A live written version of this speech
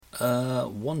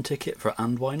One ticket for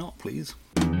And Why Not, please.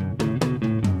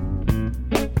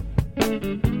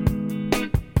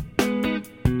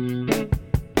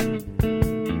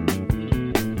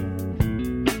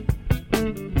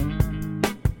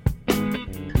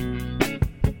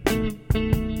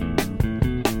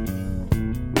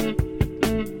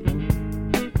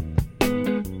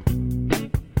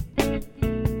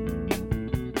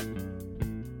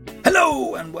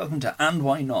 Welcome to And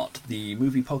Why Not, the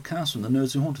movie podcast from the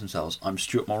Nerds Who Haunt Themselves. I'm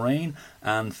Stuart Mulrain,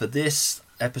 and for this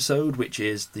episode, which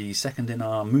is the second in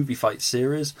our movie fight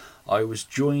series, I was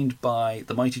joined by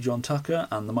the mighty John Tucker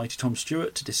and the mighty Tom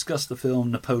Stewart to discuss the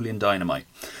film Napoleon Dynamite.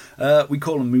 We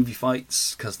call them movie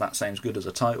fights because that sounds good as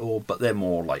a title, but they're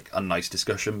more like a nice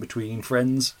discussion between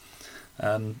friends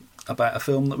about a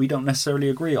film that we don't necessarily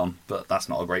agree on, but that's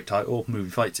not a great title. Movie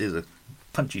fights is a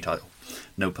punchy title,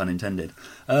 no pun intended.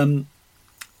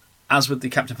 As with the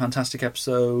Captain Fantastic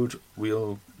episode,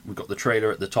 we've got the trailer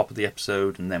at the top of the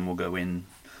episode, and then we'll go in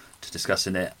to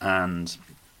discussing it, and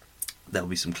there'll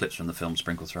be some clips from the film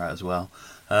sprinkled throughout as well.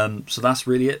 So that's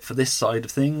really it for this side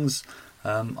of things.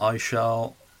 I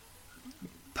shall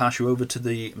pass you over to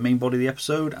the main body of the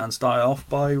episode and start off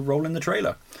by rolling the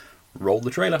trailer. Roll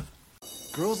the trailer.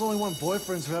 Girls only want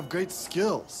boyfriends who have great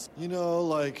skills. You know,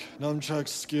 like nunchuck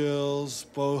skills,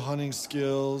 bow hunting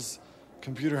skills,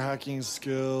 computer hacking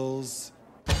skills.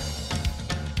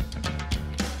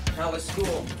 How was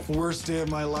school? Worst day of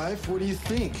my life? What do you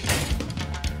think?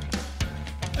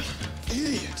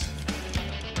 Idiot.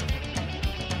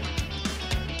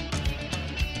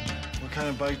 What kind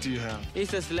of bike do you have?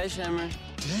 It's a sledgehammer.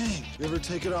 Dang. You ever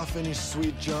take it off any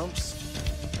sweet jumps?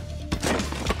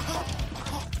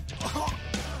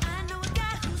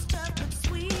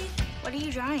 What are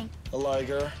you drawing? A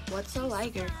liger. What's a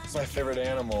liger? It's my favorite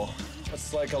animal.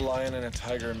 It's like a lion and a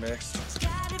tiger mixed.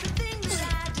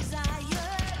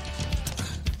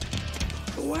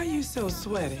 Why are you so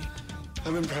sweaty?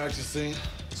 I've been practicing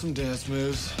some dance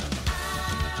moves.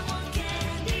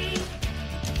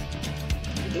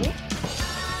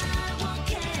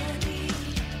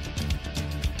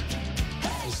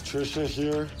 Is Trisha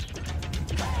here?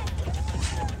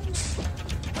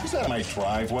 Is that my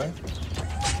driveway?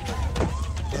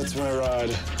 That's my ride.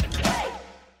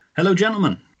 Hello,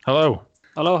 gentlemen. Hello.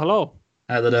 Hello.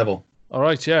 How the devil? All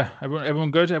right, yeah.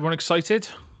 Everyone good? Everyone excited?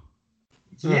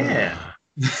 Yeah.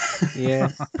 Yeah.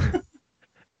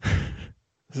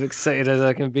 As excited as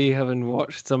I can be having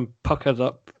watched some puckered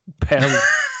up perm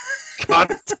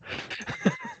cunt.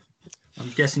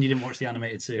 I'm guessing you didn't watch the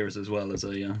animated series as well as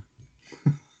a...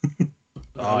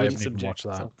 I haven't even watched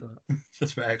that.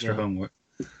 Just for extra homework.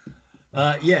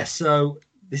 So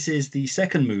this is the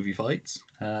second movie fights.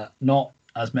 Not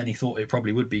as many thought it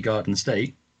probably would be Garden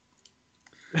State.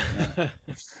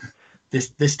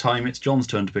 This time it's John's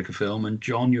turn to pick a film, and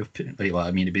John, it'd be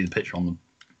the picture on the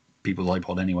people's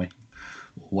iPod anyway,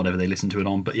 or whatever they listen to it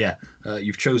on. But yeah,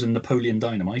 you've chosen Napoleon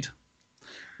Dynamite.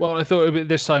 Well, I thought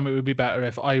this time it would be better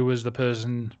if I was the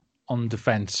person on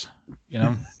defense, you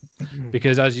know,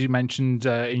 because as you mentioned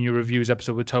in your reviews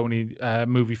episode with Tony,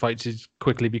 movie fights is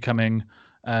quickly becoming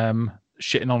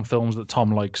shitting on films that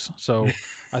Tom likes. So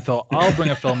I thought I'll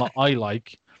bring a film that I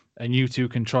like, and you two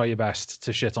can try your best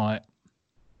to shit on it.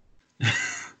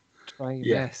 Try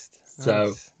your best.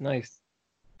 Nice.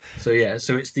 So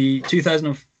it's the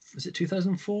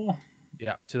 2004?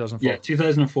 Yeah, 2004. Yeah,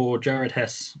 2004 Jared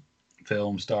Hess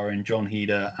film starring John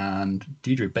Heder and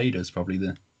Deidre Bader's probably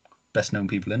the best known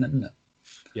people in it, isn't it?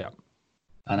 Yeah.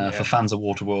 And for fans of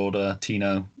Waterworld,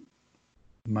 Tino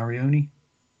Marioni.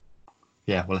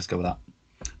 Yeah, well, let's go with that.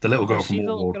 The little girl from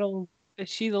Waterworld. Is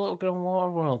she the little girl from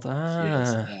Waterworld?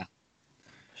 Ah.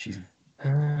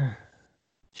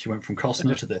 She went from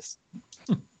Costner to this.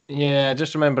 Yeah, I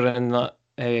just remember in that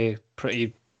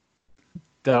pretty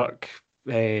dark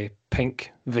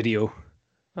pink video.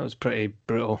 That was pretty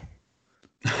brutal.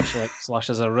 She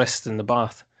slashes her wrist in the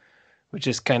bath, which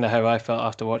is kind of how I felt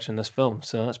after watching this film.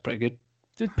 So that's pretty good.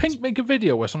 Did Pink make a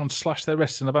video where someone slashed their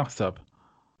wrists in the bathtub?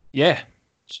 Yeah.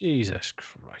 Jesus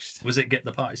Christ. Was it Get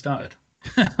the Party Started?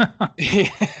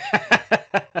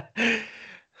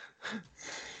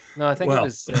 No, I think it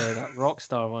was that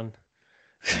Rockstar one.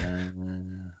 I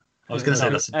was going to say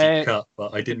that's a deep cut,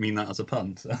 but I didn't mean that as a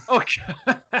pun. So. Okay.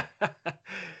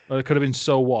 Well, it could have been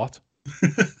So What?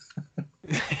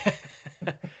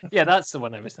 Yeah, that's the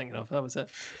one I was thinking of. That was it.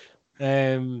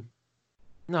 No,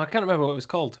 I can't remember what it was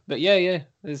called. But yeah.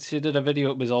 She did a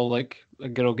video. It was all like a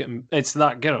girl it's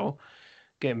that girl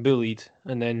getting bullied,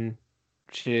 and then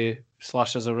she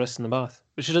slashes her wrist in the bath.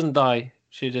 But she doesn't die.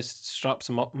 She just straps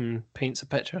him up and paints a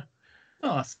picture.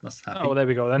 Oh, that's happy. Oh, well, there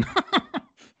we go then.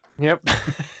 Yep.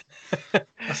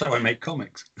 That's how I make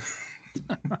comics.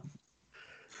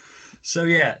 So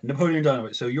yeah, Napoleon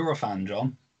Dynamite. So you're a fan,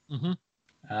 John. Mm-hmm.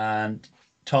 And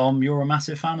Tom, you're a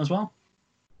massive fan as well?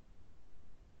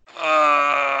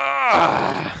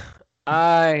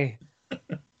 I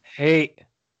hate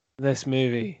this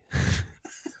movie.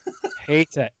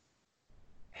 Hate it.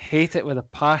 Hate it with a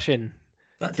passion.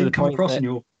 That To the didn't come point across that- in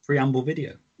your preamble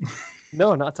video.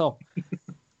 No, not at all.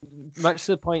 Much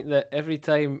to the point that every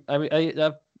time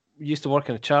I used to work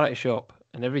in a charity shop,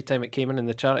 and every time it came in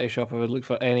the charity shop, I would look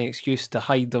for any excuse to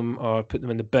hide them or put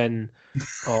them in the bin,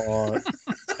 or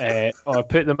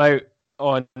put them out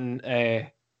on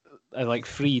like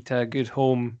free to a good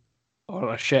home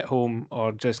or a shit home,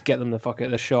 or just get them the fuck out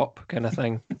of the shop kind of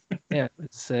thing. Yeah,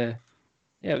 it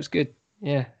was good.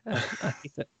 Yeah, I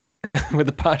hate it with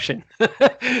a passion.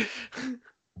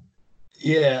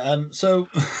 Yeah. So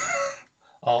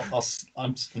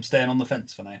I'm staying on the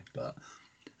fence for now, but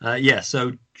yeah.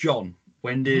 So John,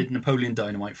 when did Napoleon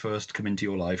Dynamite first come into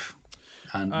your life,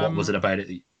 and what was it about it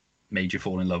that made you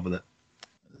fall in love with it?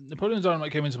 Napoleon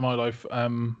Dynamite came into my life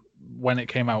when it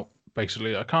came out.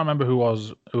 Basically, I can't remember who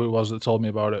it was that told me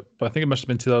about it, but I think it must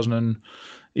have been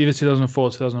either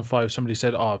 2004, 2005. Somebody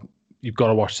said, "Oh, you've got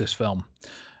to watch this film,"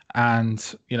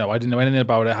 and I didn't know anything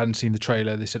about it. I hadn't seen the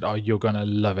trailer. They said, "Oh, you're gonna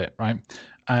love it," right?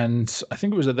 And I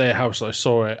think it was at their house that I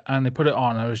saw it, and they put it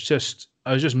on. I was just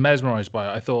mesmerized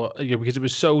by it. I thought, because it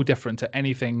was so different to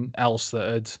anything else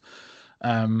that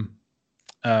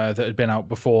had been out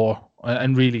before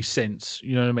and really since.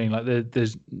 You know what I mean? Like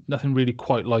there's nothing really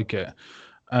quite like it.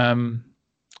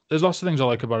 There's lots of things I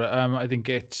like about it. I think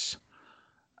it's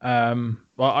well,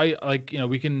 I like,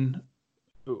 we can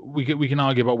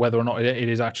argue about whether or not it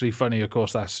is actually funny. Of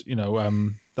course, that's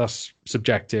that's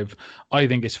subjective. I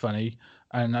think it's funny,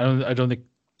 and I don't think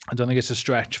it's a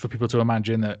stretch for people to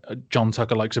imagine that John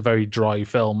Tucker likes a very dry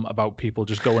film about people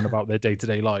just going about their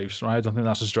day-to-day lives, right? I don't think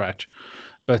that's a stretch.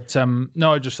 But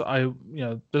no,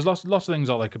 there's lots of things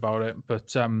I like about it,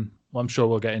 but well, I'm sure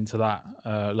we'll get into that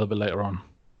a little bit later on.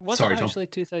 Was Sorry, it actually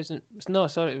 2000? No,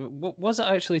 sorry. Was it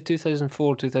actually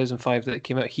 2004, 2005 that it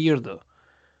came out here though?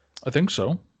 I think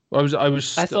so. I was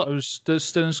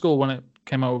still in school when it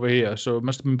came out over here, so it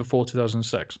must have been before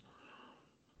 2006.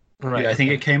 Right. Yeah, I think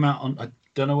it came out on. I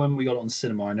don't know when we got it on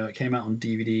cinema. I know it came out on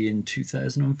DVD in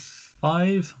 2005.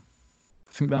 I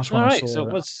think that's when All I right, saw so it.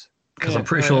 it was. Because I'm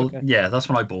pretty sure, yeah, that's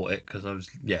when I bought it. Because I was,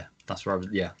 that's where I was,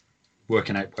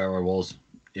 working out where I was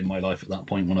in my life at that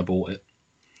point when I bought it.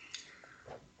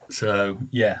 So,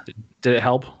 yeah. Did it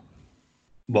help?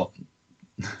 What?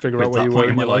 Figure out where you were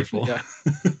in your life? Yeah.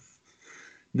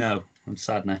 No, I'm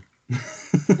sad now.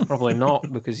 Probably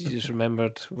not, because you just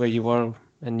remembered where you were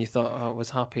and you thought, oh, it was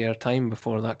happier time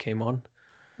before that came on.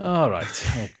 All right.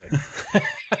 Okay.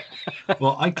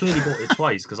 Well, I clearly bought it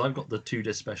twice because I've got the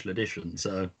 2-disc special edition,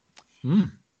 so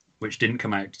which didn't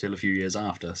come out till a few years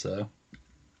after. So,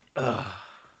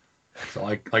 so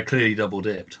I clearly double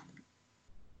dipped.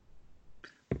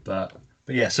 But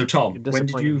yeah. So Tom, when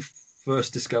did you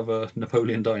first discover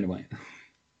Napoleon Dynamite?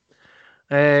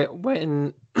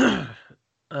 When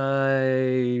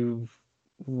I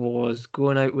was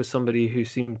going out with somebody who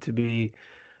seemed to be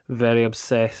very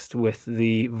obsessed with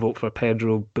the vote for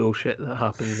Pedro bullshit that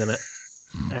happens in it.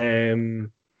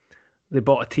 They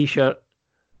bought a T-shirt.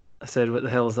 I said, "What the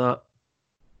hell is that?"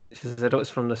 She said, "Oh, it's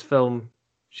from this film."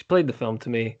 She played the film to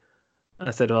me.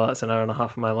 I said, "Well, that's an hour and a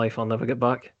half of my life I'll never get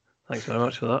back. Thanks very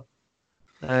much for that."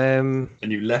 And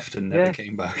you left and never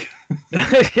came back.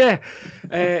 Yeah.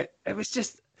 It was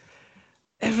just,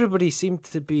 everybody seemed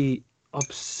to be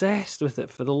obsessed with it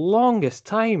for the longest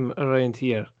time around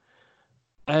here.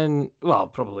 And, well,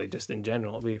 probably just in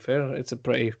general, to be fair. It's a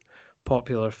pretty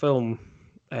popular film.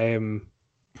 And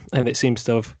it seems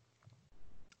to have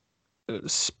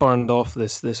spurned off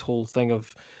this whole thing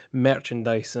of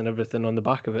merchandise and everything on the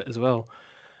back of it as well,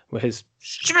 with his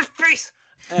stupid face.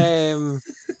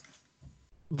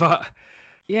 But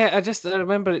yeah, I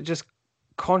remember it just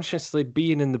consciously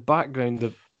being in the background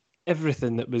of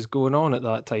everything that was going on at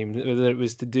that time, whether it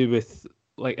was to do with,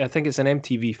 like, I think it's an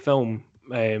MTV film.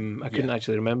 I couldn't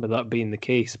actually remember that being the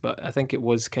case, but I think it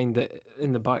was kind of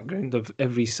in the background of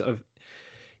every sort of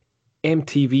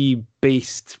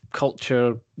MTV-based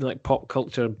culture, like pop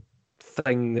culture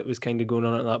thing that was kind of going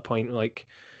on at that point. Like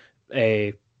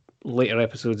later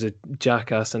episodes of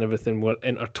Jackass and everything were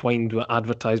intertwined with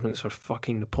advertisements for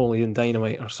fucking Napoleon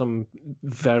Dynamite or some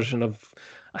version of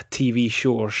a TV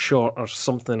show or short or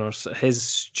something, or his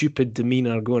stupid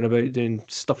demeanor going about doing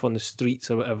stuff on the streets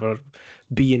or whatever,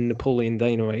 being Napoleon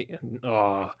Dynamite. And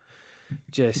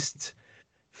just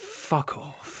fuck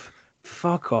off.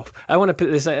 fuck off. I want to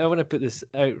put this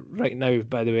out right now,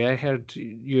 by the way. I heard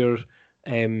your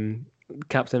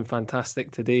Captain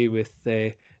Fantastic today with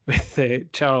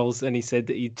Charles, and he said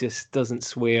that he just doesn't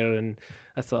swear, and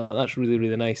I thought that's really,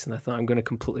 really nice, and I thought I'm going to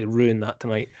completely ruin that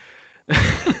tonight.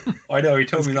 I know, he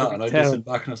told me that, and I terrible. listened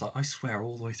back and I was like, I swear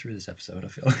all the way through this episode, I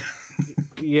feel.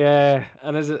 Yeah,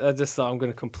 and I just thought I'm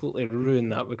going to completely ruin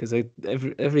that because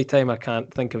every time I can't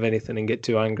think of anything and get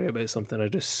too angry about something, I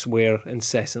just swear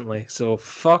incessantly. So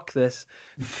fuck this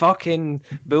fucking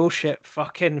bullshit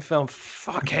fucking film.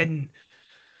 Fucking.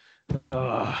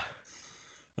 Oh.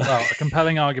 Well, a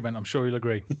compelling argument. I'm sure you'll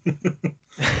agree.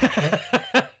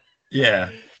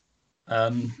 Yeah.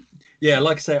 Yeah,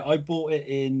 like I say, I bought it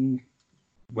in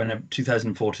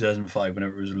 2004, 2005,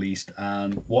 whenever it was released,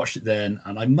 and watched it then,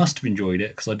 and I must have enjoyed it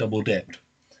because I double dipped.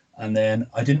 And then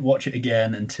I didn't watch it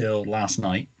again until last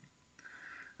night.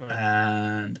 Right.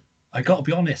 And I got to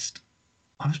be honest,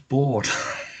 I was bored.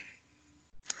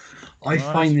 I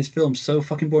find this film so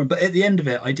fucking boring. But at the end of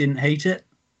it, I didn't hate it.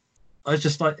 I was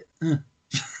just like,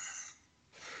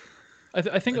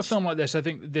 I think a film like this, I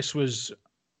think a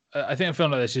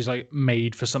film like this is like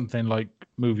made for something like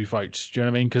movie fights. Do you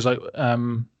know what I mean? Because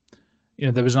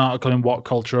there was an article in What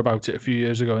Culture about it a few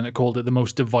years ago, and it called it the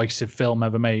most divisive film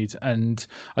ever made. And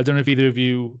I don't know if either of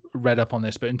you read up on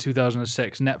this, but in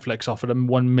 2006, Netflix offered a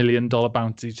 $1 million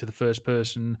bounty to the first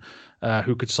person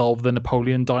who could solve the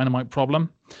Napoleon Dynamite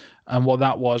problem. And what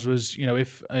that was,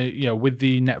 if with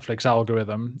the Netflix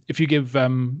algorithm, if you give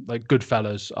like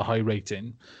Goodfellas a high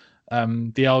rating,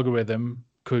 the algorithm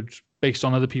could, based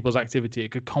on other people's activity, it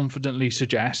could confidently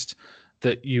suggest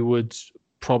that you would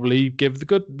probably give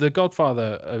the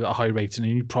Godfather a high rating,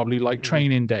 and you'd probably like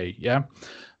Training Day, yeah.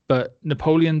 But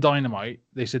Napoleon Dynamite,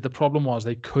 they said the problem was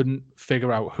they couldn't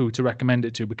figure out who to recommend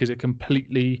it to because it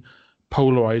completely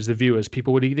polarized the viewers.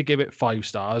 People would either give it 5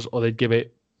 stars or they'd give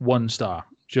it 1 star.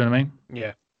 Do you know what I mean?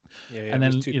 Yeah. And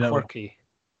then too quirky.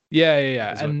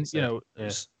 Yeah. And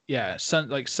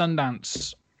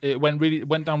Sundance, it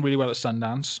went down really well at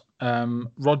Sundance.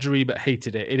 Roger Ebert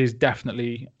hated it. It is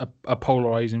definitely a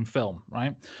polarizing film,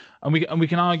 right? And we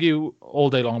can argue all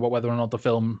day long about whether or not the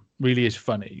film really is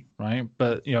funny, right?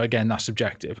 But again, that's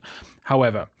subjective.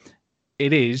 However,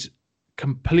 it is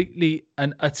completely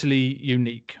and utterly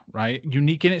unique, right?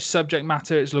 Unique in its subject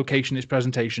matter, its location, its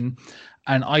presentation,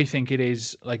 and I think it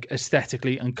is like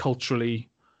aesthetically and culturally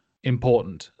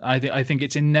important. I think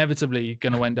it's inevitably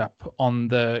going to end up on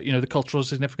the cultural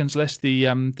significance list, the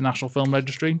National Film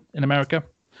Registry in America.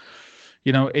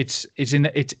 It's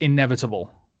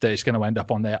inevitable that it's going to end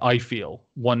up on there. I feel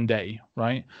one day,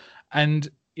 right? And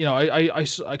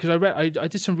I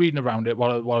did some reading around it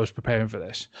while I was preparing for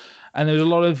this, and there was a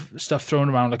lot of stuff thrown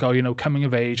around like coming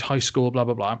of age, high school, blah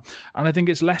blah blah. And I think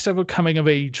it's less of a coming of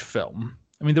age film.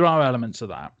 I mean, there are elements of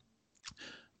that,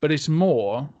 but it's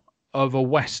more of a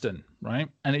Western, right?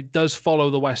 And it does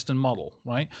follow the Western model,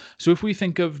 right? So if we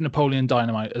think of Napoleon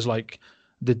Dynamite as like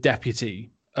the deputy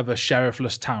of a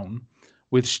sheriffless town,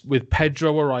 with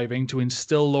Pedro arriving to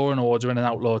instill law and order in an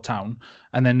outlaw town,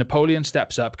 and then Napoleon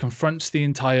steps up, confronts the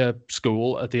entire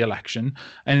school at the election,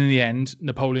 and in the end,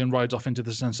 Napoleon rides off into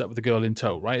the sunset with the girl in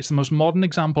tow, right? It's the most modern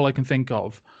example I can think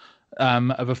of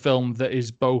a film that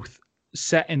is both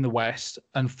set in the West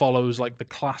and follows like the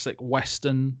classic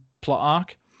Western plot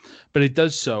arc, but it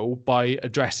does so by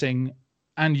addressing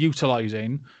and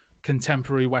utilizing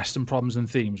contemporary Western problems and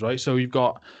themes, right? So you've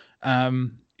got,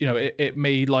 it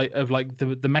made light of like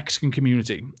the Mexican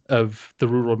community of the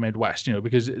rural Midwest,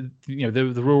 because the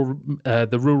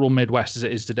rural Midwest as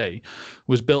it is today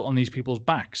was built on these people's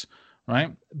backs,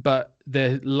 right? But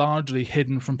they're largely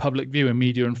hidden from public view in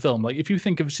media and film. Like if you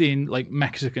think of seeing like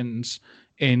Mexicans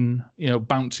in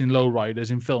bouncing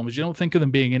lowriders in films, you don't think of them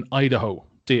being in Idaho,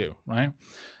 do you? Right?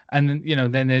 And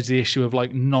then there's the issue of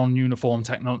like non-uniform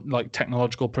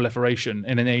technological proliferation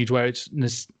in an age where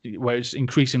it's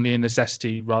increasingly a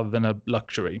necessity rather than a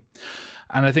luxury.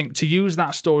 And I think to use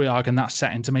that story arc and that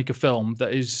setting to make a film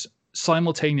that is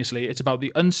simultaneously, it's about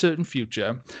the uncertain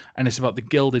future and it's about the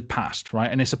gilded past,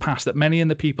 right? And it's a past that many in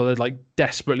the people are like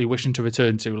desperately wishing to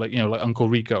return to, like like Uncle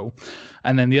Rico,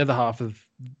 and then the other half of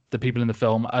the people in the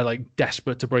film are like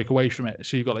desperate to break away from it.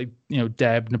 So you've got like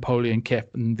Deb, Napoleon,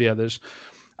 Kip, and the others.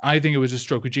 I think it was a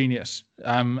stroke of genius,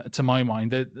 to my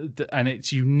mind, and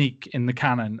it's unique in the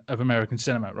canon of American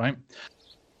cinema, right?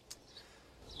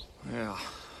 Yeah,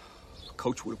 if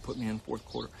Coach would have put me in fourth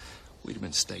quarter, we'd have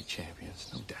been state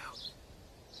champions, no doubt.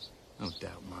 No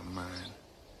doubt in my mind.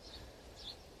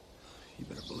 You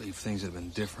better believe things would have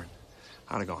been different.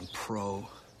 I'd have gone pro.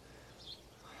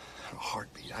 In a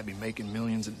heartbeat. I'd be making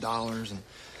millions of dollars and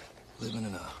living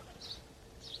in a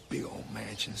big old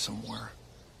mansion somewhere.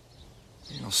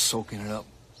 You know, soaking it up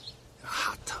in a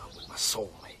hot tub with my soulmate.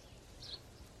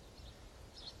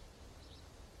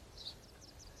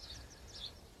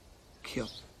 Kip,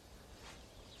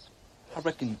 I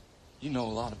reckon you know a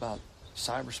lot about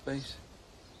cyberspace.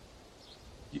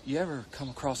 You ever come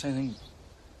across anything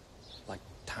like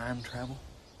time travel?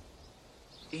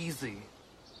 Easy.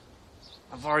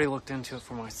 I've already looked into it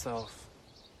for myself.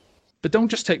 But don't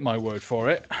just take my word for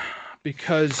it,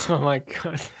 because Oh my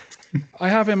god. I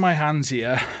have in my hands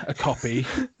here a copy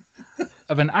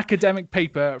of an academic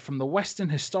paper from the Western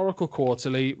Historical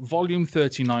Quarterly, Volume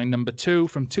 39, Number 2,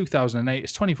 from 2008.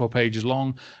 It's 24 pages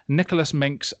long. Nicholas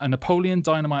Mink's A Napoleon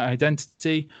Dynamite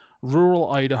Identity,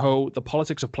 Rural Idaho, the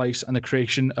Politics of Place, and the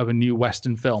Creation of a New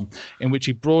Western Film, in which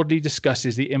he broadly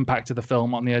discusses the impact of the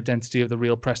film on the identity of the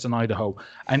real Preston, Idaho.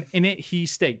 And in it, he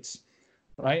states,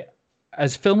 right,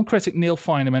 as film critic Neil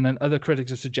Feineman and other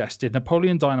critics have suggested,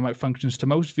 Napoleon Dynamite functions to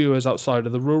most viewers outside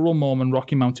of the rural Mormon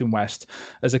Rocky Mountain West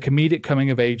as a comedic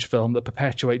coming-of-age film that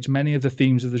perpetuates many of the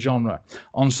themes of the genre.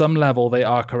 On some level, they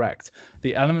are correct.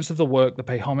 The elements of the work that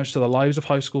pay homage to the lives of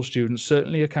high school students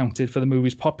certainly accounted for the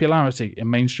movie's popularity in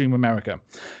mainstream America.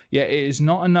 Yet it is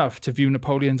not enough to view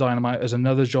Napoleon Dynamite as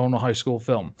another genre high school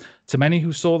film. To many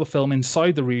who saw the film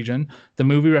inside the region, the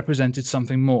movie represented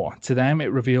something more. To them,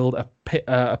 it revealed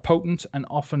a potent and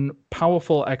often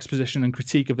powerful exposition and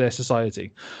critique of their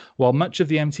society. While much of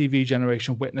the MTV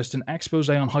generation witnessed an expose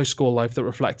on high school life that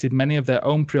reflected many of their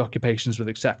own preoccupations with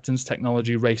acceptance,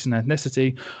 technology, race, and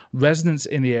ethnicity, residents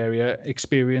in the area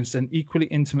experienced an equally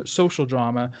intimate social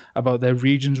drama about their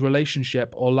region's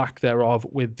relationship or lack thereof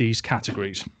with these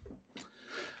categories.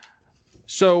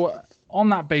 So on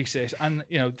that basis, and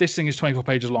you know, this thing is 24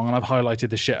 pages long and I've highlighted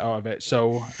the shit out of it,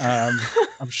 so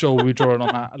I'm sure we'll be drawing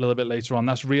on that a little bit later on.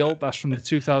 That's real. That's from the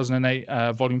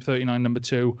 2008 volume 39 number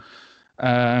 2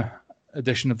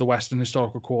 edition of the Western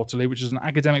Historical Quarterly, which is an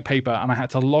academic paper, and I had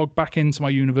to log back into my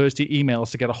university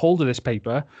emails to get a hold of this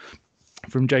paper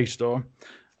from JSTOR.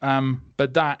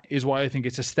 But that is why I think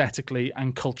it's aesthetically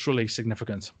and culturally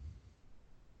significant.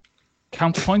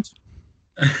 Counterpoint?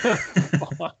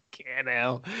 Fucking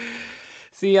hell.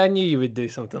 See, I knew you would do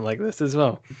something like this as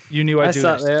well. You knew I'd do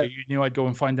this. There. You knew I'd go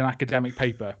and find an academic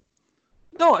paper.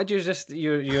 No, you're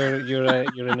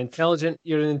an intelligent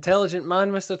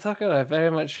man, Mr. Tucker. I very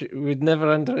much would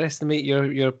never underestimate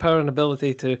your power and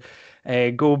ability to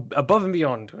go above and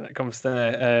beyond when it comes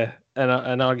to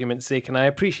an argument's sake, and I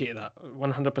appreciate that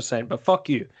 100%. But fuck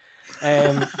you.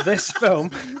 This film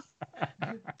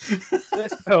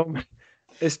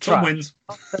is trash.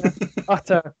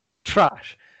 Utter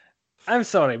trash. I'm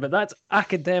sorry, but that's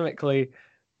academically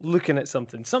looking at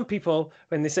something. Some people,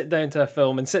 when they sit down to a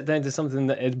film and sit down to something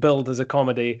that is billed as a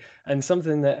comedy and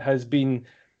something that has been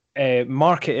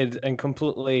marketed and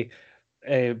completely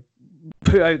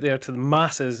put out there to the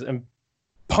masses and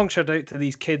punctured out to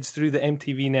these kids through the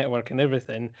MTV network and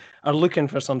everything, are looking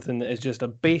for something that is just a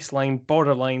baseline,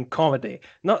 borderline comedy,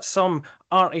 not some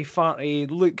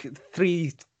arty-farty look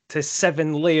 3 to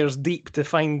 7 layers deep to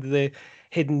find the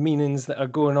hidden meanings that are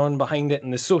going on behind it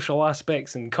and the social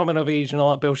aspects and coming of age and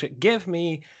all that bullshit. Give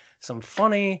me some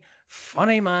funny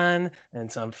man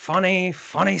and some funny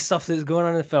stuff that's going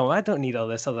on in the film. I don't need all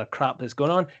this other crap that's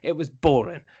going on. It was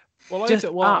boring. Well,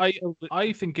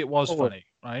 I think it was funny,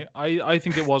 right? I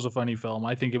think it was a funny film.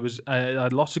 I think it was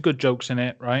had lots of good jokes in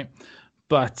it, right?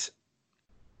 But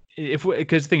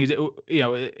because the thing is,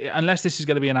 unless this is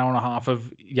going to be an hour and a half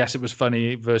of yes, it was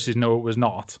funny versus no, it was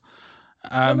not.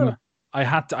 I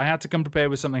had to come prepared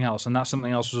with something else, and that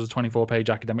something else was a 24-page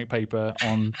academic paper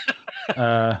on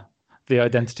the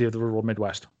identity of the rural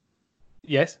Midwest.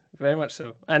 Yes, very much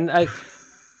so. And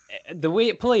the way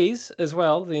it plays as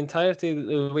well, the entirety of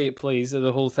the way it plays,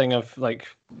 the whole thing of like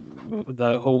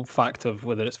the whole fact of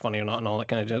whether it's funny or not and all that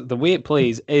kind of jazz, the way it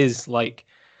plays is like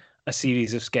a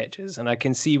series of sketches, and I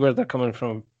can see where they're coming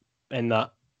from in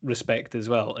that respect as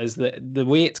well. Is that the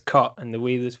way it's cut and the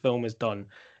way this film is done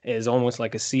is almost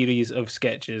like a series of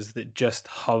sketches that just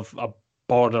have a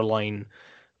borderline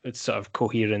sort of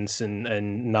coherence and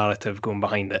narrative going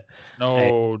behind it.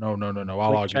 No.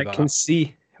 I'll argue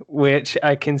that. Which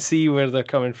I can see where they're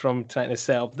coming from, trying to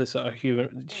set up the sort of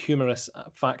humorous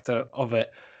factor of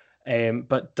it.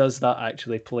 But does that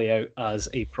actually play out as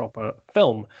a proper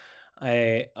film?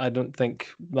 I don't think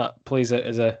that plays out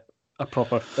as a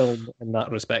proper film in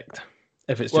that respect.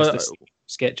 If it's just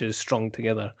sketches strung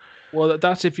together. Well,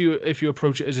 that's if you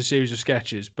approach it as a series of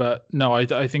sketches. But no,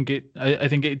 I think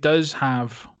it does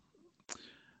have.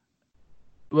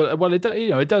 Well,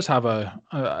 it does have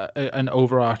an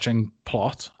overarching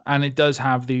plot, and it does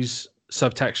have these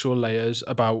subtextual layers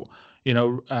about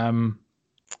like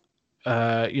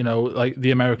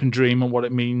the American dream and what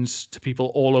it means to people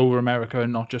all over America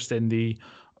and not just in the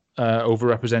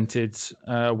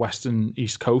overrepresented Western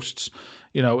East Coasts.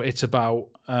 It's about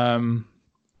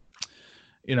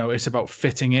it's about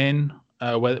fitting in.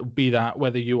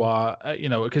 Whether you are,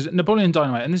 because Napoleon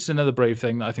Dynamite, and this is another brave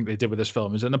thing that I think they did with this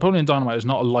film, is that Napoleon Dynamite is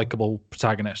not a likable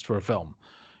protagonist for a film.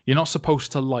 You're not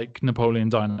supposed to like Napoleon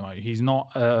Dynamite. He's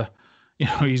not,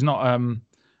 he's not,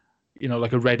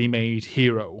 like a ready-made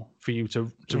hero for you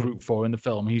to root for in the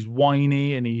film. He's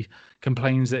whiny and he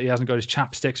complains that he hasn't got his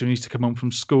chapstick, so he needs to come home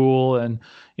from school, and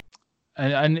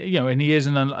he is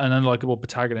an unlikable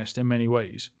protagonist in many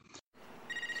ways.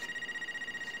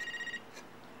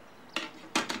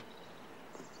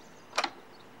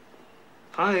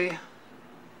 Hi.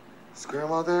 Is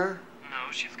Grandma there?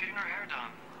 No, she's getting her hair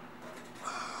done.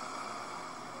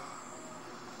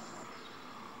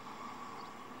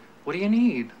 What do you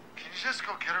need? Can you just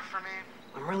go get her for me?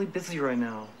 I'm really busy right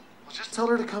now. Well, just tell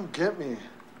her to come get me.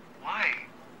 Why?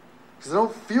 Because I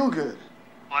don't feel good.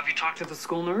 Well, have you talked to the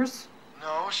school nurse?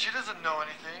 No, she doesn't know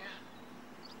anything.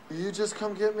 Will you just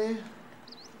come get me?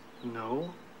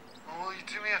 No. Well, will you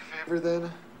do me a favor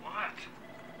then? What?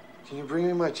 Can you bring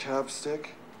me my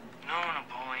chapstick? No,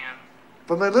 Napoleon.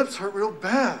 But my lips hurt real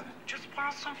bad. Just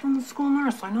borrow some from the school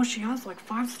nurse. I know she has like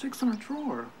 5 sticks in her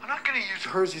drawer. I'm not gonna use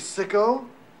hers, you sicko.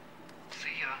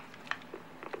 See ya.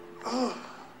 Ugh.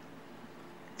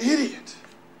 Idiot.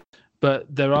 But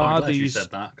there I'm are glad you these.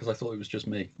 said that because I thought it was just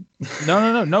me.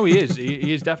 No. He is.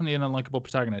 He is definitely an unlikable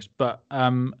protagonist. But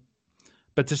to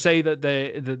say that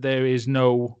there is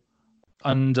no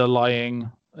underlying,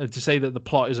 to say that the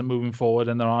plot isn't moving forward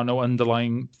and there are no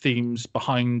underlying themes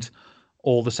behind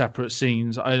all the separate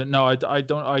scenes, I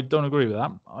don't agree with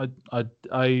that.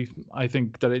 I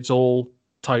think that it's all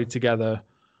tied together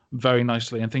very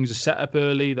nicely, and things are set up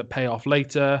early that pay off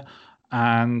later,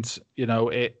 and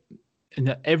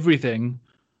everything,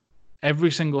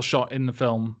 every single shot in the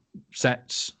film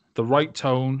sets the right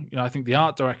tone. I think the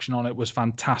art direction on it was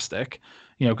fantastic,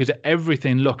 because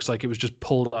everything looks like it was just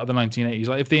pulled out of the 1980s.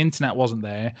 Like if the internet wasn't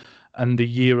there and the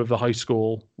year of the high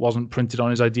school wasn't printed on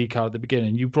his ID card at the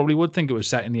beginning, you probably would think it was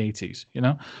set in the 80s.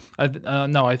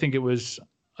 No, I think it was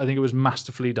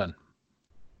masterfully done.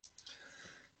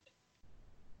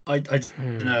 I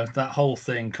that whole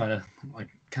thing kind of, I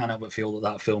can't help but feel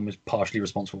that film is partially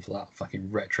responsible for that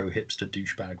fucking retro hipster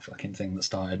douchebag fucking thing that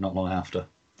started not long after.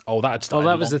 Oh, that had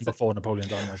started before Napoleon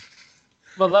Dynamite.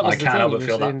 Well, that was I the can't thing. help but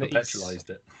feel that perpetualized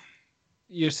it.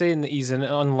 You're saying that he's an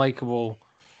unlikable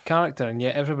character, and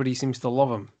yet everybody seems to love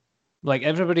him. Like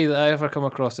everybody that I ever come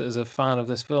across that is a fan of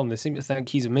this film, they seem to think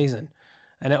he's amazing.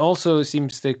 And it also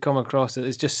seems to come across that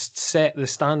it's just set the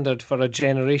standard for a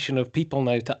generation of people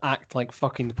now to act like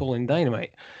fucking Napoleon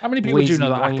Dynamite. How many people do you know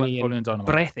that act like Whiny Napoleon Dynamite?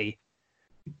 breathy.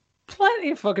 Plenty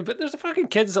of fucking, but there's fucking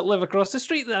kids that live across the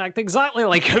street that act exactly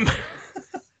like him.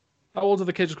 How old are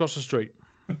the kids across the street?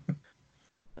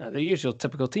 They're usual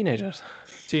typical teenagers.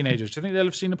 Teenagers. Do you think they'll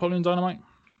have seen Napoleon Dynamite?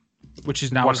 Which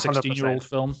is now a 16-year-old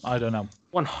film? I don't know.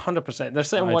 100%. They're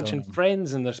sitting watching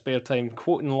Friends in their spare time,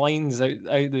 quoting lines out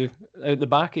the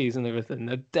backies and everything.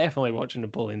 They're definitely watching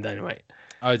Napoleon Dynamite.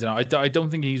 I don't know. I don't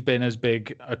think he's been as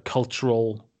big a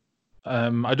cultural.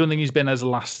 I don't think he's been as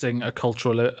lasting a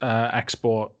cultural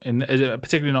export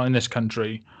particularly not in this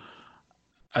country,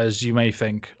 as you may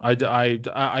think.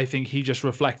 I think he just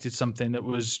reflected something that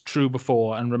was true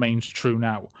before and remains true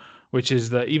now, which is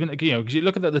that even, because you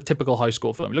look at the typical high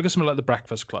school film, you look at something like The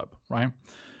Breakfast Club, right?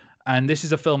 And this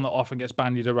is a film that often gets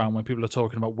bandied around when people are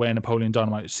talking about where Napoleon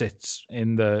Dynamite sits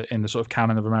in the sort of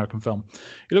canon of American film.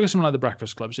 You look at something like The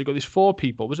Breakfast Club, so you've got these 4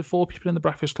 people. Was it 4 people in The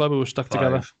Breakfast Club who were stuck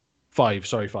together? 5,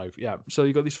 sorry, 5. Yeah. So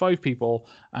you've got these 5 people,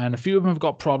 and a few of them have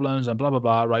got problems and blah, blah,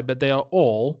 blah, right? But they are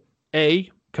all,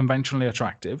 A, conventionally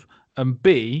attractive, and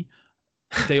B,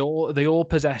 they all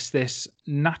possess this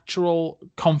natural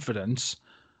confidence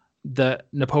that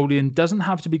Napoleon doesn't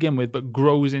have to begin with, but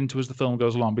grows into as the film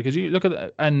goes along. Because you look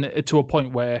at and to a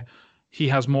point where he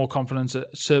has more confidence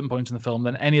at certain points in the film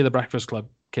than any of the Breakfast Club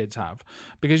kids have.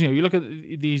 Because you look at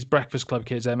these Breakfast Club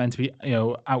kids, they're meant to be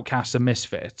outcasts and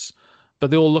misfits,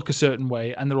 but they all look a certain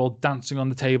way, and they're all dancing on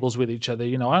the tables with each other. I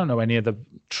don't know any of the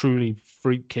truly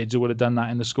freak kids who would have done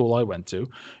that in the school I went to.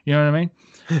 You know what I mean?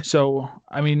 So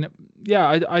I mean, yeah,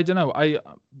 I don't know.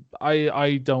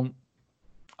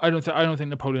 I don't think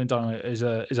Napoleon Dynamite is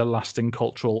a lasting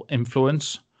cultural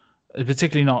influence,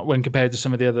 particularly not when compared to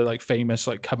some of the other like famous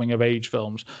like coming of age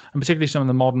films, and particularly some of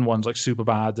the modern ones like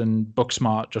Superbad and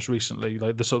Booksmart just recently,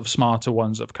 like the sort of smarter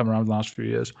ones that have come around the last few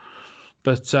years.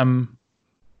 But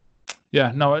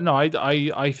Yeah, no,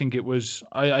 I think it was,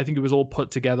 I think it was all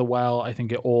put together well. I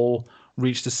think it all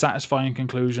reached a satisfying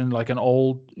conclusion, like an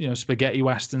old, spaghetti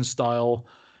western style.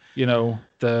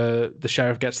 The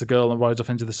sheriff gets the girl and rides off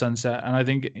into the sunset, and I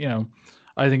think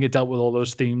it dealt with all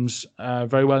those themes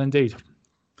very well indeed.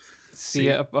 See,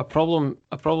 a problem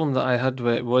that I had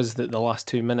with it was that the last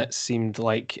 2 minutes seemed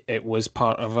like it was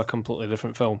part of a completely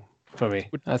different film for me.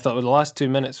 I thought the last 2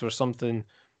 minutes were something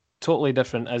totally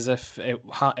different, as if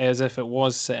it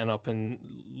was setting up and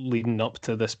leading up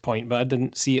to this point, but I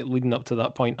didn't see it leading up to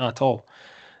that point at all.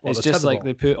 Well, it's just like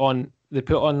they put on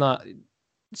that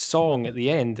song at the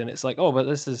end, and it's like, oh, but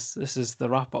this is the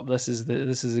wrap up. This is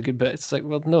a good bit. It's like,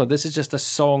 well, no, this is just a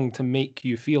song to make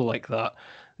you feel like that.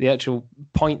 The actual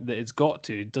point that it's got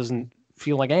to doesn't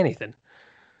feel like anything.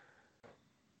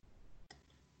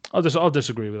 I'll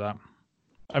disagree with that.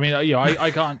 I mean,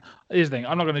 I can't. Here's the thing: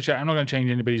 I'm not going to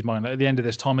change anybody's mind. At the end of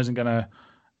this, Tom isn't going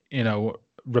to,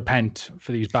 repent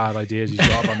for these bad ideas he's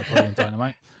got on Napoleon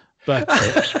Dynamite. But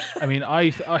I mean,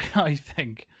 I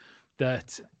think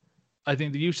that the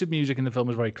use of music in the film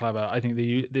was very clever. I think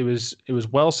it was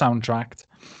well soundtracked,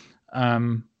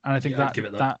 and I think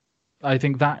I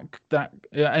think that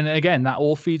and again, that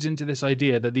all feeds into this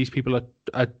idea that these people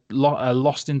are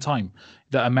lost in time,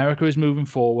 that America is moving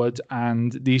forward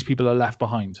and these people are left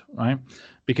behind, right?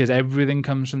 Because everything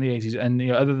comes from the 80s, and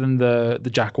other than the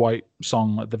Jack White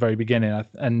song at the very beginning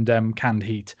and Canned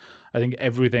Heat, I think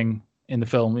everything in the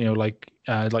film, like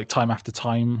Time After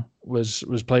Time was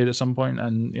played at some point,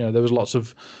 and there was lots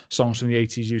of songs from the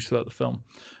 80s used throughout the film.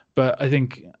 But I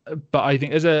think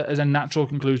as a natural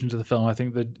conclusion to the film, I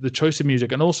think the choice of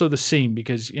music and also the scene,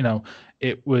 because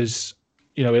it was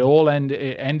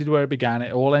it ended where it began.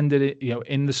 It all ended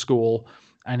in the school,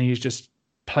 and he's just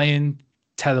playing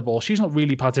tetherball. She's not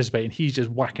really participating. He's just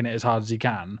whacking it as hard as he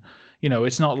can.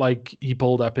 It's not like he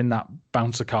pulled up in that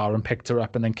bouncer car and picked her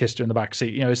up and then kissed her in the back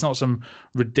seat. It's not some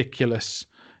ridiculous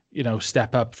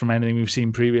step up from anything we've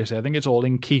seen previously. I think it's all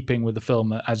in keeping with the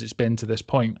film as it's been to this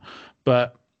point.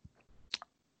 But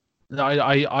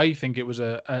I think it was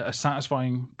a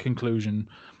satisfying conclusion,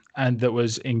 and that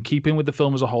was in keeping with the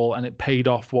film as a whole, and it paid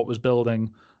off what was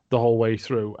building the whole way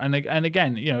through. And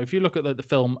again, if you look at the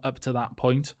film up to that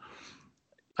point,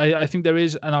 I think there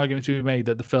is an argument to be made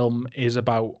that the film is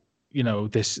about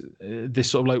this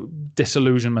sort of like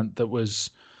disillusionment that was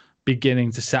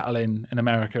beginning to settle in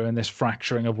America, and this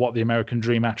fracturing of what the American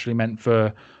dream actually meant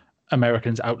for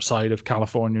Americans outside of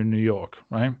California and New York,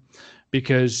 right?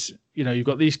 Because you've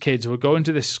got these kids who are going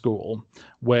to this school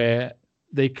where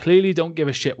they clearly don't give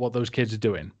a shit what those kids are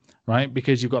doing, right?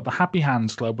 Because you've got the Happy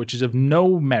Hands Club, which is of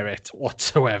no merit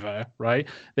whatsoever, right?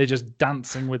 They're just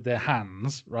dancing with their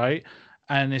hands, right?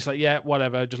 And it's like, yeah,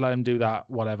 whatever, just let them do that,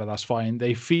 whatever, that's fine.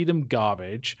 They feed them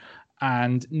garbage,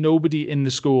 and nobody in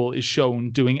the school is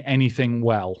shown doing anything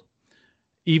well.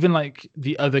 Even like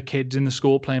the other kids in the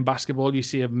school playing basketball, you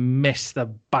see them miss the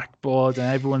backboard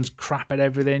and everyone's crap at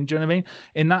everything. Do you know what I mean?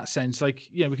 In that sense, like,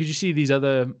 because you see these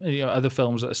other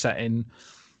films that are set in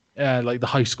like the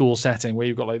high school setting where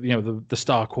you've got like, the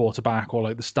star quarterback or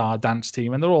like the star dance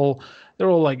team, and they're all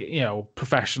like,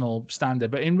 professional standard.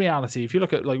 But in reality, if you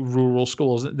look at like rural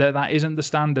schools, that isn't the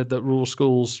standard that rural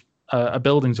schools are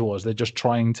building towards. They're just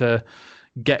trying to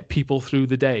get people through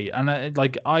the day. And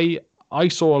I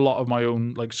saw a lot of my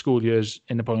own like school years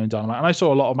in Napoleon Dynamite, and I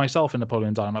saw a lot of myself in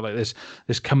Napoleon Dynamite, like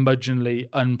this curmudgeonly,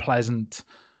 unpleasant,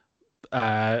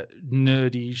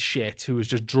 nerdy shit who was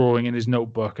just drawing in his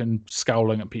notebook and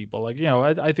scowling at people. Like,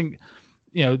 I think,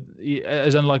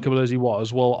 as unlikable as he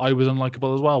was, well, I was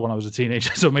unlikable as well when I was a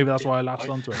teenager, so maybe that's why I latched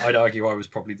onto it. I'd argue I was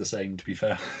probably the same, to be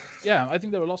fair. Yeah, I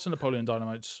think there were lots of Napoleon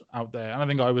Dynamites out there, and I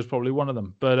think I was probably one of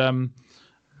them. But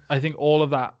I think all of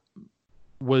that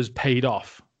was paid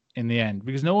off in the end,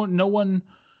 because no one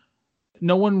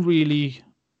really,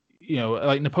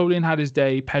 like Napoleon had his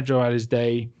day, Pedro had his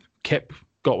day, Kip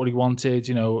got what he wanted,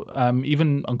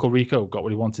 even Uncle Rico got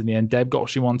what he wanted in the end, Deb got what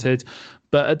she wanted,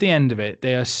 but at the end of it,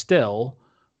 they are still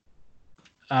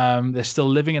they're still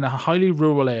living in a highly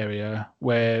rural area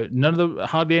where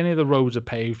hardly any of the roads are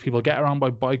paved. People get around by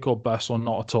bike or bus or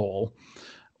not at all,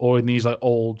 or in these like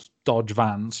old Dodge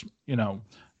vans.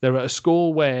 They're at a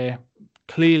school where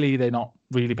clearly they're not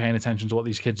really paying attention to what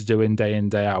these kids are doing day in,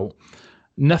 day out.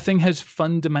 Nothing has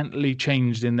fundamentally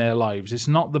changed in their lives. It's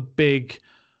not the big,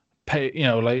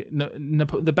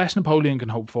 the best Napoleon can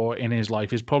hope for in his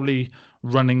life is probably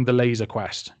running the laser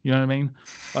quest. You know what I mean?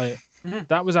 Like,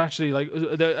 that was actually like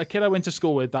a kid I went to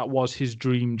school with. That was his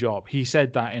dream job. He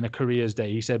said that in a careers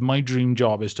day. He said, my dream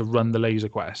job is to run the laser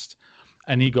quest.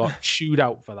 And he got chewed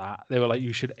out for that. They were like,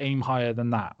 you should aim higher than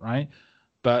that, right?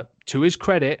 But to his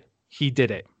credit, he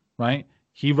did it, right?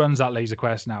 He runs that Laser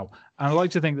Quest now. And I like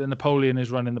to think that Napoleon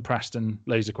is running the Preston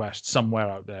Laser Quest somewhere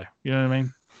out there. You know what I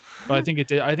mean? But I think it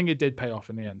did. I think it did pay off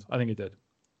in the end. I think it did.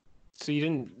 So you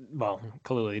didn't, well,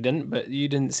 clearly you didn't, but you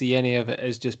didn't see any of it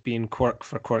as just being quirk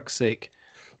for quirk's sake,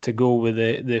 to go with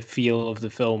the feel of the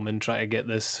film and try to get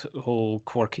this whole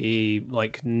quirky,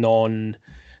 like non-humor,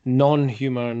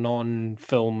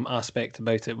 non-film aspect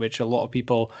about it, which a lot of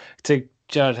people, to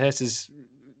Jared Hess's,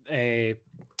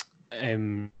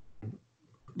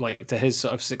 like to his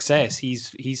sort of success,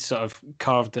 he's sort of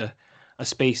carved a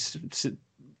space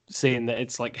saying that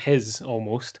it's like his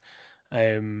almost.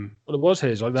 Well, it was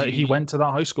his. Like that, he went to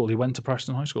that high school. He went to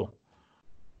Preston High School.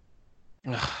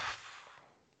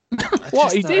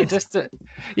 What he did?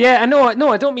 Yeah, I know. No,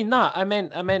 I don't mean that. I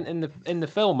meant in the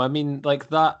film. I mean like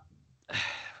that.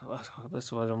 This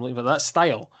is what I'm looking for. That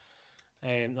style of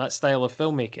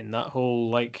filmmaking. That whole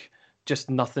like just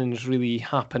nothing's really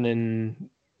happening.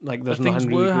 Like there's nothing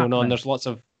really going on. There's lots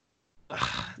of.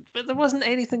 But there wasn't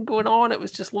anything going on. It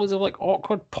was just loads of like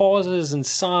awkward pauses and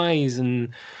sighs and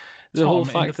the whole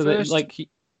fact that it, like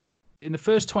in the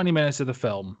first 20 minutes of the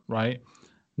film, right?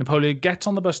 Napoleon gets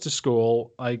on the bus to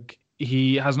school. Like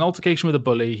he has an altercation with a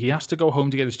bully. He has to go home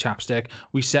to get his chapstick.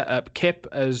 We set up Kip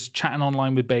as chatting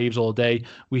online with babes all day.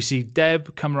 We see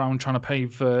Deb come around trying to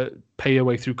pay her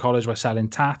way through college by selling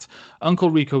tat. Uncle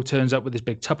Rico turns up with this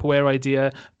big Tupperware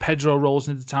idea. Pedro rolls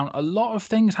into town. A lot of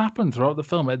things happen throughout the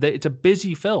film. It's a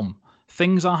busy film.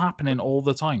 Things are happening all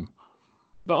the time.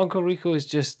 But Uncle Rico is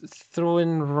just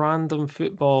throwing random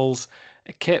footballs.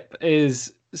 Kip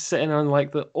is sitting on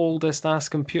like the oldest ass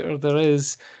computer there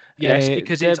is. Yes,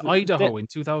 because it's Idaho in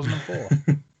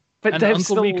 2004. But and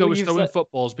Uncle Rico was throwing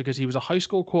footballs because he was a high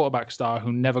school quarterback star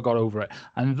who never got over it.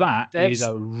 And that is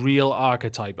a real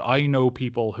archetype. I know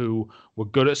people who were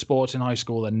good at sports in high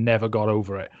school and never got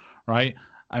over it, right?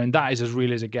 I mean, that is as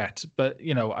real as it gets. But,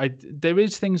 you know, there are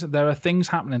things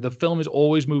happening. The film is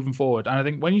always moving forward. And I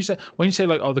think when you say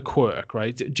like, oh, the quirk,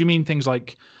 right? Do you mean things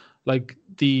like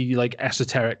the like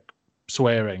esoteric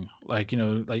swearing, like, you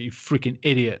know, like you freaking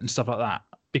idiot and stuff like that?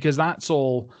 Because that's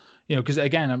all, you know, because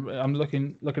again, I'm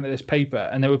looking at this paper,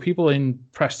 and there were people in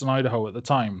Preston, Idaho at the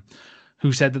time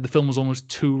who said that the film was almost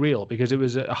too real because it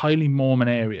was a highly Mormon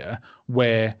area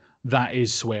where that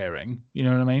is swearing, you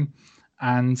know what I mean?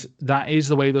 And that is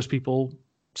the way those people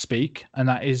speak, and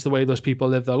that is the way those people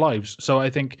live their lives. So I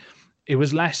think it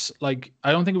was less like,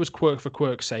 I don't think it was quirk for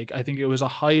quirk's sake. I think it was a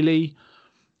highly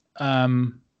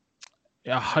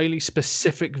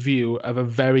specific view of a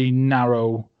very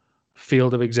narrow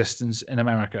field of existence in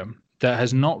America that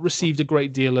has not received a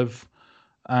great deal of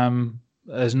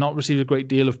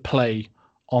play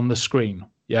on the screen.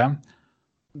 Yeah,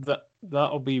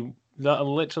 that'll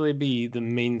literally be the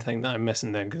main thing that I'm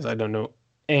missing then, because I don't know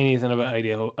anything about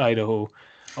Idaho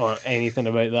or anything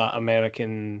about that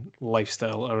American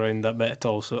lifestyle around that bit at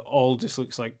all. So it all just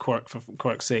looks like quirk for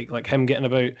quirk's sake, like him getting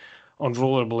about on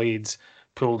rollerblades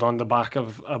pulled on the back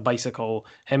of a bicycle,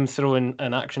 him throwing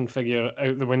an action figure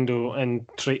out the window and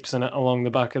traipsing it along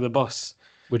the back of the bus.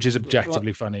 Which is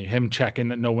objectively funny. Him checking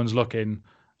that no one's looking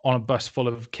on a bus full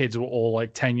of kids who are all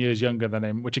like 10 years younger than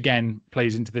him, which again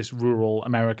plays into this rural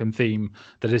American theme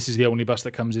that this is the only bus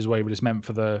that comes his way, but it's meant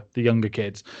for the younger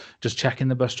kids. Just checking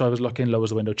the bus driver's looking,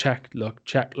 lowers the window, check, look,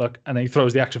 and then he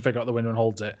throws the action figure out the window and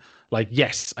holds it. Like,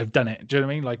 yes, I've done it. Do you know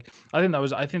what I mean? Like, I think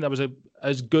that was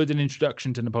as good an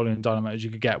introduction to Napoleon Dynamite as you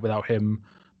could get without him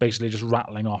basically just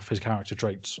rattling off his character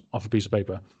traits off a piece of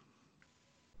paper.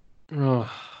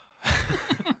 Oh.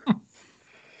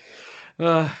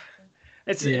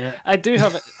 I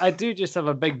do just have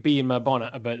a big bee in my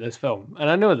bonnet about this film, and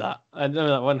I know that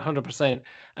 100%.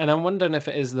 And I'm wondering if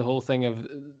it is the whole thing of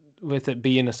with it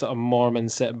being a sort of Mormon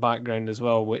set background as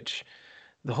well, which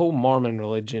the whole Mormon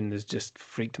religion has just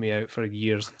freaked me out for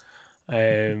years.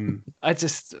 I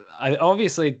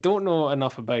obviously don't know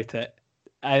enough about it.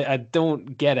 I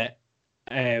don't get it.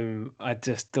 I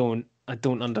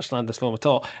don't understand this film at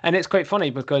all, and it's quite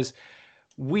funny because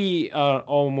we are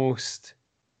almost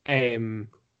showing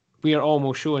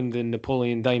the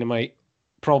Napoleon Dynamite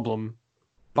problem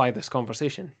by this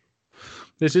conversation.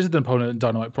 This is the Napoleon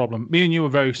Dynamite problem. Me and you are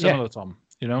very similar, Tom.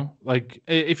 You know, like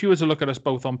if you were to look at us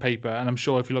both on paper, and I'm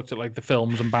sure if you looked at like the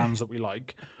films and bands that we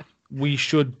like, we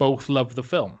should both love the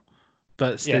film.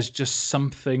 But there's just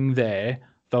something there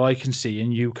that I can see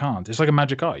and you can't. It's like a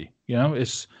magic eye. You know,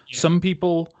 it's some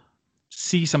people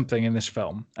see something in this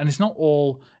film, and it's not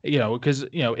all, you know, because,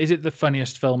 you know, is it the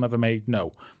funniest film ever made?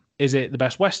 No. Is it the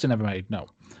best Western ever made? No.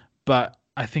 But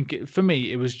I think for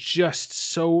me, it was just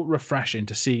so refreshing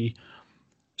to see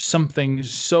something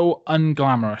so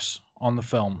unglamorous on the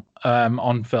film,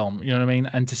 on film. You know what I mean?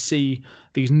 And to see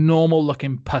these normal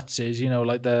looking putzes, you know,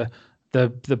 like the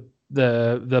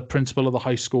principal of the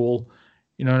high school.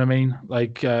 You know what I mean?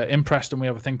 Like in Preston, we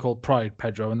have a thing called Pride,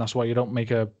 Pedro, and that's why you don't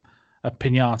make a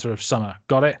pinata of summer.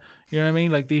 Got it? You know what I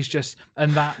mean? Like these just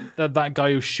and that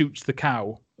guy who shoots the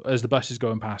cow as the bus is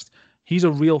going past, he's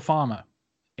a real farmer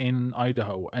in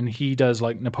Idaho, and he does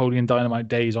like Napoleon Dynamite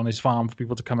days on his farm for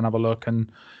people to come and have a look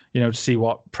and, you know, to see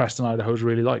what Preston, Idaho is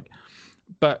really like.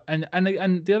 But and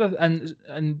the other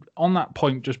and on that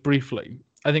point, just briefly,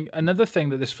 I think another thing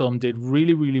that this film did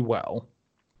really, really well,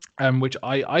 which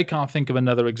I can't think of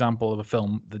another example of a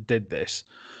film that did this.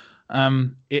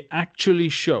 It actually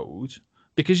showed,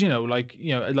 because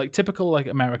like typical like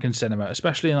American cinema,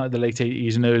 especially in like the late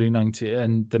 80s and early 90s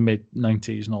and the mid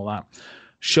 90s and all that,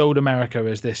 showed America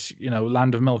as this,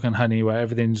 land of milk and honey where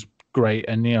everything's great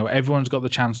and everyone's got the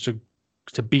chance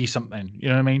to be something. You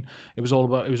know what I mean? It was all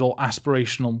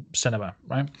aspirational cinema,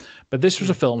 right? But this was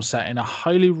a film set in a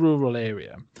highly rural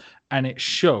area, and it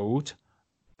showed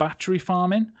battery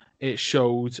farming. It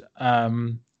showed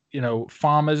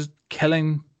farmers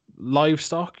killing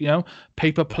livestock,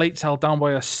 paper plates held down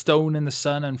by a stone in the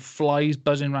sun and flies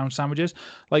buzzing around sandwiches.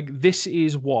 Like, this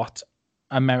is what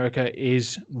America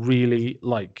is really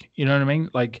like. You know what I mean?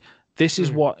 Like, this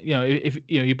is what, if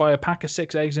you buy a pack of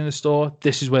 6 eggs in the store,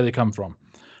 this is where they come from,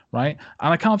 right?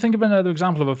 And I can't think of another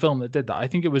example of a film that did that. I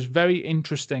think it was very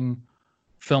interesting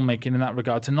filmmaking in that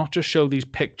regard, to not just show these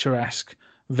picturesque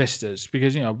vistas,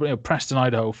 because Preston,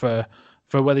 Idaho, for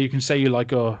whether you can say you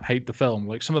like or hate the film,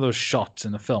 like some of those shots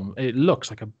in the film, it looks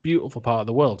like a beautiful part of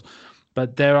the world.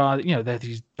 But there are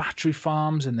these battery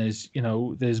farms, and there's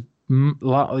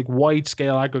like wide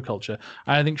scale agriculture,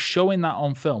 and I think showing that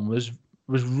on film was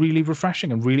really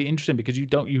refreshing and really interesting, because you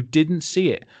didn't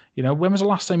see it. When was the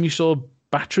last time you saw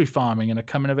battery farming in a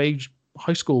coming of age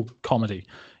high school comedy?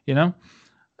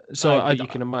 So you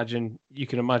can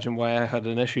imagine why I had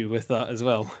an issue with that as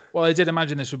well. Well, I did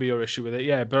imagine this would be your issue with it,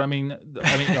 yeah. But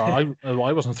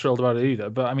I wasn't thrilled about it either.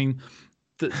 But I mean,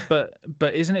 but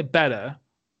isn't it better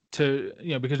to,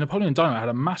 because Napoleon Dynamite had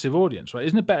a massive audience, right?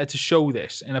 Isn't it better to show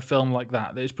this in a film like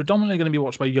that is predominantly going to be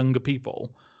watched by younger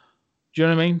people? Do you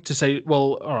know what I mean? To say,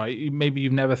 well, all right, maybe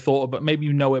you've never thought about, maybe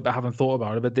you know it but haven't thought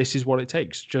about it, but this is what it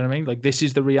takes. Do you know what I mean? Like, this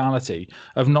is the reality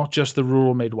of not just the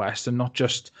rural Midwest, and not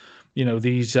just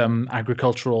these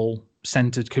agricultural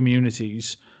centered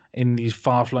communities in these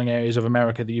far-flung areas of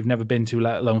America that you've never been to,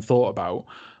 let alone thought about.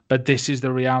 But this is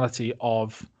the reality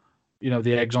of,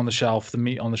 the eggs on the shelf, the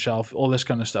meat on the shelf, all this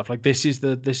kind of stuff. Like, this is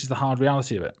the hard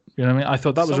reality of it. You know what I mean? I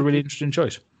thought that was a really interesting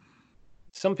choice.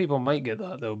 Some people might get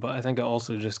that though, but I think it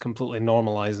also just completely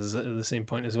normalizes it at the same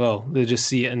point as well. They just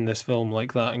see it in this film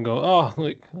like that and go, "Oh,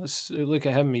 look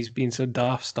at him! He's being so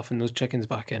daft, stuffing those chickens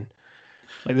back in."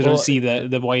 Like, they don't see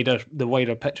the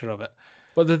wider picture of it.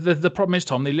 But the problem is,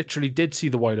 Tom, they literally did see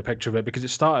the wider picture of it, because it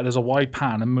started as a wide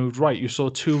pan and moved right. You saw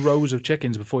 2 rows of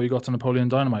chickens before you got to Napoleon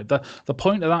Dynamite. The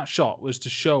point of that shot was to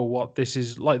show what this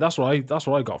is like. That's what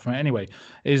I got from it anyway.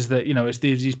 Is that it's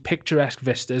these picturesque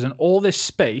vistas and all this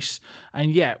space,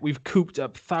 and yet we've cooped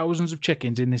up thousands of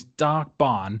chickens in this dark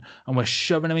barn, and we're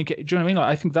shoving them in. Do you know what I mean? Like,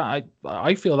 I think that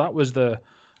I feel that was the.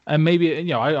 And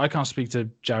maybe I can't speak to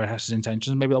Jared Hess's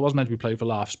intentions. Maybe that was meant to be played for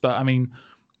laughs, but I mean.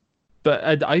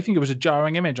 But I think it was a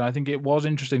jarring image, and I think it was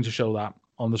interesting to show that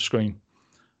on the screen.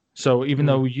 So even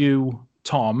though you,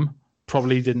 Tom,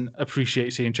 probably didn't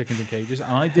appreciate seeing chickens in cages,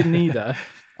 and I didn't either,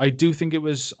 I do think it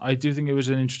was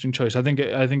an interesting choice. I think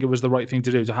it was the right thing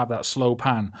to do, to have that slow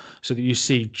pan, so that you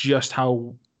see just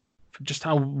how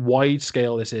wide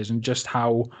scale this is, and just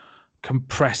how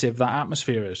compressive that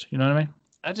atmosphere is. You know what I mean?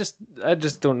 I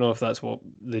just don't know if that's what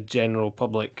the general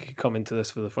public coming to this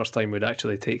for the first time would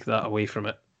actually take that away from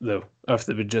it, though. Or if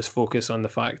they would just focus on the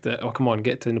fact that, oh, come on,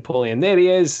 get to Napoleon. There he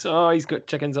is. Oh, he's got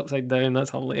chickens upside down.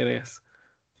 That's hilarious.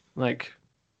 Like,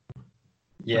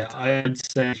 yeah, I'd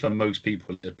say for most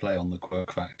people it'd play on the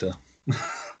quirk factor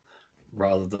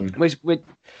rather than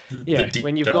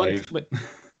when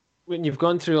you've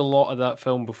gone through a lot of that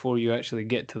film before you actually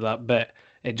get to that bit,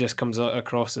 it just comes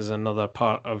across as another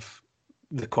part of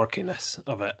the quirkiness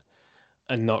of it,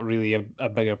 and not really a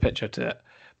bigger picture to it.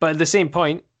 But at the same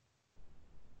point,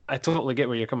 I totally get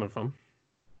where you're coming from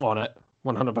on it,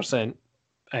 100%,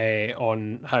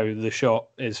 on how the shot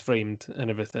is framed and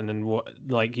everything, and what,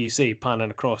 like you say,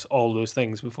 panning across all those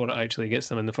things before it actually gets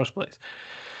them in the first place.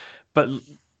 But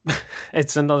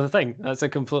it's another thing. That's a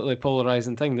completely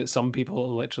polarizing thing, that some people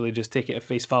will literally just take it at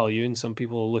face value, and some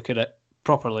people will look at it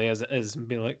properly as it is and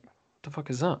be like, what the fuck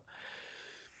is that?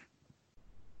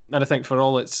 And I think for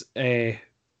all its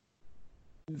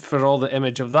for all the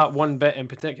image of that one bit in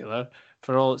particular,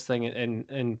 for all its thing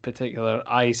in particular,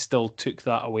 I still took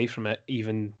that away from it,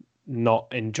 even not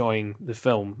enjoying the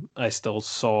film. I still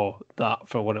saw that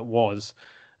for what it was.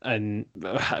 And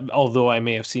although I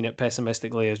may have seen it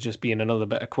pessimistically as just being another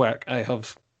bit of quirk, I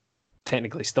have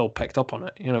technically still picked up on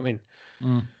it. You know what I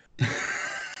mean?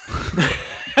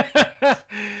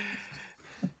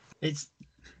 It's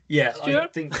I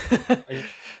Stuart? think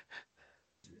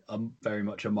I'm very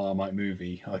much a Marmite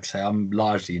movie. Like I say, I'm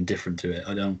largely indifferent to it.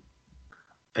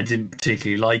 I didn't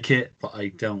particularly like it, but I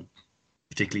don't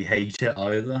particularly hate it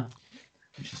either,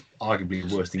 which is arguably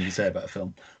the worst thing you can say about a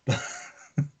film.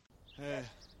 Hey,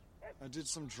 I did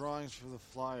some drawings for the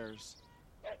flyers.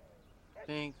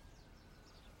 Thanks.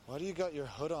 Why do you got your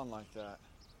hood on like that?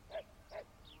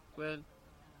 Well,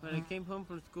 when I came home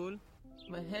from school,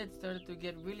 my head started to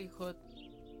get really hot.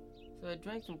 So I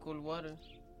drank some cold water.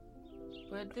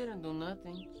 But it didn't do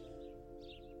nothing.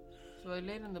 So I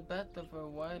laid in the bathtub for a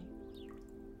while.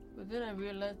 But then I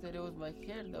realized that it was my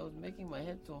hair that was making my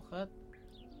head so hot.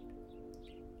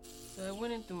 So I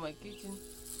went into my kitchen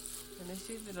and I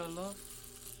shaved it all off.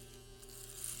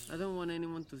 I don't want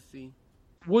anyone to see.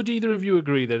 Would either of you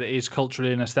agree that it is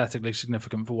culturally and aesthetically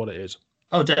significant for what it is?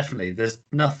 Oh, definitely. There's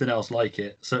nothing else like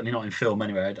it. Certainly not in film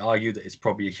anyway. I'd argue that it's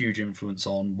probably a huge influence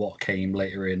on what came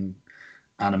later in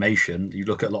animation. You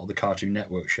look at a lot of the Cartoon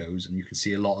Network shows and you can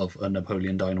see a lot of a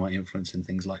Napoleon Dynamite influence in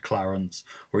things like Clarence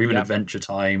or even Adventure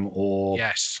Time or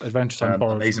Adventure Time,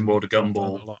 Amazing World of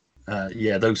Gumball.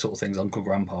 Those sort of things. Uncle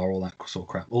Grandpa, all that sort of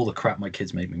crap. All the crap my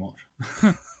kids made me watch.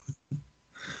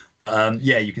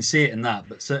 You can see it in that,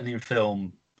 but certainly in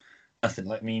film, nothing.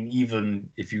 Like, I mean, even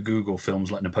if you Google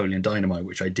films like Napoleon Dynamite,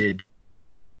 which I did,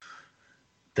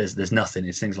 there's nothing.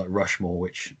 It's things like Rushmore,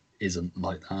 which isn't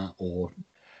like that, or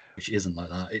which isn't like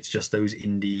that. It's just those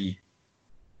indie,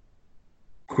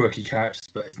 quirky characters,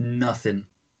 but it's nothing.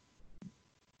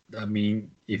 I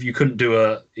mean, if you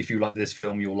like this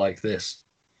film, you'll like this.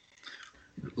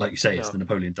 Like you say, it's the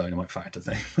Napoleon Dynamite factor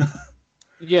thing.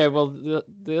 Yeah, well,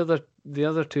 the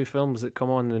other two films that come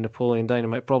on the Napoleon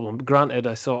Dynamite problem. Granted,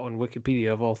 I saw it on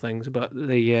Wikipedia of all things, but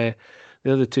the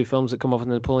other two films that come off in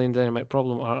the Napoleon Dynamite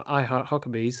problem are I Heart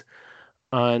Huckabees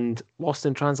and Lost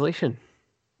in Translation.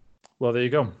 Well, there you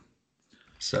go.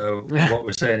 So what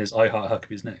we're saying is I Heart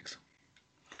Huckabees next.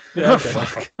 Yeah,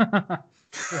 fuck.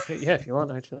 Yeah, if you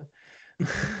want, actually.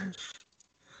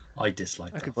 I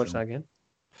dislike that. I could watch that again.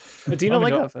 Do you not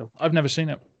like that film? I've never seen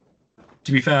it.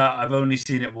 To be fair, I've only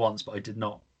seen it once, but I did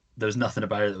not. There was nothing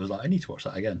about it that was like, I need to watch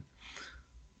that again.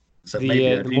 So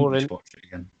maybe I need to watch it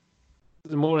again.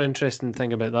 The more interesting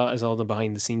thing about that is all the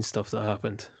behind-the-scenes stuff that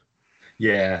happened.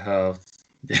 Yeah,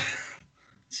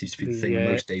 seems to be the thing in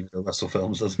most David O. Russell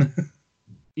films, doesn't it?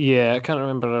 Yeah, I can't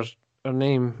remember her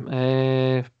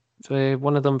name.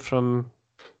 One of them from,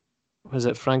 was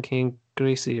it Frankie and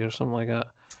Gracie or something like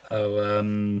that?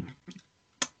 Oh,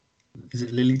 is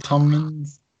it Lily Tomlin?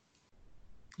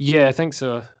 Yeah, I think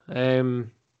so. I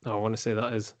want to say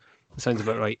it sounds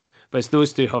about right. But it's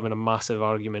those two having a massive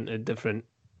argument at different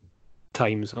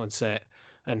times on set,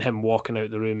 and him walking out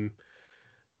the room,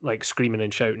 like screaming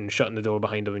and shouting, shutting the door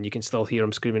behind him, and you can still hear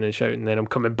him screaming and shouting. And then him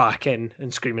coming back in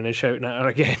and screaming and shouting at her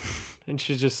again, and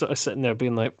she's just sort of sitting there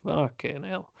being like, "Fucking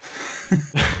hell."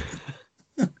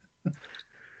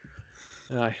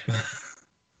 Aye.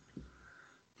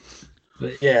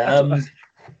 But yeah,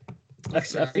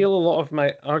 I feel a lot of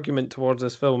my argument towards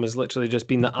this film has literally just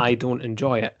been that I don't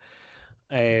enjoy it.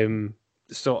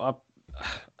 So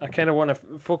I kind of want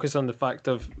to focus on the fact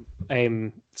of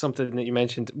something that you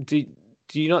mentioned. Do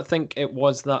you not think it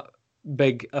was that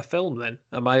big a film then?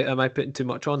 Am I putting too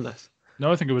much on this?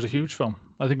 No, I think it was a huge film.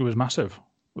 I think it was massive.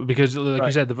 Because, like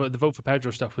you said, the vote for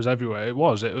Pedro stuff was everywhere. It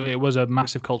was a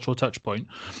massive cultural touch point,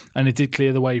 and it did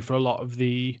clear the way for a lot of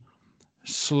the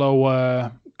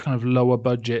slower, kind of lower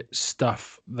budget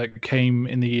stuff that came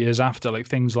in the years after, like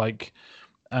things like,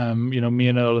 Me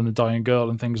and Earl and the Dying Girl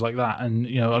and things like that, and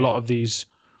a lot of these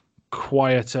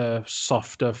quieter,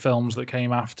 softer films that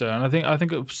came after. And I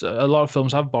think a lot of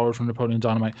films have borrowed from Napoleon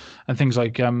Dynamite and things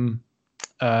like You and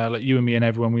Me and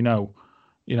Everyone We Know,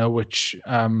 which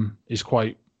is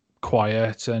quite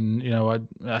quiet, and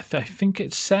I think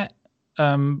it's set.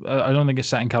 I don't think it's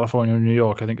set in California or New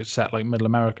York. I think it's set like Middle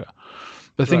America.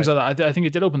 But things like that, I think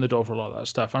it did open the door for a lot of that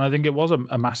stuff, and I think it was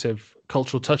a massive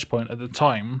cultural touch point at the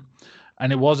time,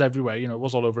 and it was everywhere. It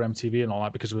was all over MTV and all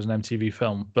that because it was an MTV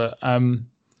film. But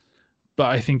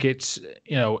I think it's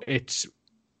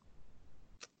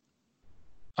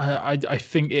I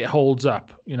think it holds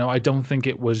up. I don't think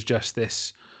it was just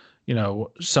this,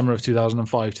 summer of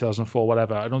 2005, 2004,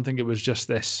 whatever. I don't think it was just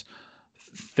this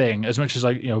thing. As much as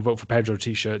vote for Pedro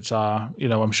T-shirts are,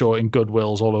 I'm sure in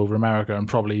Goodwills all over America and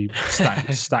probably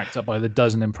stacked up by the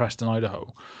dozen in Preston,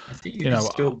 Idaho. I think you can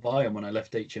still buy them when I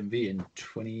left HMV in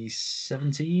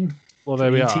 2017. Well,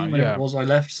 there we are. When it was I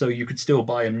left, so you could still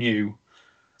buy them new.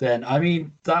 Then, I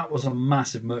mean, that was a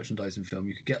massive merchandising film.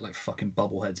 You could get like fucking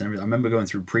bubbleheads and everything. I remember going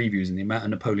through previews and the amount of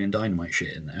Napoleon Dynamite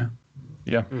shit in there.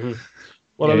 Yeah. Mm-hmm.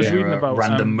 Well, I was reading about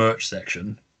random merch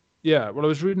section. Yeah, well, I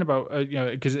was reading about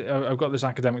because I've got this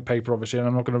academic paper, obviously, and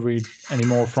I'm not going to read any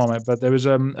more from it. But there was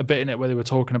a bit in it where they were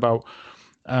talking about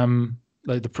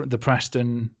like the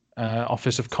Preston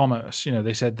Office of Commerce.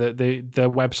 They said that their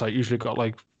website usually got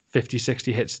like 50,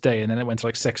 60 hits a day, and then it went to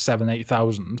like 6, 7,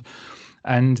 8,000.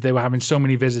 And they were having so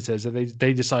many visitors that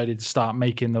they decided to start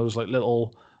making those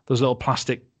little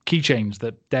plastic keychains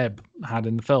that Deb had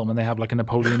in the film, and they have like a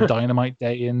Napoleon Dynamite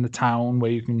day in the town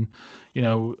where you can,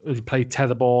 play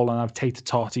tetherball and have tater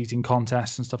tot eating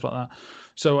contests and stuff like that.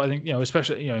 So I think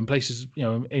especially in places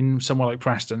in somewhere like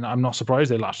Preston, I'm not surprised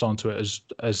they latched onto it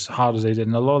as hard as they did.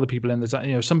 And a lot of the people in the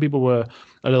town, some people were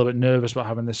a little bit nervous about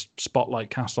having this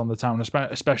spotlight cast on the town,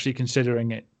 especially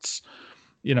considering it's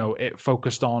it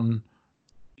focused on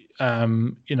a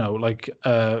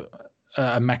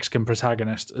Mexican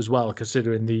protagonist as well,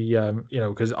 considering the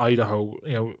because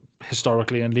Idaho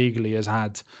historically and legally has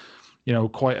had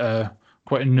quite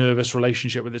a nervous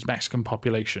relationship with its Mexican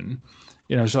population,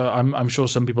 so I'm sure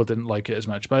some people didn't like it as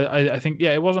much, but I think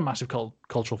it was a massive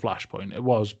cultural flashpoint. It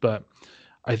was, but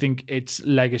I think its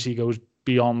legacy goes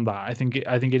beyond that. I think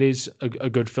it is a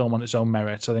good film on its own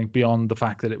merits. I think beyond the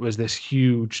fact that it was this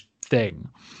huge thing,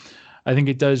 I think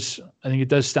it does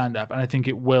stand up, and I think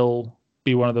it will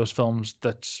be one of those films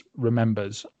that's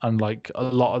remembers, unlike a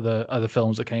lot of the other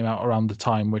films that came out around the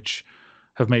time, which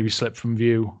have maybe slipped from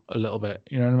view a little bit.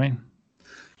 You know what I mean?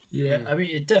 Yeah, I mean,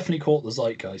 it definitely caught the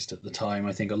zeitgeist at the time.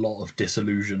 I think a lot of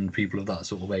disillusioned people of that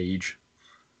sort of age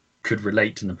could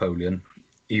relate to Napoleon,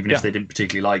 even if they didn't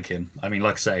particularly like him. I mean,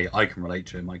 like I say, I can relate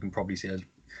to him. I can probably see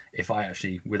if I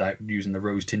actually, without using the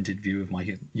rose-tinted view of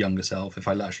my younger self, if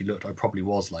I actually looked, I probably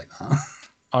was like that.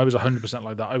 I was 100%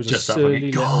 like that. I was just a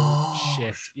silly little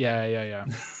shit. Yeah.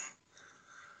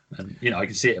 And I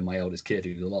can see it in my eldest kid,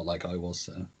 who's a lot like I was.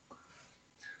 So.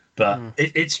 But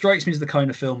it strikes me as the kind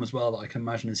of film as well that I can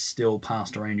imagine is still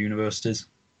passed around universities.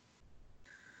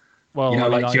 Well,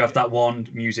 you have that one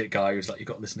music guy who's like, you've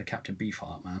got to listen to Captain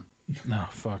Beefheart, man. No,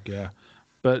 fuck yeah.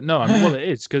 But no, I mean, well, it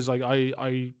is because like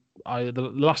I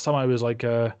the last time I was like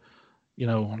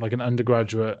like an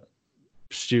undergraduate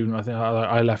student, I think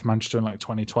I left Manchester in like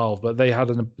 2012, but they had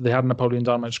a Napoleon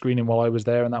Dynamite screening while I was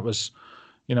there, and that was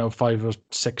 5 or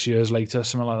 6 years later,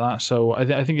 something like that. So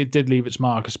I think it did leave its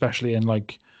mark, especially in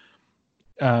like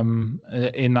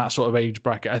in that sort of age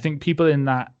bracket. I think people in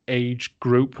that age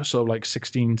group, so like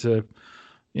 16 to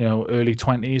early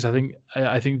 20s,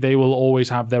 I think they will always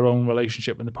have their own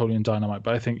relationship with Napoleon Dynamite.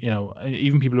 But I think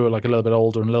even people who are like a little bit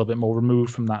older and a little bit more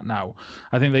removed from that now,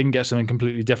 I think they can get something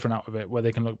completely different out of it, where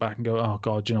they can look back and go, oh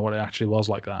god, what, it actually was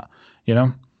like that.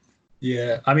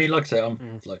 Yeah, I mean, like I say,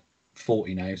 I'm like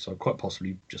 40 now, so I've quite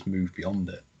possibly just moved beyond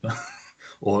it,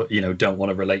 or don't want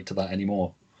to relate to that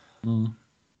anymore.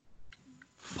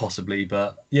 Possibly,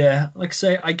 but yeah, like I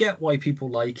say, I get why people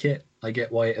like it. I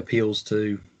get why it appeals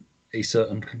to a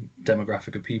certain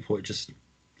demographic of people. It just,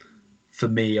 for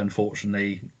me,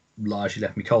 unfortunately, largely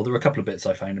left me cold. There were a couple of bits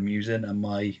I found amusing, and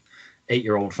my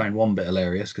 8-year-old found one bit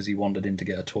hilarious because he wandered in to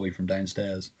get a toy from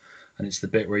downstairs, and it's the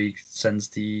bit where he sends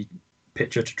the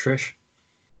picture to Trish,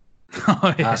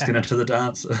 asking her to the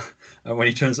dance, and when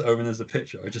he turns it over and there's a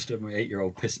picture, I just heard my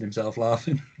 8-year-old pissing himself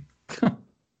laughing. Do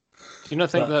you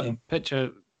not think that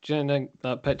picture? Do you think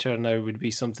that picture now would be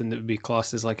something that would be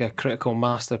classed as like a critical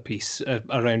masterpiece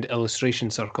around illustration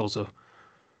circles?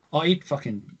 I'd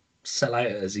fucking sell out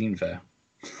at a zine fair.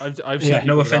 I've seen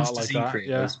no offense to like zine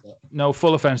creators. Yeah. No,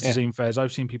 full offense to zine fairs.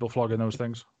 I've seen people flogging those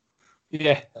things.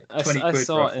 Yeah, like 20 quid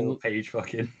saw it in page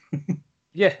fucking.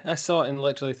 Yeah, I saw it and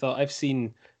literally thought I've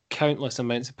seen countless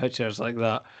amounts of pictures like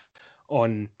that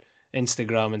on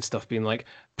Instagram and stuff, being like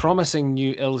promising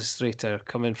new illustrator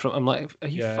coming from. I'm like, are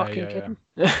you fucking kidding?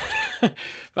 Yeah. But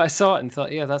I saw it and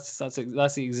thought, yeah, that's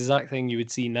the exact thing you would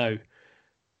see now,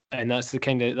 and that's the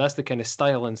kind of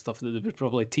style and stuff that they would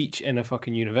probably teach in a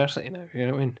fucking university now. You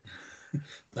know what I mean?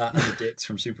 That and the dicks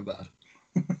from Superbad.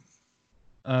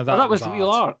 That was real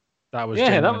art. That was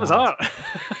that was art.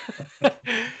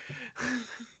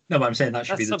 No, but I'm saying that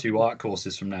should be the two art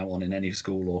courses from now on in any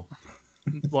school, or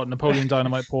what, Napoleon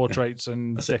Dynamite portraits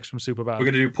and dicks from Superbad. We're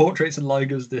going to do portraits and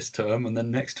ligers this term, and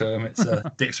then next term it's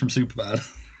dicks from Superbad.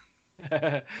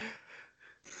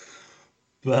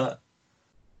 But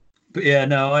yeah,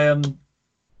 no,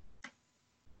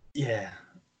 Yeah.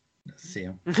 Let's see.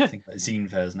 I'm thinking about zine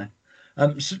fairs now.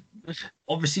 So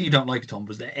obviously you don't like it, Tom.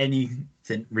 Was there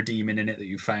anything redeeming in it that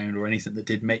you found, or anything that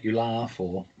did make you laugh,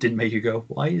 or didn't make you go,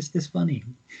 "Why is this funny?"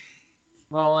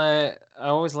 Well, I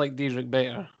always liked Diedrich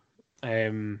Bader.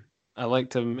 I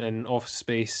liked him in Office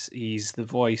Space. He's the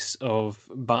voice of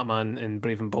Batman in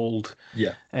Brave and Bold.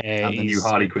 Yeah, and the new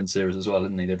Harley Quinn series as well,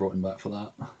 didn't he? They brought him back for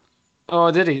that. Oh,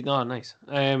 did he? Oh, nice.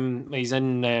 He's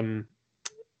in.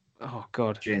 Oh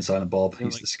God, Jay and Silent Bob.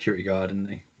 He's the security guard, isn't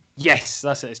he? Yes,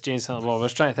 that's it. It's Jane Silent Bob. I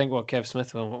was trying to think what Kev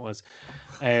Smith film it was.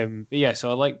 But yeah, so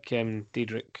I like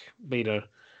Diedrich Bader.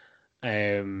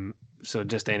 So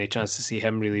just any chance to see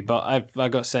him really. But I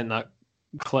got sent that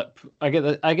clip. I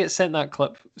get sent that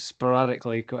clip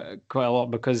sporadically quite a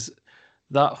lot because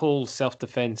that whole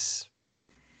self-defense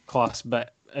class bit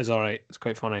is all right. It's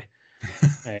quite funny.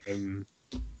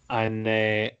 And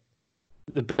the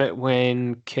bit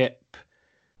when Kip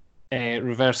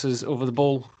reverses over the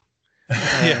bowl.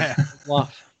 Yeah.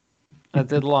 I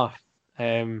did laugh.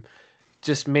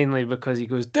 Just mainly because he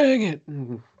goes, "Dang it!"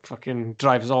 and fucking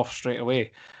drives off straight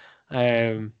away.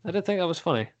 I did think that was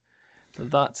funny.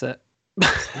 But that's it.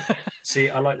 See,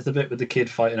 I liked the bit with the kid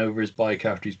fighting over his bike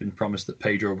after he's been promised that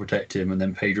Pedro will protect him, and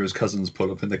then Pedro's cousins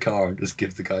pull up in the car and just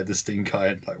give the guy the stink eye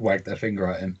and like wag their finger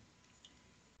at him.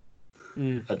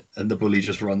 And the bully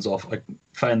just runs off. I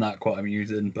found that quite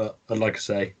amusing, but I'd like to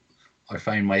say, I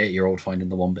found my 8-year-old finding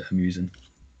the one bit amusing.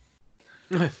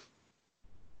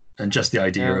 And just the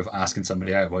idea of asking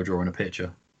somebody out by drawing a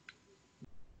picture.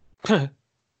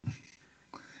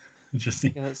 Just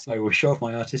think, I will show off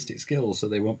my artistic skills so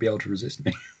they won't be able to resist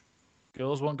me.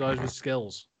 Girls want guys with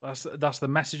skills. That's the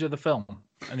message of the film,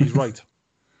 and he's right.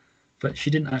 But she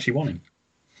didn't actually want him.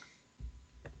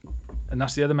 And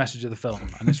that's the other message of the film,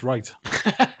 and it's right.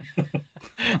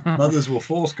 Mothers will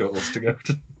force girls to go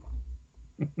to...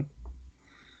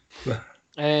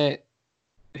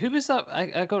 Who was that?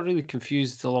 I got really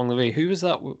confused along the way. Who was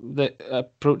that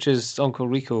approaches Uncle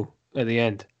Rico at the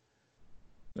end?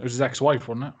 It was his ex-wife,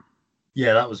 wasn't it?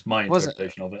 Yeah, that was my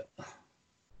interpretation of it.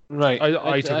 Right.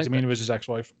 I took it to mean it was his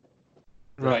ex-wife.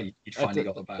 Right. He finally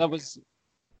got the back.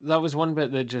 That was one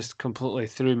bit that just completely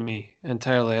threw me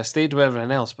entirely. I stayed with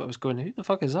everyone else, but I was going, who the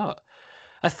fuck is that?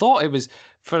 I thought it was,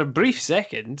 for a brief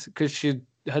second, because she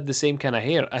had the same kind of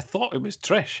hair, I thought it was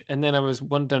Trish. And then I was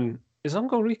wondering, is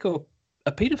Uncle Rico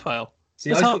a paedophile?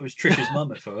 See, I thought it was Trish's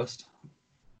mum at first,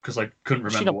 because I couldn't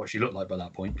remember what she looked like by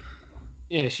that point.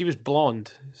 Yeah, she was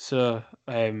blonde, so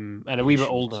and a wee bit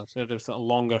older, so there's a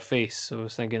longer face. So I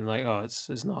was thinking, like, oh,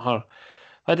 it's not her.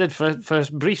 I did for a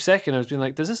brief second. I was being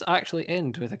like, does this actually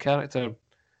end with a character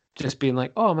just being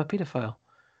like, oh, I'm a paedophile?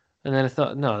 And then I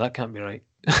thought, no, that can't be right.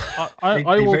 They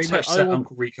very much set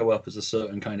Uncle Rico up as a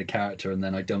certain kind of character, and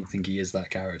then I don't think he is that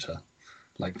character.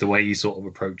 Like the way he sort of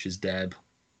approaches Deb,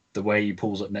 the way he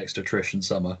pulls up next to Trish and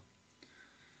Summer.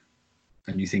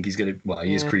 And you think he's going to... Well,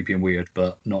 he is creepy and weird,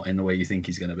 but not in the way you think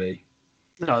he's going to be.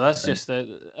 No, that's just...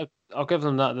 I'll give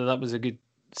them that was a good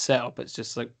setup. It's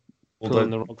just like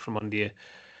pulling the rug from under you.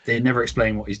 They never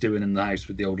explain what he's doing in the house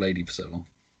with the old lady for so long.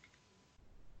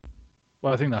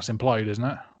 Well, I think that's implied, isn't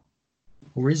it?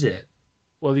 Or is it?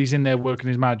 Well, he's in there working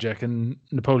his magic, and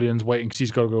Napoleon's waiting because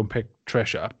he's got to go and pick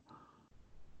Trish up.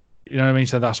 You know what I mean?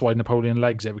 So that's why Napoleon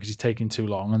legs it, because he's taking too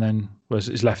long, and then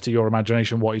it's left to your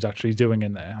imagination what he's actually doing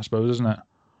in there, I suppose, isn't it?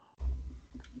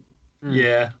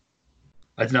 Yeah.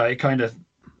 I don't know, it kind of...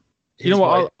 His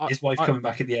wife coming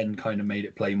back at the end kind of made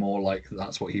it play more like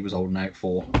that's what he was holding out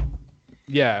for.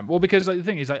 Yeah, well, because like, the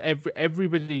thing is, like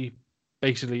everybody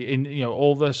basically in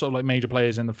all the sort of like major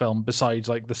players in the film, besides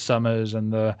like the Summers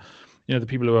and the the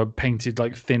people who are painted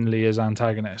like thinly as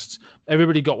antagonists,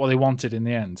 everybody got what they wanted in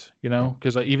the end,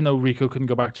 because like, even though Rico couldn't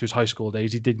go back to his high school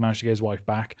days, he did manage to get his wife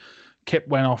back. Kip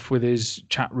went off with his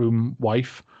chat room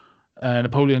wife.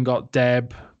 Napoleon got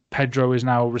Deb. Pedro is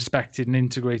now respected and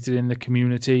integrated in the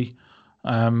community.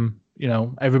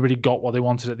 Everybody got what they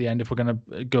wanted at the end. If we're going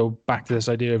to go back to this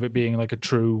idea of it being like a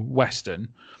true Western,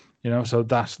 so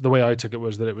that's the way I took it,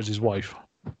 was that it was his wife.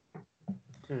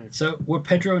 So were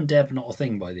Pedro and Deb not a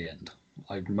thing by the end?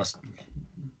 Or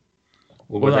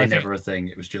were they never a thing?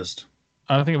 It was just...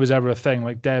 I don't think it was ever a thing.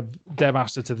 Like Deb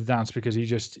asked her to the dance because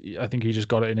I think he just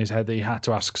got it in his head that he had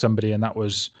to ask somebody, and that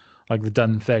was like the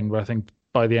done thing. But I think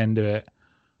by the end of it,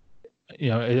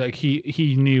 like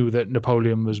he knew that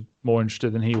Napoleon was more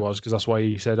interested than he was, because that's why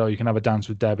he said, "Oh, you can have a dance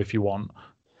with Deb if you want."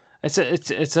 It's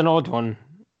an odd one.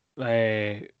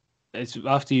 It's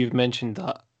after you've mentioned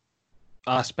that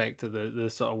aspect of the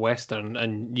sort of Western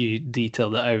and you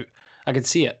detailed it out, I can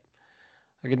see it.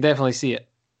 I can definitely see it.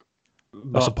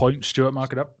 That's a point, Stuart.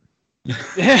 Mark it up.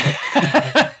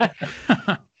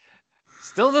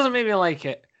 Still doesn't make me like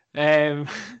it. No,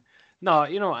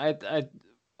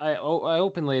 I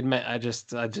openly admit I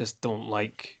just don't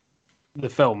like the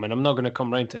film, and I'm not going to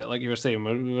come round to it like you were saying.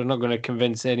 We're not going to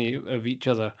convince any of each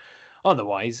other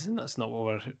otherwise, and that's not what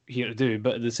we're here to do.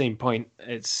 But at the same point,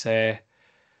 it's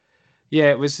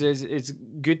it's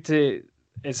good to.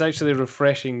 It's actually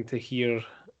refreshing to hear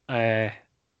a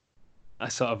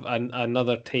sort of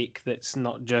another take that's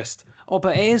not just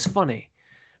but it is funny,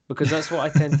 because that's what I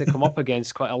tend to come up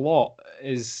against quite a lot.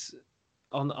 Is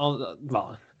on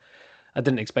well, I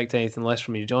didn't expect anything less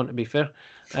from you, John, to be fair.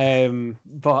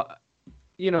 But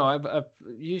I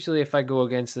usually, if I go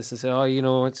against this and say,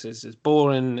 it's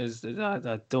boring,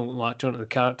 I don't like the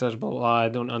characters, blah, blah, I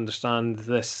don't understand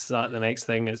this, that, the next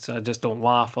thing, I just don't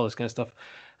laugh, all this kind of stuff.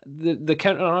 The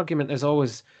counter argument is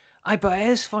always, but it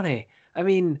is funny. I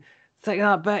mean, think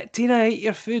that bit, Tina, eat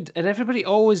your food, and everybody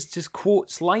always just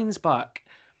quotes lines back.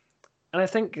 And I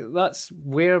think that's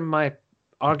where my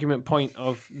argument point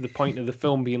of the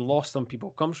film being lost on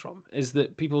people comes from, is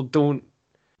that people don't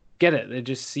get it. They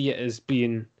just see it as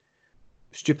being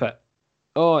stupid.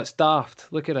 Oh, it's daft.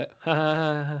 Look at it.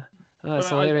 That's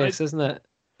hilarious, isn't it?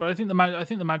 But I think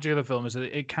the magic of the film is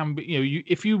that it can be,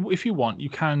 if you want, you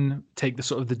can take the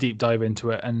sort of the deep dive into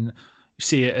it and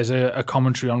see it as a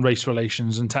commentary on race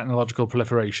relations and technological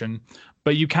proliferation.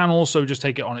 But you can also just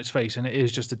take it on its face, and it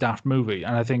is just a daft movie.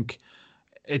 And I think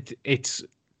it's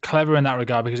clever in that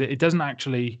regard, because it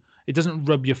doesn't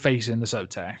rub your face in the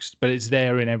subtext, but it's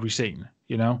there in every scene.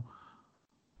 Yeah.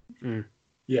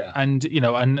 And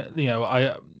I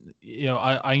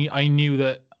knew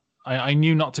that I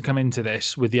knew not to come into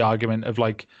this with the argument of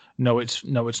like, no, it's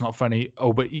not funny.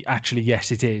 Oh, but actually,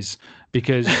 yes, it is,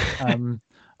 because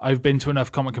I've been to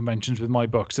enough comic conventions with my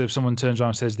books that if someone turns around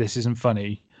and says this isn't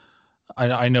funny,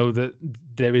 I know that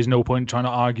there is no point trying to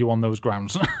argue on those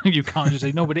grounds. You can't just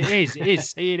say no, but it is. It is.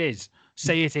 Say it is.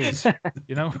 Say it is.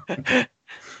 No,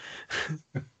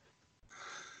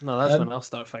 that's when I'll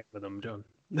start fighting with them, John.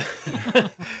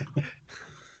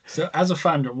 So, as a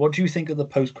fan, what do you think of the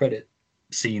post-credit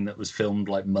scene that was filmed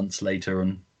like months later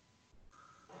and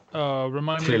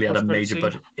remind clearly me had a major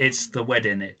budget? It's the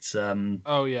wedding. It's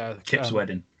Kip's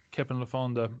wedding. Kip and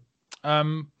LaFonda.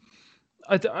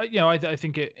 I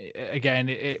think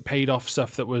it paid off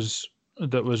stuff that was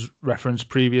referenced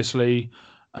previously.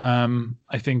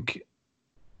 I think.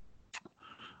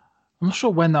 I'm not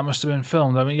sure when that must have been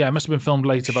filmed. I mean, yeah, it must have been filmed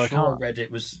later, but I can't. I read it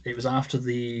was after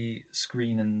the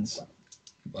screenings.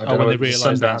 I when don't know they if it was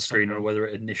realised Sundance screen or whether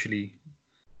it initially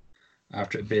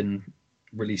after it had been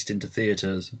released into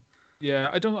theaters. Yeah,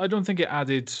 I don't think it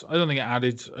added. I don't think it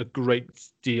added a great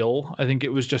deal. I think it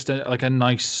was just a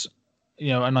nice,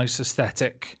 a nice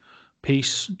aesthetic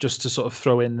piece just to sort of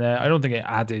throw in there. I don't think it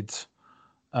added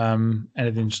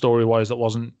anything story-wise that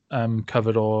wasn't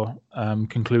covered or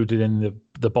concluded in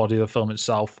the body of the film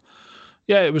itself.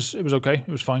 Yeah, it was okay. It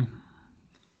was fine.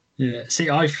 Yeah, see,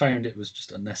 I found it was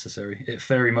just unnecessary. It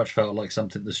very much felt like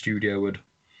something the studio would.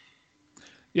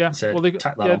 Yeah, they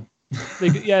tack that on.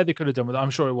 They could have done with it. I'm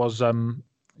sure it was. I'm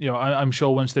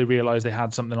sure once they realised they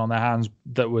had something on their hands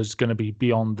that was going to be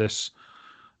beyond this,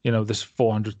 this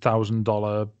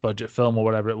 $400,000 budget film or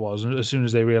whatever it was. And as soon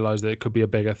as they realised that it could be a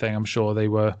bigger thing, I'm sure they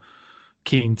were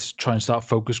keen to try and start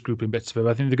focus grouping bits of it.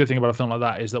 But I think the good thing about a film like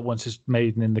that is that once it's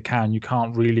made and in the can, you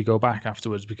can't really go back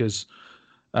afterwards because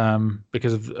of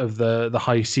the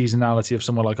high seasonality of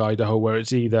somewhere like Idaho, where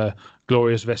it's either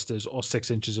glorious vistas or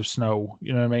 6 inches of snow.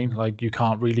 You know what I mean? Like you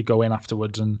can't really go in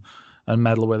afterwards and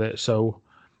meddle with it. So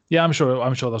yeah, I'm sure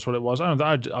that's what it was. I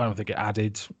don't think it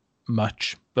added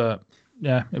much, but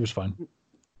yeah, it was fine.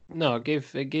 No,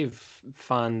 it gave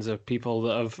fans or people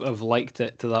that have liked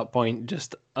it to that point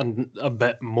just a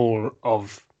bit more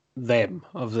of them,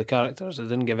 of the characters. It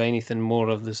didn't give anything more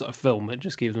of the sort of film. It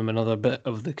just gave them another bit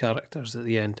of the characters at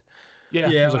the end. Yeah,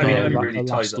 it really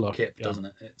ties up Kip, doesn't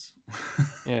it? It's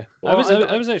yeah. Well,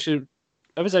 I was actually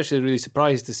really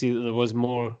surprised to see that there was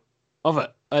more of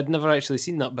it. I'd never actually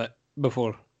seen that bit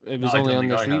before. It was only on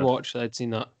this rewatch that I'd seen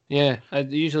that. Yeah, I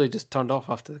usually just turned off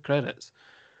after the credits.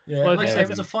 Yeah, like I say, it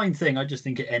was a fine thing. I just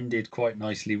think it ended quite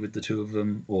nicely with the two of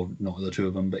them, or not the two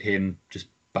of them, but him just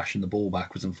bashing the ball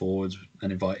backwards and forwards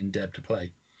and inviting Deb to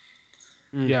play.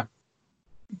 Yeah.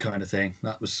 Kind of thing.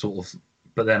 That was sort of...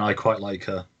 But then I quite like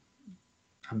a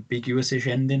ambiguous-ish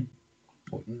ending,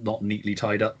 or not neatly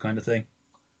tied up kind of thing.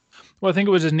 Well, I think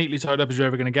it was as neatly tied up as you're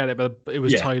ever going to get it, but it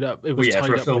was tied up. It was tied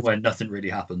for a up film where nothing really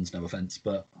happens, no offence,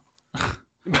 but...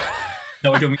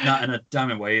 No, I don't mean that in a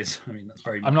damning way. I mean, that's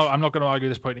very much... I'm not going to argue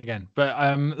this point again, but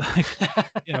I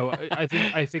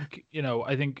think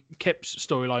Kip's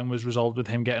storyline was resolved with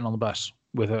him getting on the bus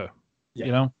with her.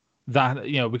 Yeah.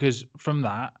 that, because from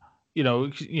that,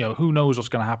 who knows what's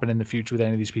going to happen in the future with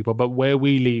any of these people, but where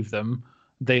we leave them,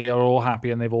 they are all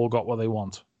happy and they've all got what they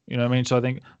want. You know what I mean? So I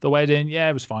think the wedding, yeah,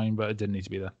 it was fine, but it didn't need to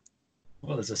be there.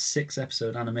 Well, there's a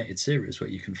 6-episode animated series where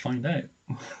you can find out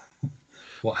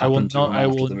what happened to him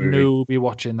after the movie. I will be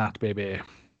watching that, baby.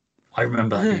 I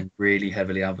remember that being really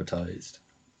heavily advertised,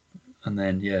 and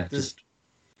then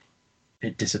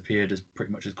it disappeared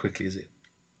pretty much as quickly as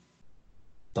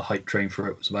the hype train for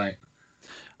it was about.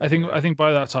 I think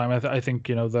by that time, I think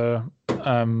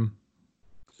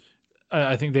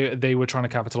I think they were trying to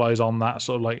capitalize on that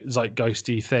sort of like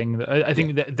zeitgeisty thing. I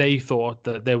think that they thought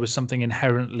that there was something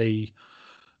inherently,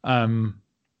 sort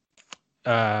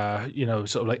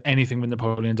of like anything with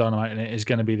Napoleon Dynamite in it is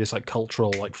going to be this like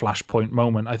cultural like flashpoint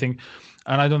moment. I think,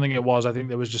 and I don't think it was. I think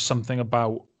there was just something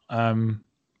about. I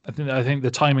think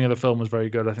the timing of the film was very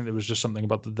good. I think there was just something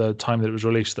about the time that it was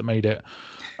released that made it.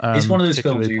 It's one of those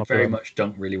films you very much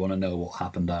don't really want to know what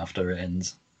happened after it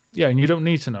ends. Yeah, and you don't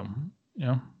need to know.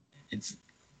 It's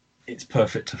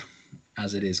perfect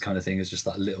as it is, kind of thing. It's just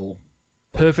that little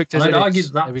perfect. And I'd argue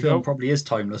that film probably is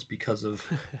timeless because of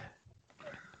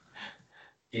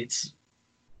it's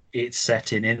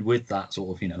set in with that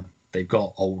sort of they've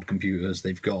got old computers,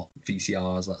 they've got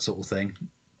VCRs, that sort of thing.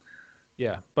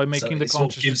 Yeah, by making the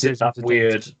sort of gives it that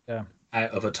weird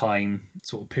out of a time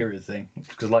sort of period thing.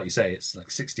 Because, like you say, it's like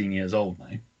 16 years old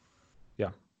now. Yeah,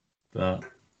 but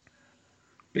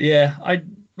yeah,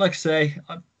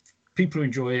 people who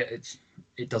enjoy it,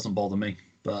 it doesn't bother me.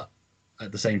 But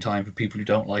at the same time, for people who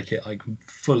don't like it, I can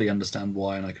fully understand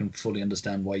why, and I can fully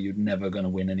understand why you're never going to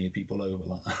win any people over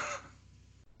like that.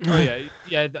 Oh yeah.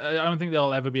 I don't think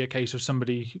there'll ever be a case of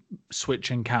somebody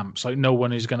switching camps. Like no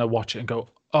one is going to watch it and go,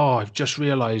 "Oh, I've just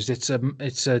realised it's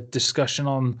a discussion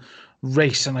on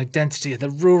race and identity of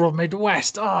the rural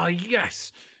Midwest." Oh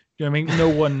yes, you know what I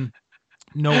mean?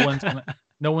 No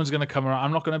one's gonna come around.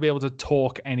 I'm not going to be able to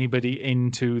talk anybody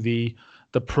into the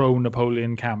pro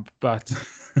Napoleon camp, but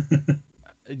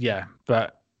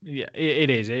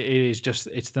it is just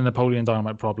it's the Napoleon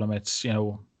Dynamite problem. It's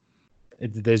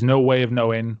there's no way of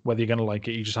knowing whether you're going to like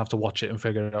it. You just have to watch it and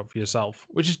figure it out for yourself,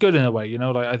 which is good in a way.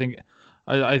 Like I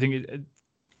think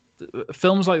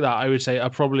films like that, I would say,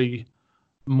 are probably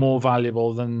more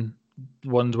valuable than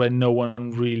ones where no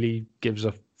one really gives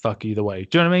a fuck either way.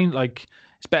 Do you know what I mean? Like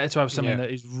it's better to have something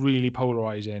that is really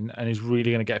polarizing and is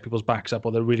really going to get people's backs up,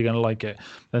 or they're really going to like it,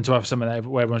 than to have something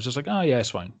where everyone's just like, oh yeah,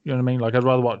 it's fine. You know what I mean? Like I'd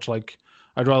rather watch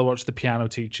The Piano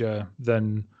Teacher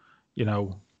than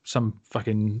some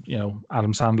fucking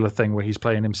Adam Sandler thing where he's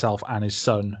playing himself and his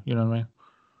son. You know what I mean?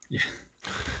 Yeah.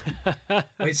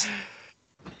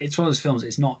 It's one of those films.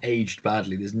 It's not aged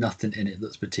badly. There's nothing in it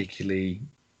that's particularly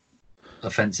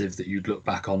offensive that you'd look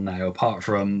back on now, apart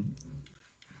from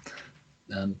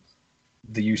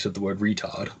the use of the word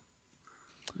retard.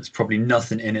 There's probably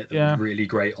nothing in it that was really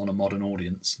great on a modern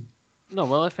audience. No,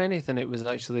 well, if anything, it was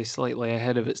actually slightly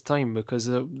ahead of its time because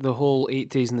the whole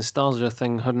 80s nostalgia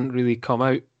thing hadn't really come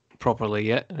out properly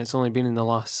yet, and it's only been in the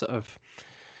last sort of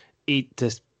 8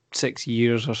 to 6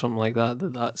 years or something like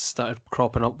that started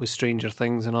cropping up with Stranger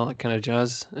Things and all that kind of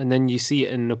jazz. And then you see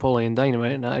it in Napoleon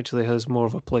Dynamite, and it actually has more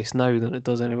of a place now than it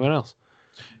does anywhere else.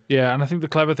 Yeah, and I think the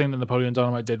clever thing that Napoleon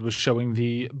Dynamite did was showing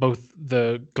both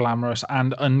the glamorous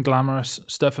and unglamorous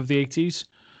stuff of the 80s,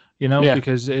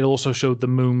 because it also showed the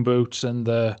moon boots and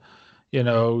the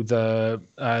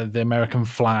American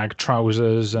flag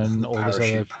trousers and all this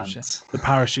other shit, the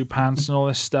parachute pants and all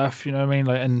this stuff. You know what I mean?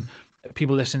 Like, and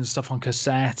people listening to stuff on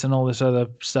cassette and all this other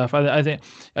stuff. I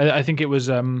think it was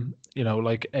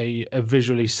like a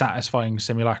visually satisfying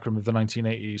simulacrum of the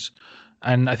 1980s.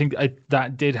 And I think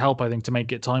that did help, I think, to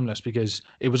make it timeless because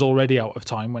it was already out of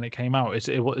time when it came out.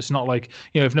 It's not like,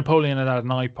 if Napoleon had an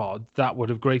iPod, that would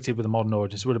have grated with a modern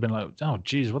audience. It would have been like, oh,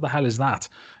 geez, what the hell is that?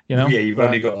 Yeah, you've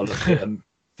only got to look at a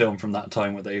film from that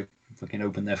time where they fucking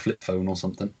open their flip phone or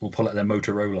something, or pull out their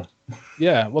Motorola.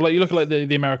 Yeah, well, like you look at like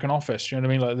the American Office, you know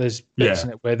what I mean? Like there's bits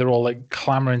in it where they're all like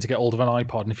clamoring to get hold of an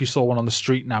iPod, and if you saw one on the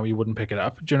street now, you wouldn't pick it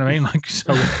up. Do you know what I mean? Like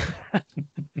so.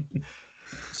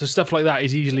 So stuff like that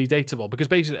is easily dateable because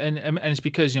basically, and it's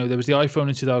because there was the iPhone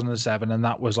in 2007, and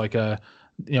that was like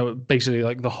basically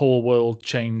like the whole world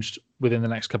changed within the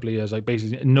next couple of years. Like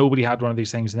basically, nobody had one of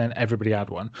these things, and then everybody had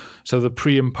one. So the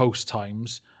pre and post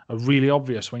times are really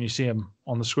obvious when you see them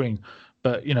on the screen.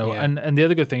 But and the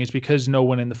other good thing is because no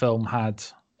one in the film had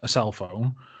a cell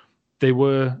phone, they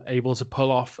were able to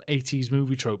pull off 80s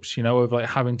movie tropes. Of like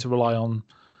having to rely on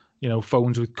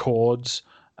phones with cords.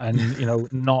 And,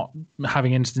 not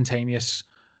having instantaneous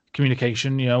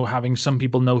communication, having some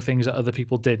people know things that other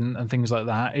people didn't and things like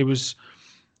that. It was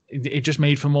it just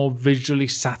made for more visually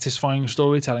satisfying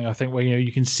storytelling. I think where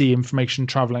you can see information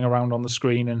traveling around on the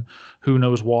screen and who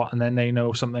knows what, and then they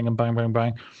know something and bang, bang,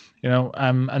 bang.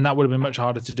 And that would have been much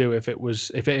harder to do if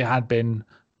it had been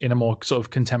in a more sort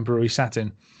of contemporary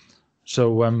setting.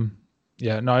 So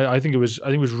I think it was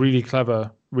really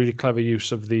clever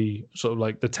use of the sort of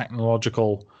like the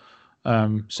technological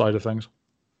side of things.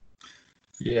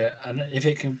 Yeah, and if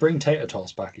it can bring tater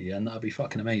tots back again, that'd be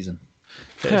fucking amazing.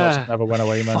 Tater tots never went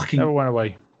away, man. Never went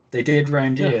away. They did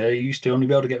round here. You used to only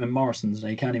be able to get them in Morrison's, and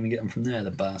you can't even get them from there,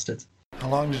 the bastards. How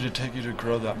long did it take you to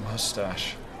grow that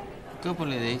mustache? Couple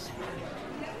of days.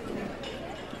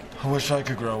 I wish I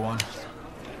could grow one.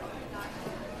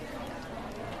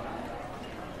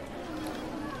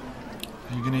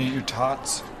 Are you gonna eat your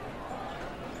tots?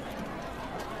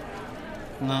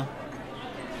 No.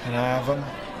 Can I have them?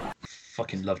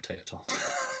 Fucking love tater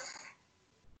tots.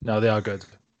 No, they are good.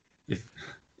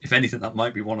 If anything, that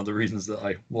might be one of the reasons that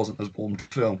I wasn't as warm to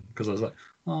film, because I was like,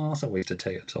 oh, that's a waste of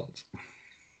tater tots.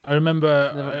 I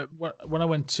remember when I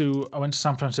went to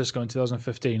San Francisco in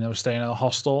 2015. I was staying at a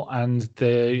hostel, and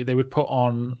they would put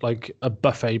on like a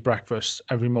buffet breakfast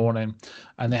every morning,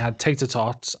 and they had tater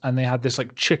tots, and they had this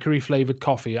like chicory flavored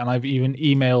coffee. And I've even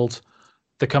emailed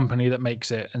the company that makes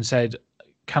it and said,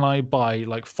 can I buy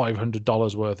like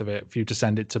 $500 worth of it for you to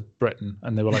send it to Britain?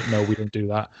 And they were like, no, we don't do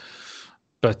that.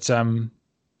 But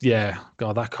yeah,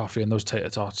 God, that coffee and those tater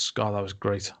tots, God, that was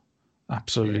great.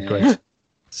 Absolutely great.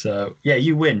 So, yeah,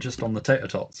 you win just on the tater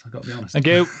tots, I've got to be honest. Thank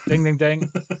you. Ding, ding, ding.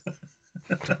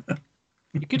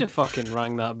 You could have fucking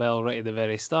rang that bell right at the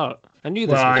very start. I knew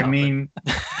this Well, would I happen. mean,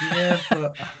 yeah,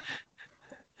 but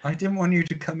I didn't want you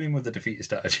to come in with a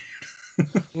defeatist attitude.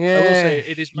 Yeah. I will say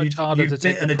it is much harder to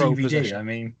take in the a pro DVD, position. I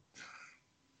mean.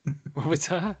 What was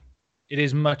that? It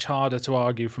is much harder to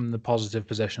argue from the positive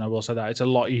position. I will say that. It's a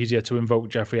lot easier to invoke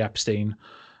Jeffrey Epstein.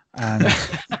 And,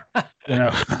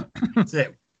 That's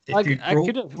it. If you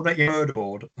could have put your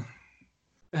murderboard.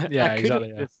 Yeah, exactly.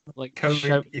 Yeah. Just, like,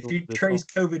 COVID, if you shouted over trace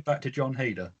the COVID back to John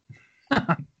Hader.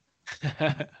 top.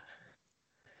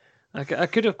 I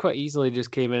could have quite easily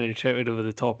just came in and shouted over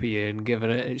the top of you and given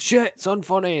it shit, it's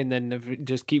unfunny, and then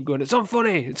just keep going, it's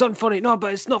unfunny, no,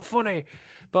 but it's not funny.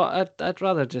 But I'd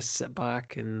rather just sit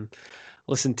back and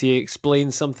listen to you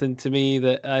explain something to me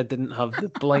that I didn't have the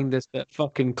blindest bit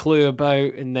fucking clue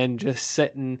about, and then just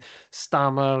sit and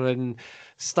stammer and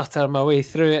stutter my way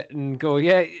through it and go,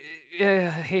 yeah, I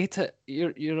hate it.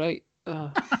 You're right.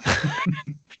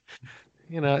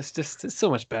 It's so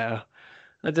much better.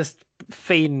 I just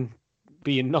feign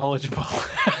being knowledgeable.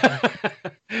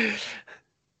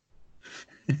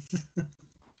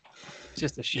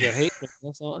 Just a sheer hatred.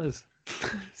 That's all it is.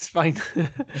 It's fine.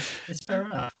 It's fair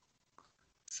enough.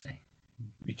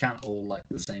 We can't all like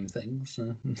the same things.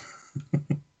 So.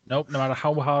 Nope, no matter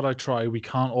how hard I try, we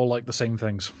can't all like the same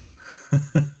things.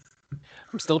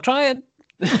 I'm still trying.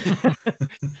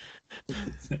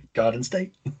 Garden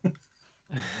State.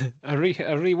 I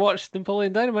rewatched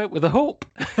Napoleon Dynamite with a hope.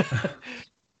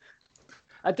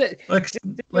 I did.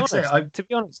 To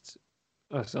be honest.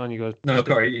 Oh, so on you go. No,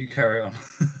 sorry, you carry on.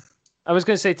 I was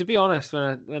going to say, to be honest,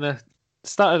 when I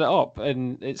started it up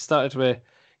and it started with,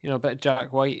 a bit of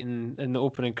Jack White in the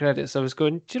opening credits, I was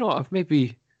going, do you know what? I've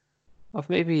maybe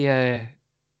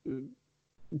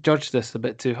judged this a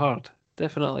bit too hard.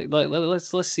 Definitely. Like,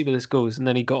 let's see where this goes. And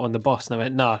then he got on the bus, and I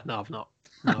went, no, I've not.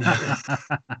 No,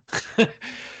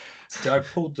 So I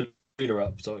pulled the trailer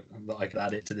up so that I could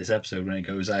add it to this episode when it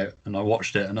goes out, and I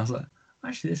watched it, and I was like,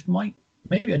 actually,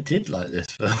 maybe I did like this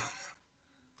film.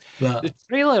 But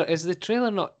the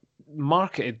trailer not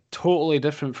marketed totally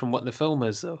different from what the film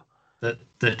is, though?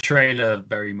 The trailer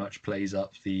very much plays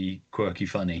up the quirky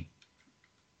funny.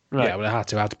 Right. Yeah, well, it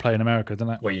had to play in America,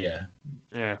 didn't it? Well, yeah.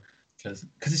 Yeah. Because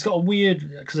it's got a weird...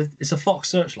 Because it's a Fox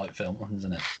Searchlight film,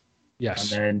 isn't it?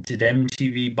 Yes. And then did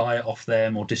MTV buy it off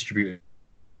them or distribute it?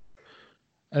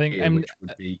 I think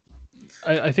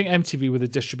I think MTV were the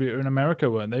distributor in America,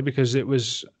 weren't they? Because it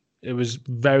was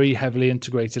very heavily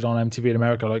integrated on MTV in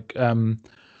America. Like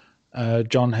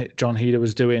John Heder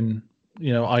was doing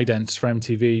idents for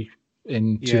MTV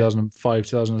in 2005,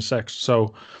 2006.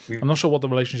 So I'm not sure what the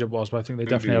relationship was, but I think they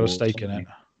definitely had a stake in it.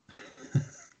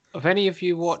 Have any of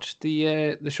you watched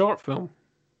the short film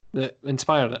that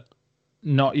inspired it?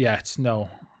 Not yet,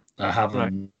 no. I haven't.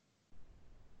 Right.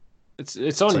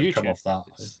 It's on YouTube. Come off that.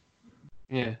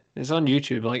 Yeah, it's on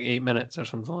YouTube, like 8 minutes or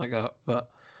something like that.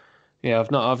 But yeah,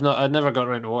 I've never got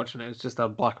around to watching it. It's just a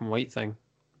black and white thing.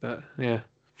 But yeah,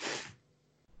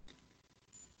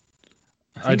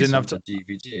 I didn't have the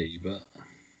DVD, but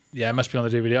yeah, it must be on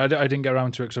the DVD. I didn't get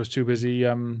around to it because I was too busy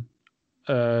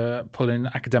pulling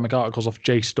academic articles off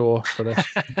JSTOR for this.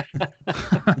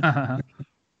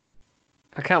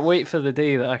 I can't wait for the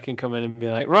day that I can come in and be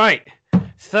like, right,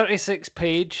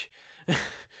 36-page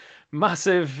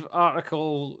massive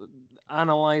article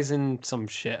analysing some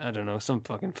shit, I don't know, some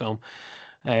fucking film,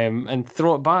 and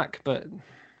throw it back, but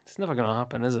it's never going to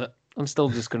happen, is it? I'm still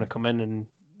just going to come in and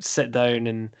sit down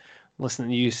and listen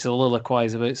to you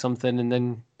soliloquize about something, and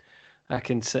then I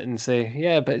can sit and say,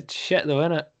 yeah, but it's shit though,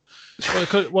 innit? It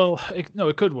could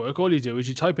work. All you do is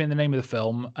you type in the name of the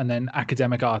film and then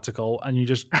academic article, and you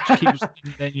just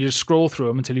then you just scroll through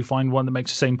them until you find one that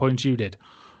makes the same points you did.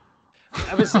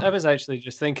 I was actually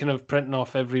just thinking of printing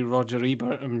off every Roger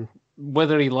Ebert, and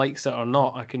whether he likes it or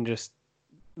not, I can just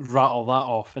rattle that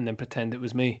off and then pretend it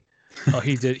was me. Oh,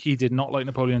 he did not like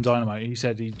Napoleon Dynamite. He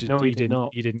said he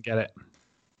didn't get it.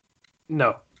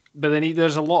 No, but then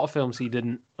there's a lot of films he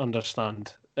didn't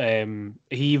understand.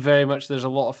 He very much, there's a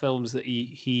lot of films that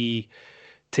he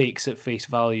takes at face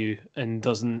value and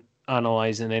doesn't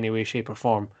analyze in any way, shape, or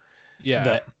form.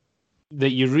 Yeah,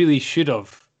 that you really should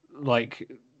have,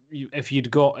 like, if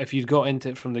you'd got into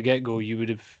it from the get go, you would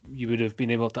have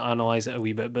been able to analyze it a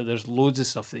wee bit. But there's loads of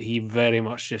stuff that he very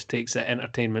much just takes at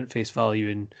entertainment face value,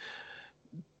 and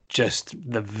just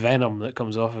the venom that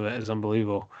comes off of it is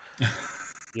unbelievable.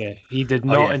 Yeah, he did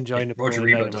not enjoy Napoleon Roger Ebert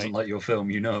Dynamite. doesn't like your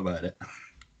film, you know about it.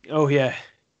 Oh yeah.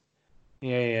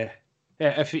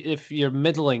 If you're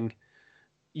middling,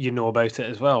 you know about it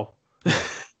as well.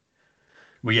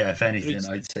 Well, yeah. If anything,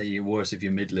 I'd say you're worse if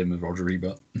you're middling with Roger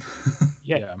Ebert.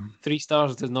 Yeah. 3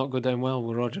 stars does not go down well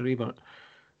with Roger Ebert.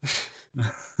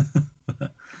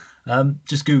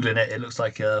 Just googling it, it looks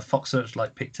like Fox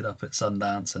Searchlight picked it up at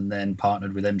Sundance and then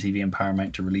partnered with MTV and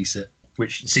Paramount to release it,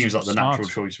 which seems like the natural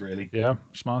choice, really. Yeah,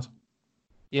 smart.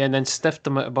 Yeah, and then stiffed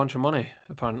them out a bunch of money,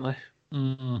 apparently.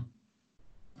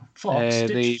 Fox,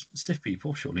 stiff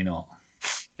people, surely not.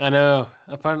 I know.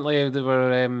 Apparently, they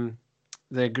were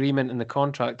the agreement in the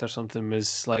contract or something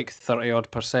was like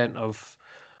 30% of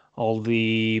all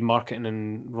the marketing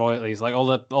and royalties, like all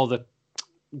the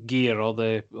gear, all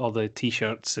the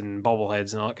t-shirts and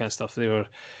bobbleheads and all that kind of stuff. They were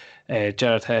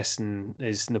Jared Hess and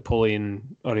his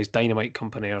Napoleon or his Dynamite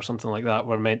company or something like that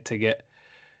were meant to get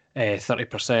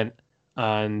 30%,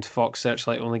 and Fox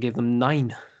Searchlight only gave them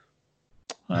 9%.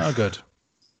 Oh, good.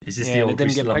 Is this the old we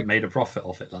still haven't made a profit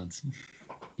off it, lads?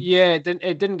 Yeah, it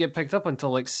didn't get picked up until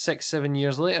like 6-7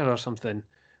 years later or something,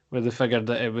 where they figured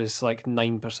that it was like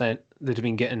 9% they'd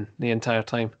been getting the entire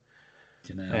time.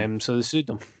 You know. So they sued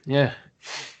them. Yeah.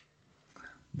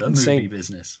 The movie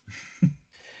business.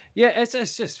 Yeah,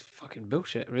 it's just fucking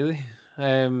bullshit, really.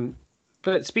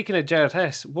 But speaking of Jared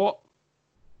Hess,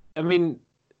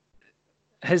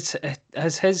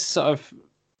 has his sort of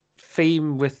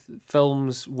fame with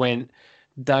films went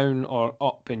down or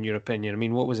up in your opinion? I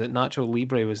mean, what was it? Nacho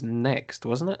Libre was next,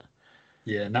 wasn't it?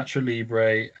 Yeah, Nacho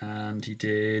Libre, and he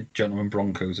did Gentleman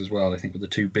Broncos as well, I think, were the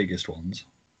 2 biggest ones.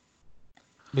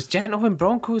 Was Gentleman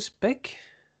Broncos big?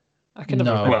 I can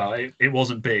never remember. Well, it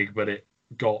wasn't big, but it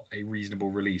got a reasonable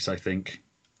release, I think.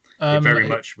 It very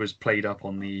much was played up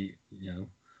on the,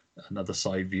 another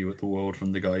side view at the world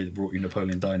from the guy that brought you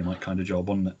Napoleon Dynamite kind of job,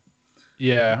 wasn't it?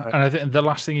 Yeah, and I think the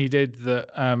last thing he did that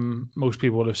most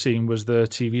people would have seen was the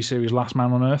TV series Last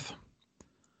Man on Earth.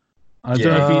 I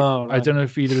don't know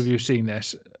if either of you have seen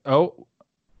this. Oh,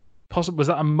 possible. Was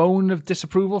that a moan of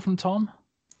disapproval from Tom?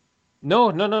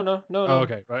 No. Oh,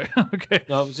 okay, right. Okay.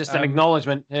 No, it was just an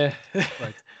acknowledgement. Yeah.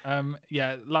 Right.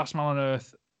 Yeah, Last Man on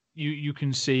Earth. You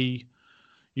can see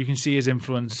his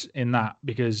influence in that,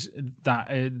 because that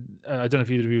I don't know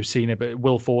if either of you have seen it, but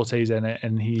Will Forte's in it,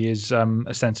 and he is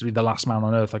ostensibly the last man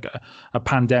on Earth. Like a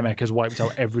pandemic has wiped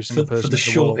out every single person. For the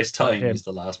shortest time, he's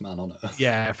the last man on Earth.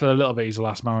 Yeah, for a little bit, he's the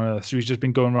last man on Earth. So he's just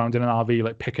been going around in an RV,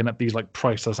 like picking up these like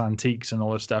priceless antiques and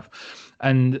all this stuff.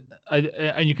 And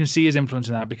you can see his influence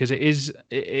in that, because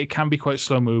it can be quite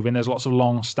slow moving. There's lots of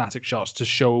long static shots to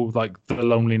show like the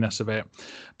loneliness of it,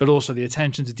 but also the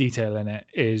attention to detail in it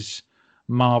is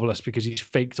marvelous, because he's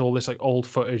faked all this like old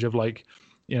footage of like,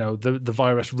 the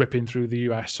virus ripping through the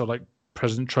US, so like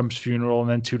President Trump's funeral, and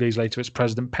then 2 days later it's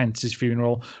President Pence's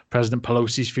funeral, President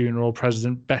Pelosi's funeral,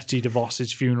 President Betsy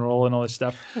DeVos's funeral, and all this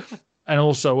stuff. And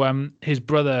also his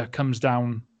brother comes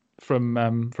down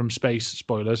from space,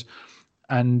 spoilers,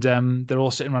 and they're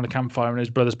all sitting around a campfire, and his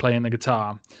brother's playing the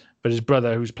guitar, but his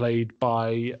brother, who's played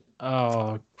by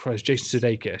Jason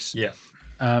Sudeikis,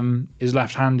 is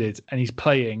left-handed, and he's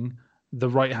playing the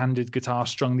right-handed guitar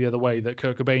strung the other way that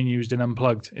Kurt Cobain used in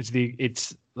Unplugged.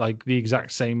 It's like the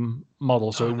exact same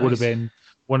model, so would have been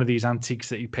one of these antiques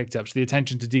that he picked up. So the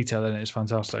attention to detail in it is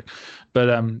fantastic.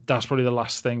 But that's probably the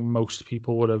last thing most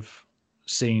people would have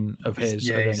scene of his.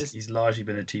 Yeah, I think. he's largely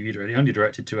been a TV director. He only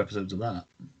directed 2 episodes of that.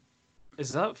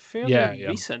 Is that fairly Yeah.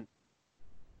 recent?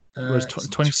 It was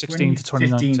 2016 to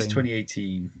 2015 to 2019.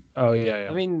 2018. Oh yeah.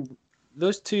 I mean,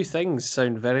 those two things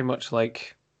sound very much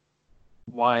like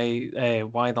why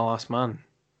the Last Man,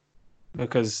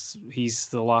 because he's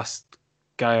the last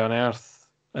guy on Earth,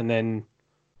 and then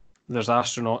there's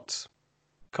astronauts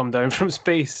come down from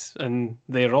space, and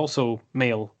they're also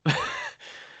male.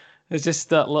 It's just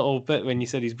that little bit when you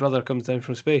said his brother comes down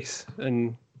from space,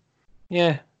 and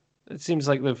yeah, it seems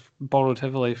like they've borrowed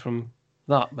heavily from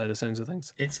that by the sounds of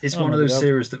things. It's one of those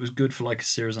series that was good for like a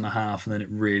series and a half, and then it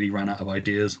really ran out of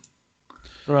ideas.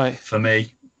 Right. For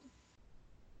me.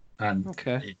 And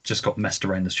Okay. it just got messed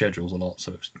around the schedules a lot,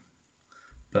 so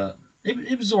but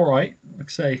it was all right. Like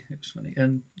I say, it was funny,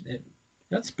 and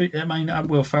I had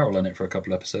Will Ferrell in it for a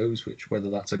couple of episodes, which whether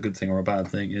that's a good thing or a bad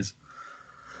thing is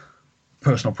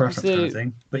personal preference kind of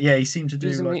thing. But yeah, he seemed to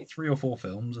do like 3 or 4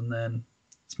 films, and then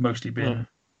it's mostly been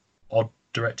odd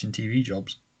directing TV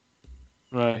jobs.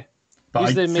 Right. But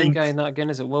Who's the main guy in that again?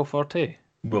 Is it Will Forte?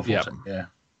 Will Forte, yeah.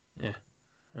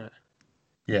 Right.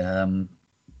 Yeah,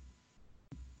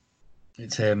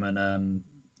 it's him and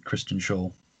Kristen Shaw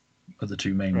are the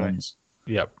 2 main ones.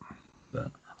 Yep.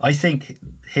 But I think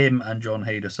him and John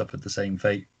Hader suffered the same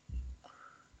fate,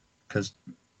 because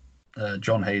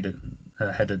John Hader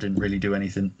didn't really do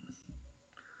anything.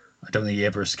 I don't think he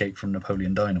ever escaped from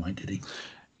Napoleon Dynamite, did he?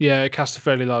 Yeah, it cast a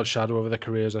fairly large shadow over their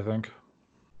careers, I think.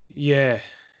 Yeah,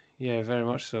 very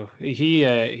much so.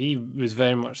 He was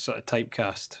very much sort of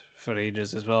typecast for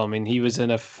ages as well. I mean, he was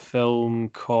in a film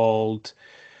called,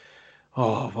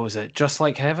 what was it? Just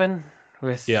Like Heaven,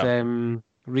 with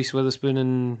Reese Witherspoon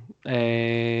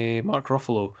and Mark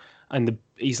Ruffalo, and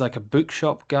he's like a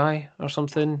bookshop guy or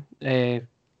something,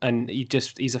 and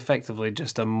he's effectively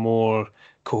just a more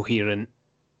coherent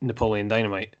Napoleon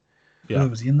Dynamite. Yeah,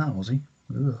 was he in that? Was he?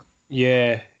 Ugh.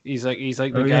 Yeah, he's like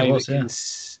the guy that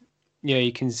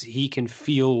can he can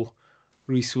feel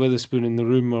Reese Witherspoon in the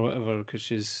room or whatever, because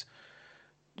she's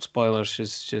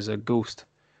a ghost,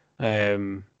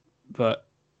 but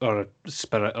or a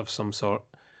spirit of some sort,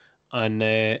 and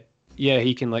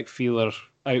he can like feel her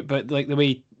out. But like the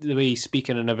way he's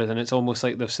speaking and everything, it's almost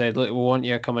like they've said, look, we want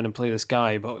you to come in and play this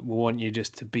guy, but we want you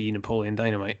just to be Napoleon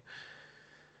Dynamite.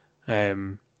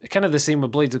 Kind of the same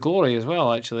with Blades of Glory as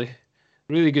well, actually.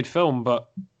 Really good film, but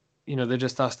they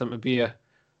just asked him to be a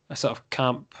sort of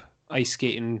camp ice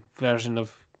skating version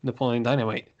of Napoleon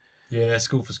Dynamite. Yeah,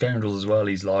 School for Scoundrels as well.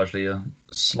 He's largely a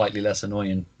slightly less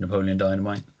annoying Napoleon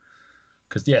Dynamite.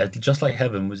 Because Just Like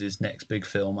Heaven was his next big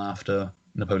film after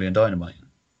Napoleon Dynamite.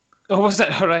 Oh, was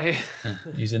that all right?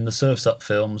 He's in the Surf's Up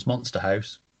films, Monster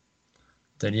House.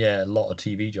 Then a lot of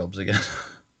TV jobs again.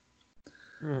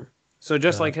 So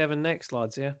Just Like Heaven next,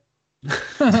 lads, yeah?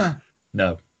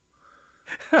 No.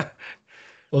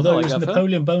 Although he was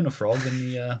Napoleon Bonafrog in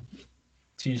the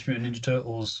Teenage Mutant Ninja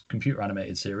Turtles computer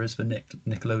animated series for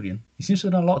Nickelodeon. He seems to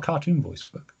have done a lot of cartoon voice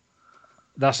work.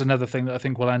 That's another thing that I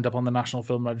think will end up on the National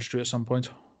Film Registry at some point.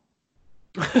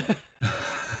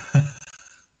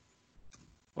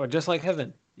 Or Just Like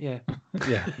Heaven, yeah.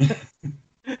 Yeah.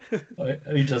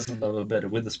 He doesn't love a bit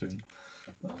of Witherspoon.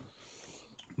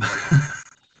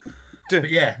 But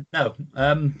yeah, no.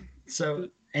 So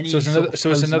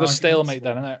it's another stalemate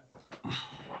then, isn't it?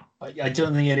 I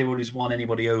don't think anybody's won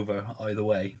anybody over either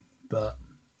way, but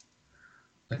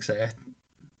like I say,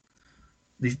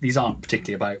 these aren't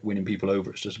particularly about winning people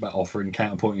over. It's just about offering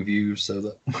counterpoint of views, so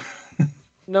that.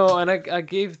 No, and I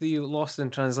gave the Lost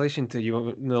in Translation to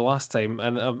you the last time,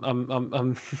 and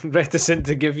I'm reticent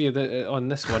to give you on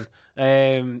this one.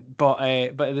 But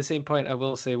at the same point, I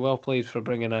will say, well played for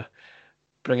bringing an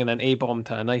A-bomb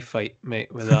to a knife fight,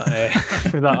 mate, with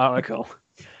that with that article.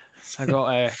 I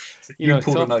got you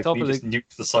pulled a knife, you just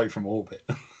nuked the site from orbit.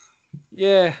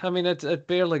 Yeah, I mean, I'd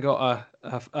barely got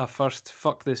a first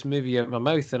fuck this movie out of my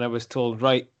mouth, and I was told,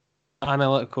 right,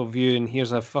 analytical view, and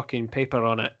here's a fucking paper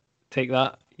on it. Take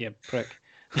that, you prick.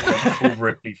 Full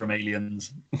Ripley from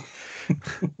Aliens.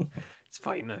 It's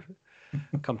fine now.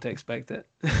 Come to expect it.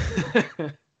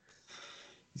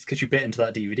 It's because you bit into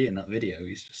that DVD in that video.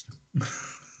 He's just.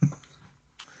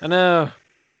 I know.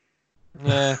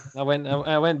 Yeah, I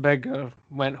went big, or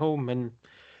went home, and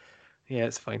yeah,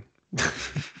 it's fine.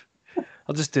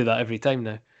 I'll just do that every time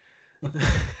now.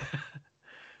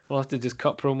 We'll have to just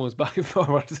cut promos back and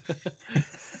forward.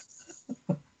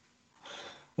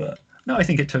 But no, I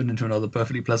think it turned into another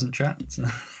perfectly pleasant chat. So.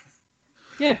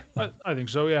 Yeah, I think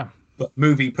so. Yeah. But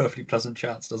movie perfectly pleasant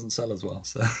chats doesn't sell as well.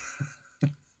 So.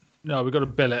 No, we've got to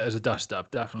bill it as a dust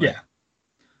up, definitely. Yeah.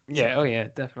 Yeah. Oh yeah,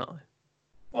 definitely.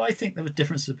 Well, I think there were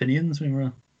different opinions. We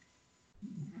were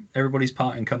everybody's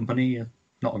part in company,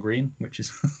 not agreeing, which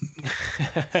is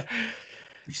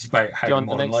which is about how John,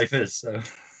 modern life is. So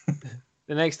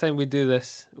the next time we do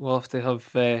this, we'll have to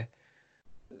have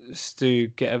Stu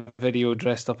get a video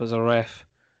dressed up as a ref.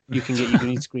 You can get your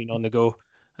green screen on the go,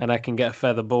 and I can get a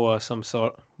feather boa of some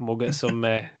sort. We'll get some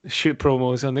shoot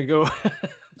promos on the go.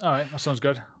 All right, that sounds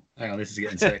good. hang on, this is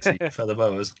getting sexy. Feather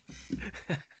boas.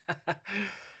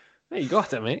 Hey, you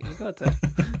got it, mate. You got it.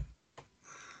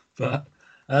 But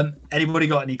anybody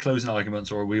got any closing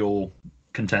arguments, or are we all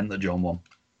content that John won?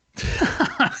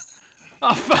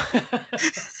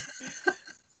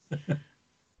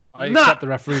 I accept the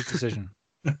referee's decision.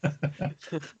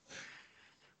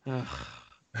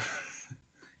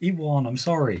 He won. I'm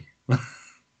sorry. I'm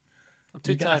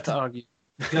too tired to argue.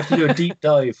 You have to do a deep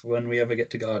dive when we ever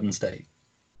get to Garden State.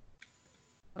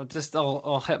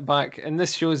 I'll hit back, and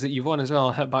this shows that you've won as well.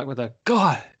 I'll hit back with a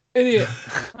God, idiot.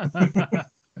 I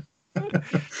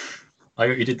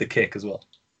got you did the kick as well,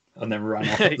 and then ran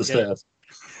off up the stairs.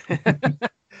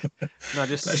 No,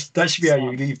 just that should be how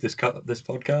you leave this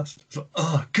podcast. It's like,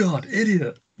 oh God,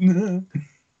 idiot!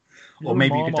 Or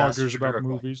maybe you could dance about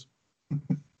movies.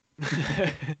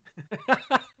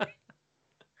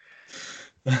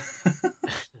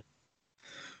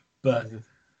 But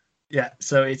yeah,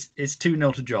 so it's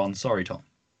 2-0 to John. Sorry, Tom.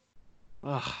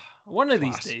 One of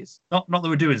these days. Not that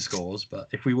we're doing scores, but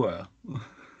if we were.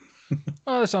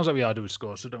 Oh, that sounds like we are doing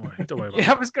scores, so don't worry about it.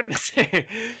 I was going to say,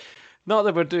 not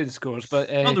that we're doing scores, but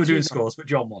not that we're doing scores, but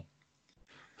John won.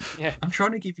 Yeah, I'm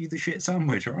trying to give you the shit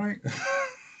sandwich, all right?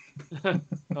 All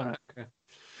right, okay.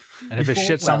 And if it's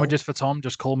shit sandwiches for Tom,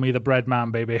 just call me the bread man,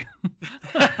 baby.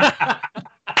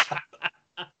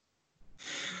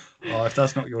 Oh, if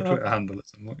that's not your Twitter handle at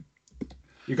some point,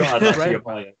 you got to add that to your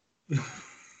bio.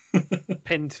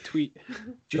 Pinned tweet.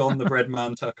 John the Bread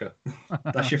Man Tucker.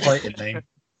 That's your fighting name.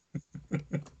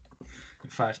 In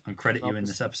fact, I'm credit you in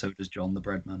this episode as John the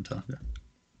Bread Man Tucker.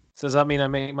 So does that mean I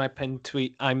make my pinned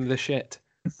tweet, I'm the shit?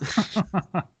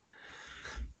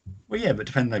 Well, yeah, but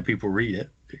depending on how people read it,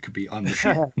 it could be I'm the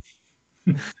shit.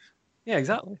 Yeah,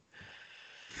 exactly.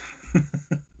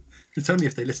 It's only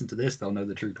if they listen to this, they'll know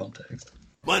the true context.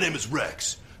 My name is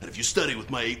Rex, and if you study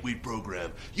with my 8-week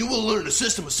program, you will learn a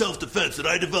system of self-defense that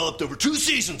I developed over 2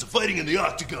 seasons of fighting in the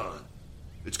octagon.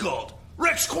 It's called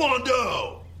Rex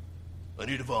Kwando. I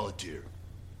need a volunteer.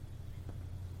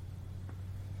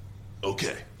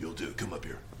 Okay, you'll do. Come up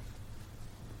here.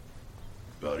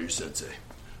 Bow to your sensei.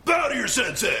 Bow to your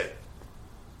sensei!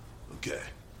 Okay.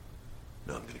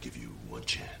 Now I'm going to give you one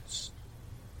chance.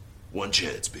 One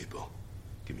chance, people.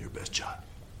 Give me your best shot.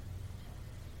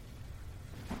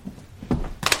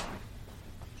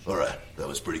 All right, that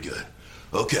was pretty good.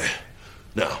 Okay,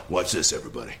 now watch this,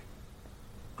 everybody.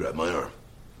 Grab my arm,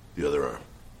 the other arm,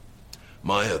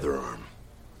 my other arm.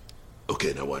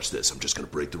 Okay, now watch this. I'm just gonna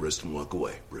break the wrist and walk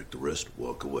away. Break the wrist,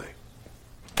 walk away.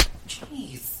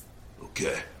 Jeez.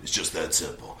 Okay, it's just that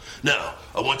simple. Now,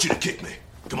 I want you to kick me.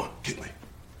 Come on, kick me.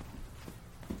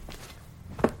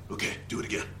 Okay, do it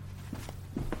again.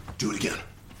 Do it again.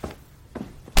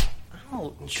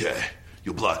 Ouch. Okay,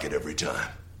 you'll block it every time.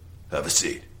 Have a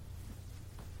seat.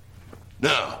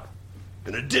 Now,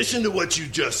 in addition to what you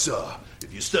just saw,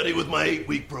 if you study with my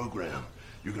 8-week program,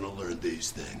 you're going to learn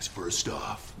these things. First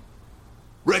off,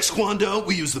 Rex Kwando,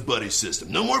 we use the buddy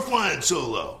system. No more flying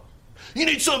solo. You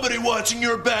need somebody watching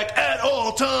your back at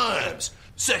all times.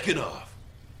 Second off,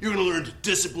 you're going to learn to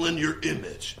discipline your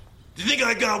image. Do you think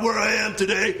I got where I am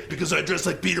today because I dress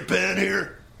like Peter Pan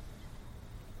here?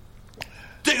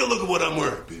 Take a look at what I'm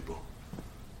wearing, people.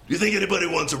 Do you think anybody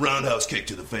wants a roundhouse kick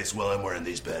to the face while I'm wearing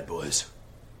these bad boys?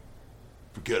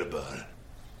 Forget about it.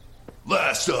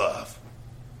 Last off,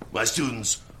 my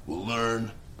students will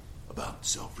learn about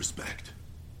self-respect.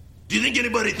 Do you think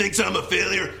anybody thinks I'm a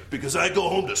failure because I go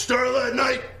home to Starla at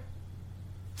night?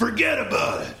 Forget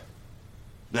about it.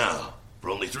 Now, for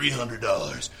only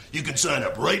 $300, you can sign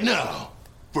up right now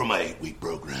for my 8-week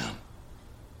program.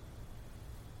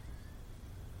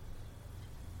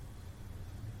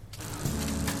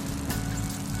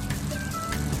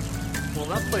 Well,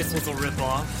 that place was a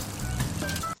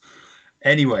rip-off.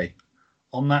 Anyway,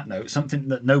 on that note, something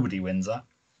that nobody wins at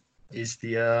is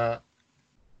the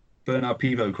Bernard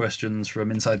Pivot questions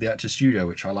from inside the Actors Studio,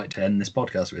 which I like to end this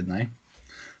podcast with now.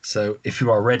 So if you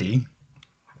are ready,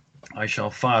 I shall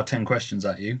fire 10 questions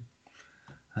at you.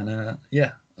 And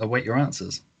await your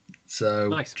answers. So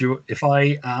nice. If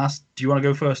I ask, do you want to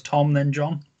go first, Tom, then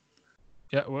John?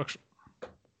 Yeah, it works.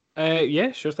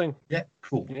 Yeah, sure thing. Yeah,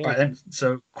 cool. Yeah. All right, then.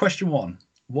 So question 1,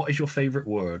 what is your favourite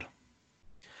word?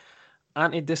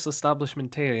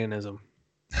 Anti-disestablishmentarianism.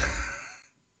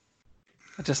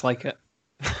 I just like it.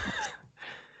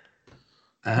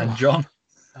 And John?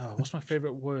 Oh, what's my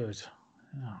favourite word?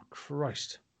 Oh,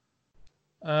 Christ.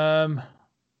 Oh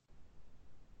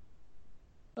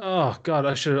God,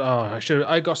 I should. Oh, I should.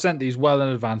 I got sent these well in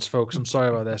advance, folks. I'm sorry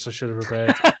about this. I should have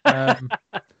prepared.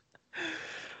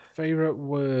 Favorite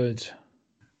word.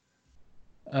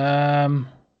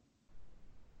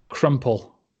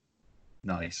 Crumple.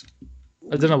 Nice.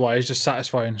 I don't know why. It's just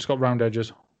satisfying. It's got round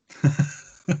edges.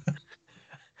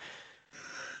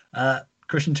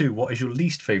 Question 2. What is your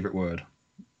least favorite word?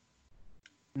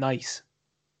 Nice.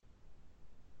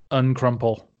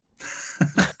 Uncrumple.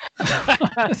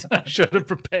 I should have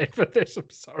prepared for this. I'm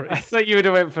sorry. I thought you would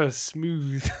have went for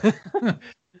smooth.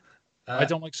 I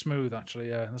don't like smooth, actually.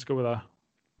 Yeah, let's go with that.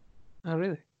 Oh,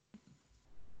 really?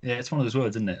 Yeah, it's one of those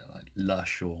words, isn't it? Like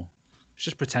lush or... It's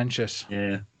just pretentious.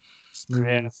 Yeah.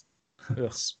 Smooth. Yeah.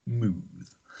 Smooth.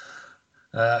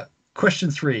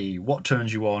 Question 3. What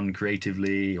turns you on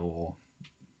creatively or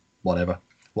whatever?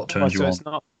 What turns you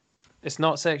on? It's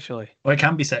not sexually. Well, it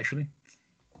can be sexually.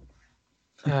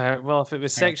 Well, if it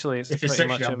was sexually, it's if it's pretty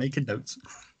sexually, much... I'm making notes.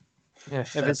 Yeah,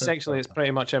 if it's sexually, it's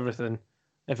pretty much everything.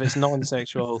 If it's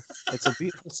non-sexual, it's a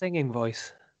beautiful singing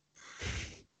voice.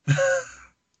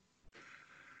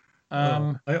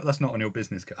 I hope that's not on your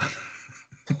business card.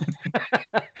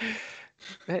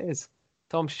 It is.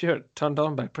 Tom Stewart turned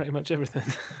on by pretty much everything.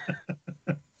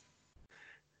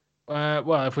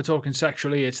 Well, if we're talking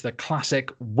sexually, it's the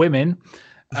classic women.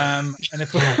 And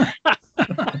if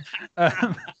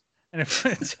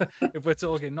we're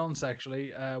talking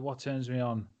non-sexually, what turns me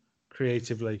on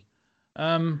creatively?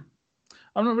 I'm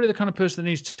not really the kind of person that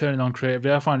needs to turn on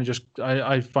creatively. I find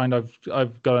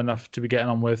I've got enough to be getting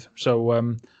on with,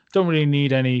 so don't really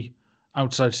need any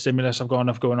outside stimulus. I've got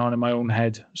enough going on in my own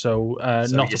head, so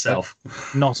not yourself,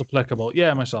 not applicable.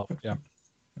 Yeah, myself. Yeah.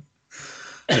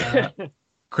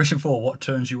 Question 4. What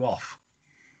turns you off?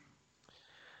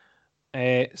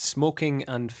 Smoking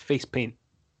and face paint.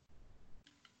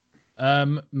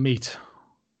 Meat.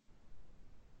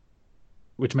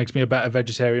 Which makes me a better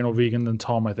vegetarian or vegan than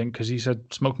Tom, I think, because he said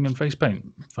smoking and face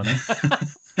paint. Funny.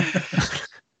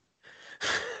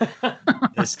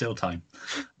 There's still time.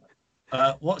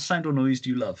 What sound or noise do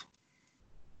you love?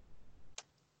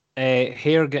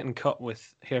 Hair getting cut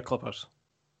with hair clippers.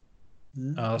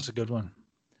 Oh, that's a good one.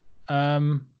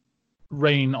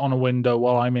 Rain on a window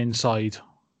while I'm inside.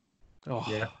 Oh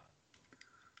yeah.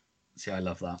 See, I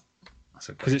love that.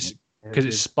 Because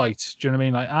it's spite. Do you know what I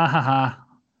mean? Like, ha ha.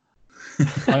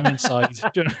 I'm inside.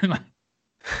 Do you know what I mean? Like...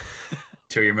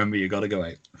 Till you remember you got to go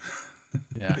out.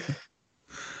 Yeah.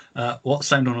 What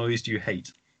sound or noise do you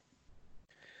hate?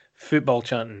 Football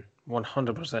chanting,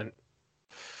 100%.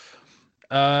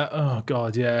 Oh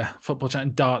God, yeah. Football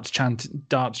chanting, darts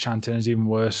chanting is even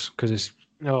worse because it's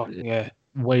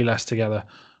way less together.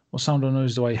 What sound or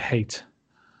noise do I hate?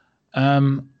 I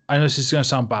know this is going to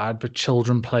sound bad, but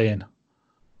children playing.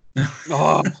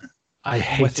 Oh, I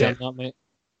hate it. That, mate.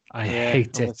 I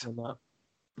hate it.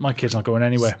 My kid's not going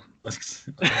anywhere.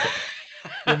 Yeah,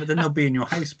 but then they'll be in your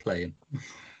house playing.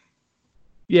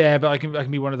 Yeah, but I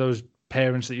can be one of those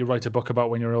parents that you write a book about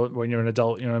when you're an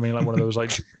adult. You know what I mean? Like one of those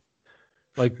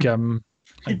I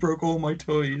broke all my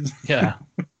toys. Yeah.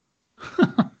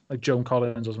 Like Joan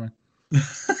Collins or something.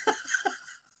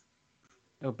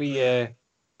 It'll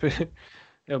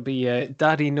be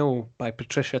Daddy No by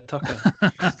Patricia Tucker.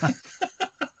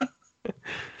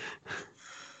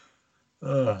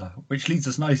 Which leads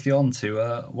us nicely on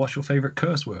to what's your favourite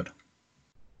curse word?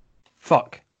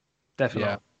 Fuck. Definitely.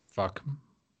 Yeah, fuck.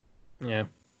 Yeah.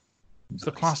 It's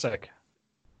the classic.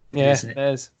 Yeah, it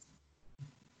is.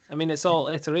 I mean, it's all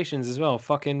iterations as well.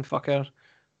 Fucking, fucker,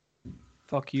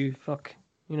 fuck you, fuck,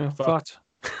 fucked.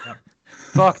 Yeah.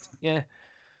 Fucked, yeah.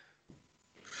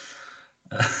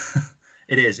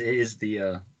 It is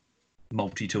the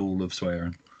multi-tool of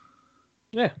swearing.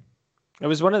 Yeah. It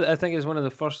was I think it was one of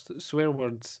the first swear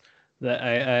words that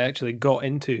I actually got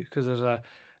into, because there's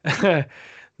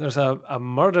a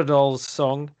Murder Dolls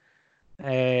song.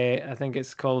 I think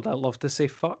it's called "I Love to Say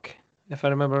Fuck," if I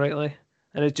remember rightly,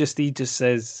 and he just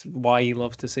says why he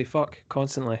loves to say fuck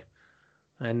constantly,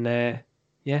 and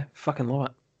yeah, fucking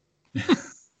love it.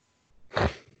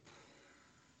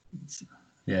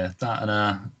 Yeah, that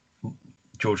and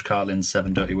George Carlin's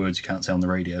 7 dirty words you can't say on the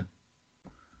radio.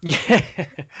 Yeah.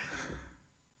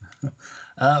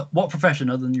 What profession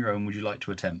other than your own would you like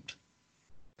to attempt?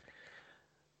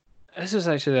 This is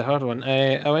actually a hard one.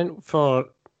 I went for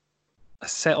a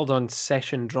settled on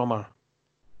session drummer.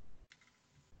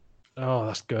 Oh,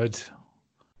 that's good.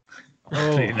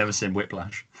 Clearly never seen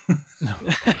Whiplash.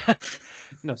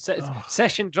 No,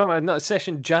 session drummer, not a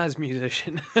session jazz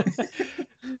musician.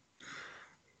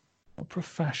 What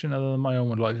profession other than my own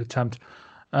would like to attempt?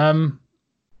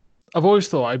 I've always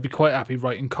thought I'd be quite happy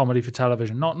writing comedy for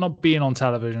television. Not being on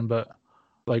television, but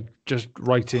like just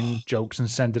writing jokes and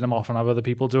sending them off and have other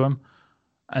people do them.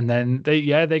 And then they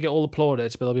get all the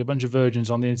plaudits, but there'll be a bunch of virgins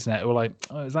on the internet who are like,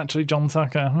 oh, it's actually John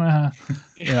Tucker.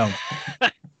 You know.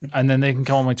 And then they can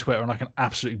come on my Twitter and I can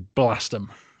absolutely blast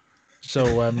them.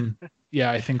 So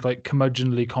yeah, I think like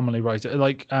curmudgeonly comedy writer.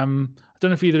 Like I don't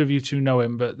know if either of you two know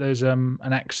him, but there's an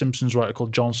ex-Simpsons writer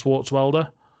called John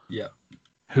Swartzwelder. Yeah.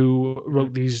 Who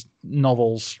wrote these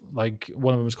novels, like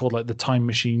one of them was called like The Time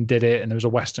Machine Did It, and there was a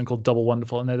Western called Double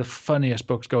Wonderful, and they're the funniest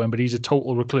books going, but he's a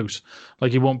total recluse.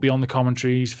 Like he won't be on the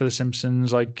commentaries for The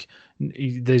Simpsons. Like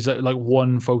there's like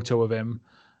one photo of him,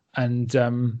 and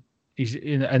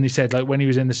he said like when he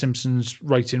was in The Simpsons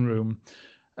writing room,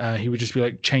 he would just be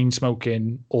like chain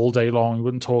smoking all day long. He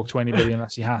wouldn't talk to anybody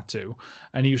unless he had to.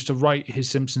 And he used to write his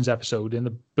Simpsons episode in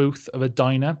the booth of a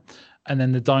diner. And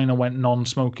then the diner went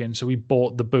non-smoking, so he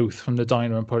bought the booth from the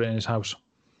diner and put it in his house.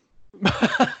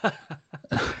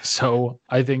 So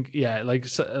I think, yeah, like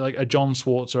a John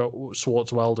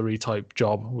Swartzwelder-y type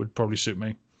job would probably suit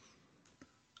me.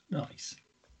 Nice.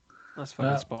 That's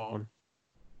fucking spot on.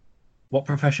 What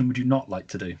profession would you not like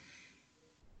to do?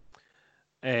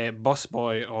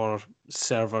 Busboy or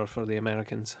server for the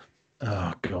Americans.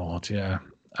 Oh God, yeah.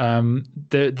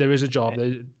 There is a job.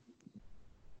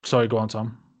 Sorry, go on,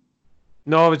 Tom.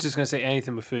 No, I was just going to say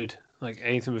anything with food. Like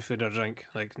anything with food or drink.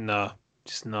 Like, no.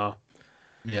 Just no.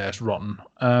 Yeah, it's rotten.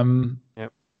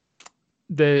 Yep.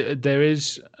 There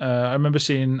is... I remember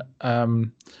seeing a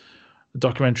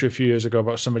documentary a few years ago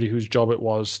about somebody whose job it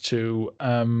was to...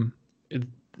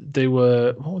 they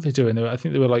were... What were they doing? I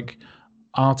think they were like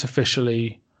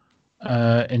artificially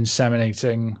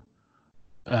inseminating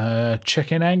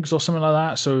chicken eggs or something like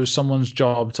that. So it was someone's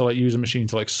job to like use a machine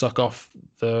to like suck off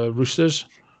the roosters.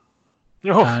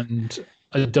 Oh. And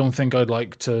I don't think I'd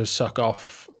like to suck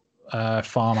off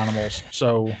farm animals.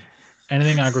 So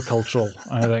anything agricultural,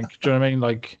 I think. Do you know what I mean?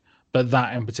 Like, but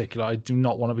that in particular, I do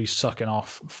not want to be sucking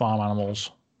off farm animals.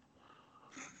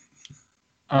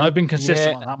 And I've been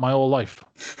consistent on that my whole life.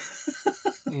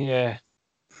 Yeah.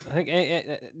 I think,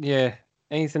 yeah,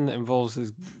 anything that involves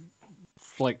is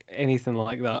like anything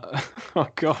like that. Oh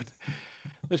God.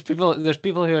 There's people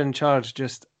who are in charge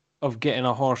just of getting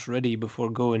a horse ready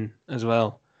before going as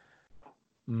well.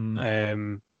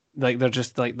 Like they're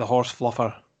just like the horse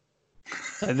fluffer.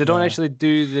 Like, they don't actually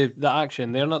do the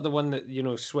action. They're not the one that, you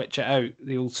know, switch it out,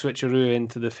 the old switcheroo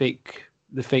into the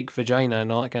fake vagina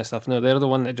and all that kind of stuff. No, they're the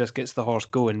one that just gets the horse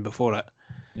going before it.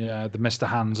 Yeah, the Mr.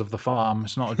 Hands of the farm.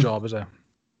 It's not a job, is it?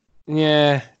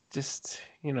 Yeah, just,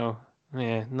 you know,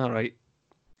 yeah, not right.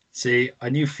 See, I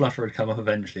knew fluffer would come up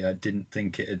eventually. I didn't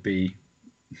think it'd be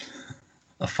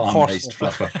a farm-based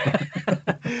fluffer.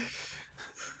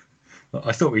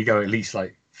 I thought we'd go at least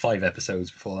like 5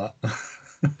 episodes before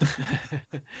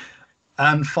that.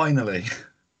 And finally,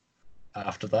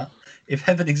 after that, if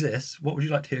heaven exists, what would you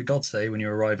like to hear God say when you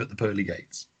arrive at the pearly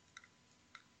gates?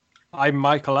 I'm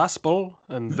Michael Aspel,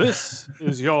 and this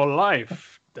is your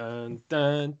life. Dun,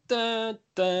 dun, dun,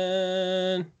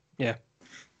 dun. Yeah.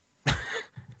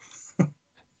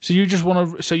 So you just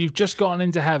want to? So you've just gotten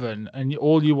into heaven, and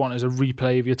all you want is a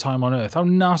replay of your time on Earth. How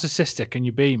narcissistic can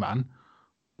you be, man?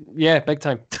 Yeah, big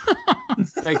time.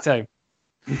 Big time.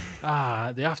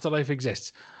 The afterlife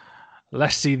exists.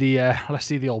 Let's see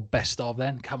the old best of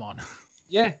then. Come on.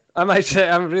 Yeah,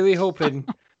 I'm really hoping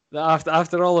that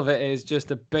after all of it is just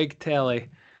a big telly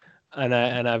and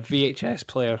a VHS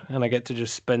player, and I get to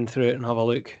just spin through it and have a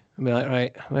look and be like,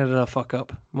 right, where did I fuck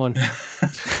up? Come on.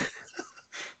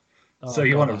 So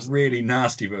you want a really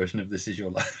nasty version of This Is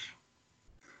Your Life?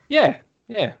 Yeah.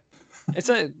 It's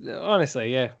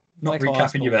honestly, yeah. Not Michael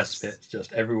recapping Aspel your best bits,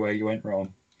 just everywhere you went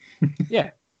wrong.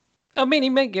 Yeah. I mean, he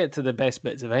might get to the best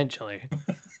bits eventually.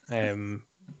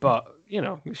 But, you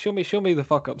know, show me the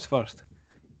fuck ups first.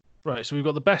 Right, so we've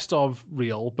got the best of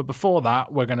reel, but before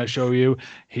that, we're going to show you,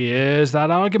 here's that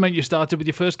argument you started with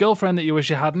your first girlfriend that you wish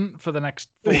you hadn't for the next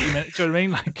 40 minutes. Do you know what I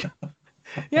mean? Like,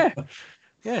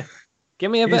 yeah.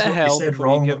 Give me a bit of help. You said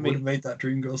wrong, that would have made that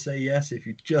dream girl say yes if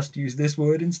you just use this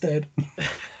word instead.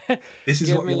 This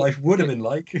is what your life would have been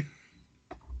like.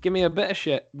 Give me a bit of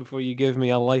shit before you give me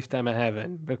a lifetime of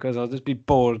heaven, because I'll just be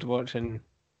bored watching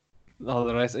all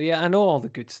the rest. Yeah, I know all the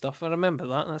good stuff. I remember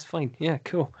that. That's fine. Yeah,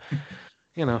 cool.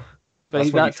 You know, but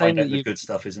that's when you find out the good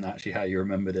stuff isn't actually how you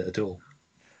remembered it at all.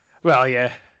 Well,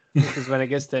 yeah, because when it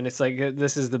gets to, it's like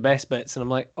this is the best bits, and I'm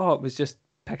like, oh, it was just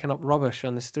picking up rubbish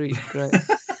on the street. Great.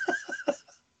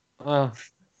 Oh.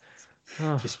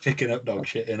 Just picking up dog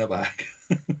shit in a bag.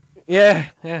 Yeah.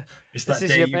 It's This that is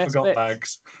day your you best forgot bit.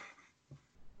 bags.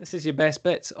 This is your best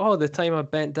bits. Oh, the time I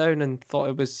bent down and thought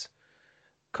it was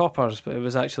coppers, but it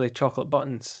was actually chocolate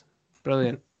buttons.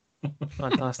 Brilliant.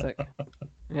 Fantastic.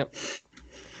 Yep.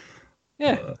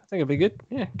 Yeah, I think it'd be good.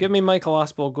 Yeah, give me Michael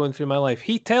Aspel going through my life.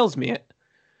 He tells me it,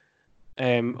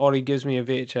 or he gives me a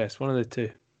VHS. One of the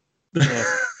two. Yeah.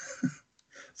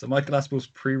 So Michael Aspel's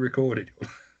pre-recorded.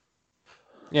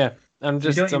 Yeah, I'm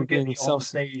You don't even I'm get being the self.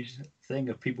 on-stage thing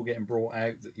of people getting brought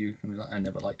out that I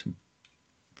never liked them.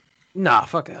 Nah,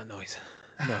 fuck that noise.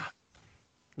 No,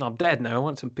 I'm dead now. I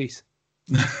want some peace.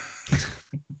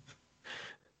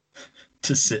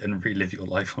 To sit and relive your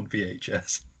life on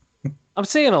VHS. I'm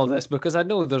saying all this because I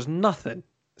know there's nothing.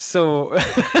 So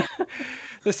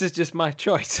this is just my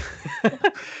choice.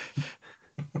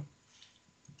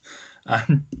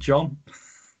 And John?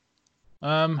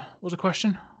 What's the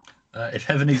question? If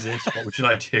heaven exists, what would you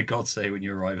like to hear God say when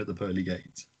you arrive at the pearly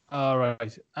gates? All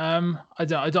right. I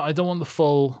don't want the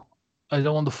full. I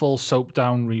don't want the full soap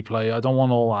down replay. I don't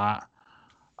want all that.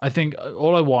 I think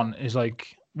all I want is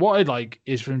what I'd like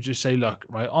is for him to just say, look,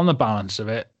 right, on the balance of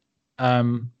it,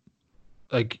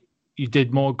 you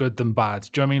did more good than bad.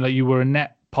 Do you know what I mean? Like, you were a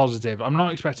net positive. I'm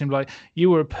not expecting you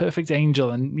were a perfect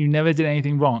angel and you never did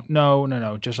anything wrong.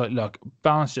 No. Just look,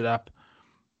 balanced it up.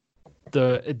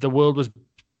 The world was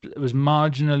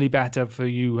marginally better for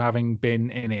you having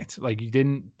been in it. Like, you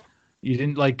didn't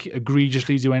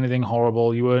egregiously do anything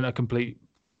horrible. You weren't a complete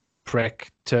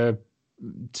prick to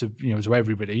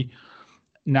everybody.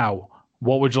 Now,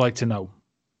 what would you like to know?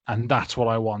 And that's what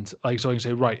I want. So I can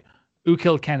say, right, who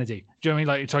killed Kennedy? Do you know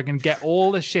what I mean? So I can get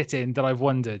all the shit in that I've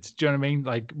wondered. Do you know what I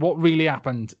mean? What really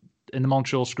happened in the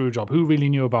Montreal Screwjob? Who really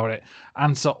knew about it?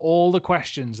 Answer all the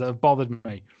questions that have bothered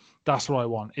me. That's what I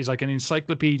want. Is an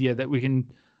encyclopedia that we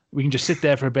can just sit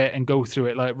there for a bit and go through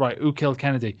it. Right, who killed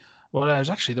Kennedy? Well, it was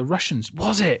actually the Russians.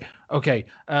 Was it? Okay.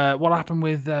 What happened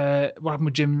with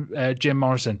Jim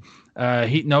Morrison?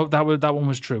 That one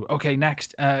was true. Okay,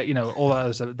 next. All that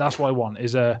other stuff. That's what I want.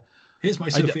 Here's my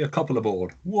Sophia Coppola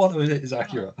board. What of it is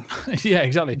accurate? Yeah,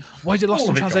 exactly. Why did Lost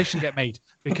in Translation get made?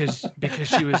 Because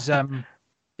she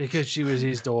was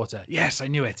his daughter. Yes, I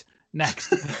knew it.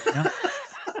 Next. Yeah?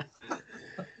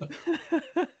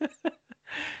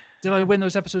 Did I win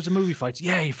those episodes of Movie Fights?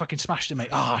 Yeah, you fucking smashed it, mate.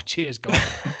 Cheers, God.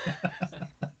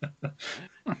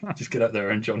 Just get out there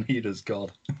and John Heater's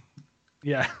God.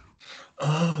 Yeah.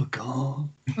 Oh, God.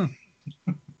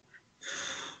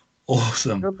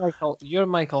 Awesome. Your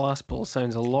Michael Aspel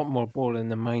sounds a lot more boring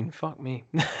than mine. Fuck me.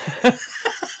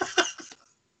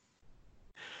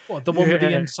 What, the one with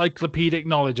the encyclopedic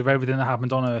knowledge of everything that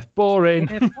happened on Earth?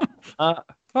 Boring.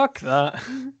 Fuck that.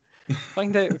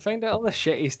 Find out all the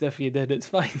shitty stuff you did. It's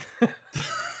fine.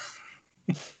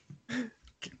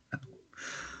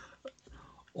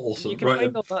 Awesome. You can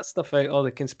find all that stuff out, all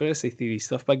the conspiracy theory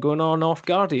stuff, by going on Off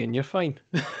Guardian. You're fine.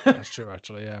 That's true,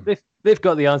 actually. Yeah. They've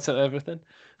got the answer to everything.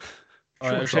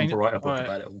 I've changed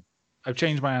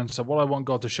my answer. What I want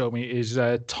God to show me is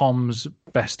Tom's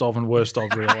best of and worst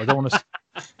of reel. I don't want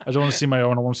to see my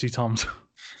own. I want to see Tom's.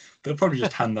 They'll probably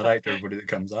just hand that out to everybody that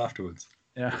comes afterwards.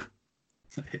 Yeah.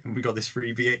 And we got this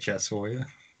free VHS for you.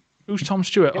 Who's Tom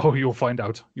Stewart? Oh, you'll find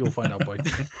out. You'll find out, boy.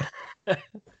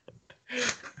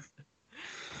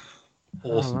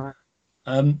 Awesome.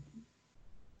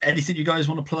 Anything you guys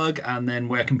want to plug? And then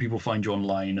where can people find you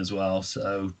online as well?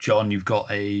 So, John, you've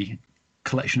got a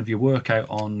collection of your work out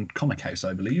on Comic House,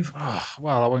 I believe.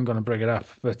 Well, I wasn't going to bring it up.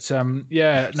 But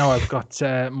I've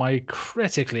got my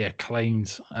critically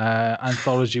acclaimed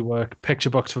anthology work, Picture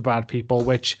Books for Bad People,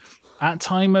 which at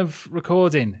time of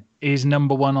recording is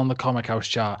 #1 on the Comic House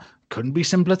chart. Couldn't be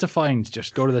simpler to find.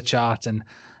 Just go to the chart and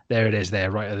there it is there,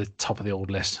 right at the top of the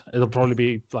old list. It'll probably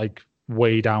be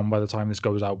way down by the time this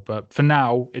goes out, but for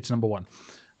now it's #1.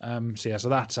 So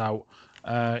that's out.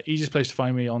 Easiest place to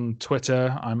find me on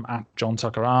Twitter, I'm at John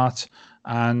Tucker Art,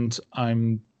 and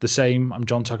I'm the same. I'm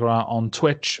John Tucker Art on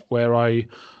Twitch, where I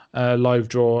live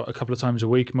draw a couple of times a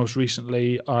week. Most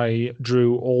recently, I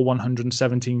drew all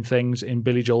 117 things in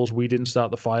Billy Joel's "We Didn't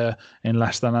Start the Fire" in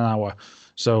less than an hour.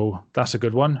 So that's a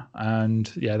good one, and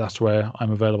yeah, that's where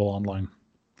I'm available online.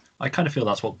 I kind of feel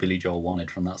that's what Billy Joel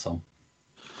wanted from that song.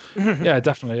 Yeah,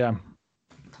 definitely. Yeah.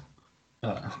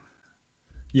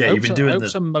 Yeah, you've been doing I hope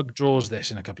some mug draws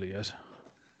this in a couple of years.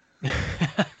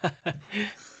 I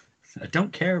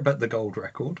don't care about the gold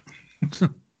record.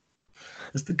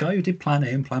 Has the guy who did Plan A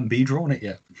and Plan B drawn it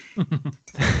yet?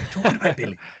 Talking about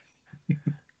Billy.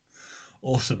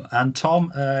 Awesome. And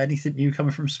Tom, anything new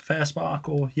coming from Fair Spark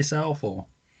or yourself? Or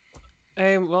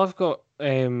Well, I've got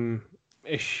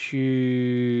issue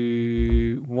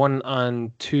 1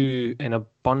 and 2 in a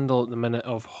bundle at the minute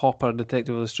of Hopper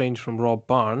Detective Lestrange from Rob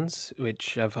Barnes,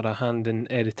 which I've had a hand in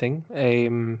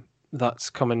editing. That's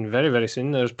coming very, very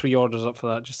soon. There's pre-orders up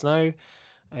for that just now.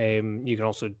 You can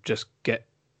also just get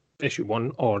issue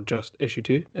 1 or just issue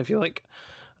 2 if you like.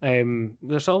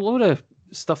 There's a load of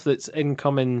stuff that's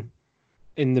incoming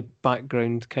in the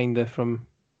background, kind of from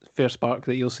Fair Spark,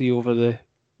 that you'll see over the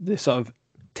sort of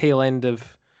tail end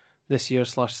of this year /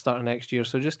 start of next year.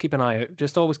 So just keep an eye out.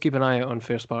 Just always keep an eye out on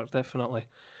Fair Spark, definitely.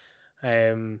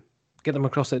 Get them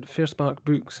across at Fair Spark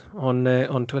Books on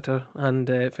Twitter and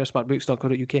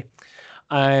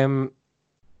fairsparkbooks.co.uk.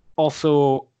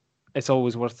 Also, it's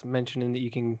always worth mentioning that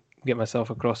you can get myself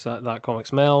across that Comic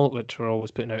Smell, which we're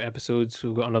always putting out episodes.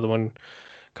 We've got another one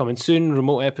coming soon,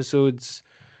 remote episodes,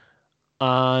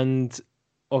 and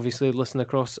obviously listen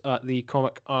across at the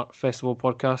Comic Art Festival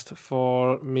podcast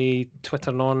for me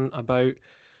twittering on about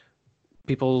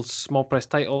people's small press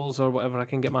titles or whatever I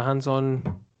can get my hands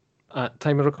on at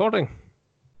time of recording.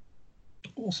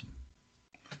 awesome.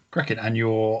 Cracking. And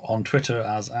you're on Twitter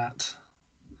as at...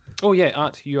 Oh yeah,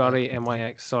 at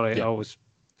URAMYX. Sorry, Yeah. I always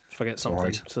forget something.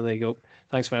 Right. So there you go.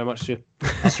 Thanks very much, Stu.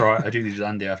 That's right. I do these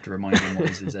Andy. I have to remind him what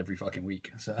this is every fucking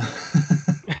week. So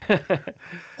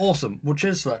awesome. Well,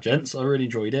 cheers for that, gents. I really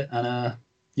enjoyed it. And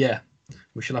yeah,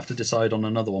 we shall have to decide on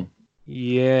another one.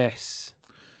 Yes.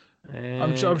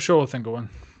 I'm sure I'll think of one.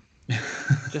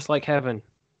 Just like heaven.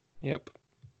 Yep.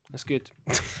 That's good.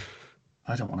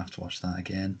 I don't want to have to watch that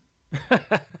again.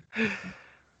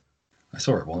 I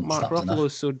saw it once. Mark that was enough.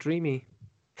 Ruffalo's so dreamy.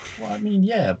 Well, I mean,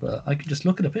 yeah, but I could just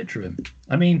look at a picture of him.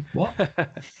 I mean, what?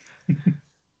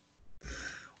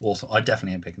 Also, I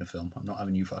definitely ain't picking a film. I'm not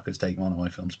having you fuckers take one of my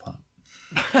films apart.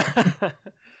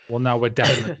 Well, now we're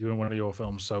definitely doing one of your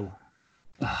films, so...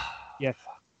 Yeah.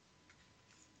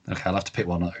 Okay, I'll have to pick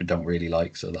one that I don't really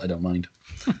like so that I don't mind.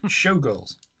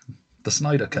 Showgirls. The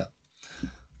Snyder Cut.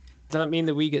 Does that mean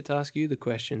that we get to ask you the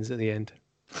questions at the end?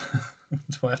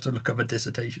 Do I have to look up a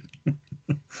dissertation?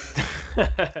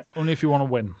 Only if you want to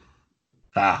win.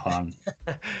 I've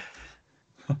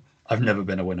never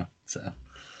been a winner, so...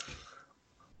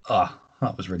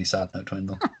 that was really sad, no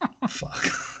Twindle. Fuck.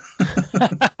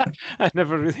 I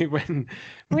never really win.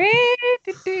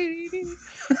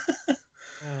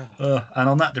 And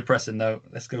on that depressing note,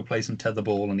 let's go play some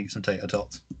tetherball and eat some tater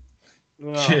tots.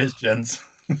 Oh. Cheers, gents.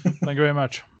 Thank you very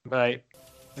much. Bye.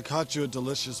 I caught you a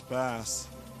delicious bass.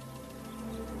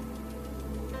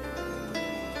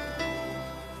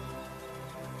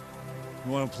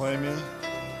 You want to play me?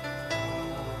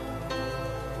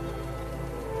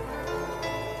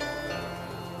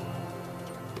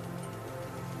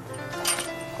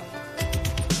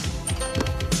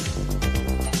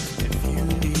 If you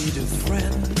need a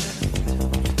friend,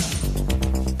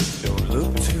 don't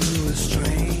look to a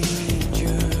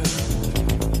stranger.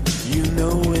 You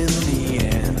know in the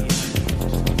end,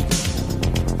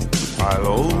 I'll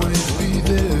always be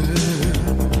there.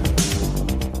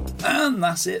 And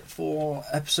that's it for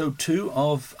episode 2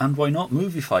 of And Why Not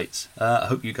Movie Fights. I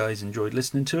hope you guys enjoyed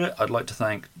listening to it. I'd like to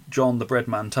thank John the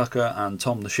Breadman Tucker and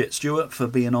Tom the Shit Stewart for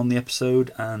being on the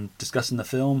episode and discussing the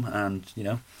film and,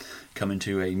 coming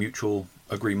to a mutual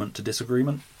agreement to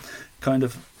disagreement kind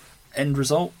of end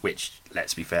result, which,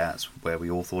 let's be fair, is where we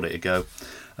all thought it'd go.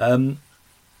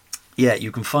 Yeah,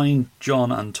 you can find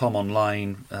John and Tom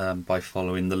online by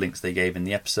following the links they gave in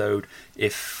the episode.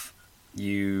 If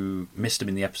you missed them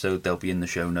in the episode, they'll be in the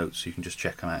show notes, so you can just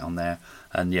check them out on there.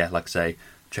 And yeah, like I say,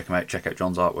 check them out. Check out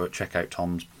John's artwork. Check out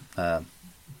Tom's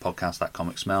podcast, That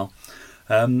Comic Smell.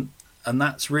 And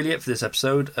that's really it for this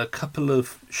episode. A couple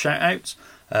of shout outs.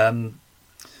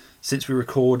 Since we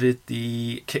recorded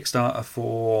the Kickstarter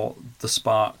for The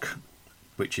Spark,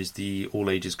 which is the all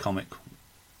ages comic,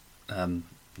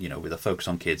 with a focus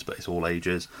on kids, but it's all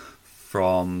ages,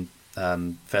 from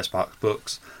Fair Sparks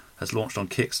Books, has launched on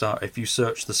Kickstarter. If you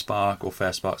search The Spark or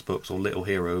Fair Sparks Books or Little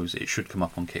Heroes, it should come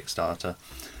up on Kickstarter.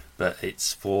 But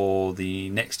it's for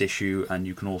the next issue, and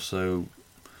you can also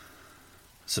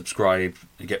subscribe,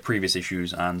 get previous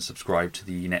issues, and subscribe to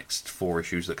the next 4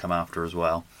 issues that come after as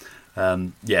well.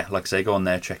 Yeah, like I say, go on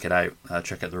there, check it out,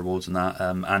 check out the rewards and that.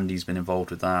 Andy's been involved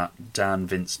with that. Dan,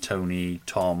 Vince, Tony,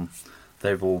 Tom,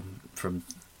 they've all from...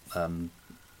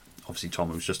 obviously Tom,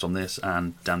 who was just on this,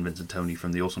 and Dan, Vince and Tony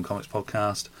from the Awesome Comics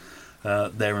podcast,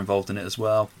 they're involved in it as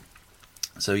well.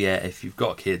 So yeah, if you've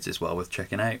got kids, it's well worth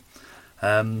checking out.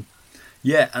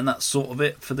 Yeah, and that's sort of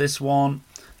it for this one.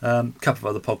 Couple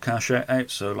of other podcast shout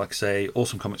outs. So like I say,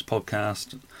 Awesome Comics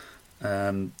podcast,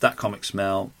 That Comic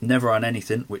Smell, Never on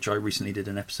Anything, which I recently did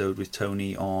an episode with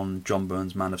Tony on John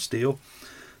Byrne's Man of Steel,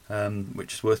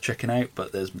 which is worth checking out,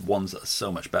 but there's ones that are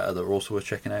so much better that are also worth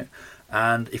checking out.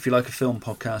 And if you like a film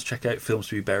podcast, check out Films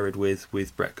to be Buried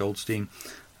with Brett Goldstein.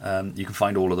 You can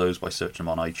find all of those by searching them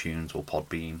on iTunes or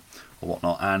Podbean or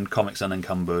whatnot. And Comics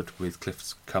Unencumbered with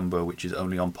Cliff Cumber, which is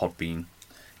only on Podbean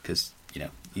because, you know,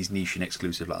 he's niche and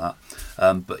exclusive like that.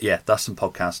 But yeah, that's some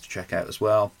podcasts to check out as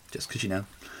well, just because, you know,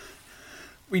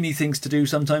 we need things to do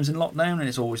sometimes in lockdown, and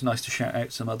it's always nice to shout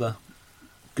out some other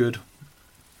good,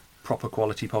 proper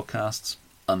quality podcasts,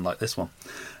 unlike this one.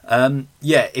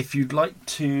 Yeah, if you'd like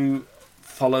to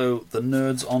follow the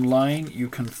Nerds online, you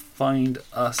can find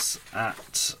us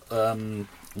at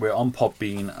we're on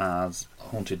Podbean as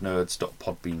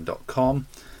hauntednerds.podbean.com.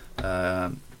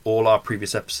 All our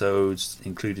previous episodes,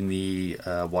 including the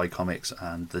Y Comics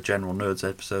and the general Nerds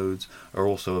episodes, are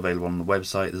also available on the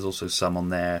website. There's also some on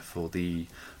there for the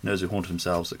Nerds Who Haunted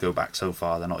Themselves that go back so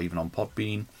far they're not even on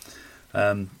Podbean,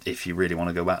 if you really want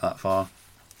to go back that far.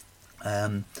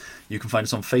 You can find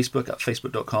us on Facebook at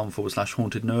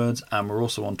facebook.com/Haunted Nerds, and we're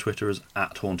also on Twitter as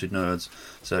 @Haunted Nerds,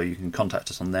 so you can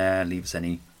contact us on there, leave us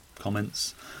any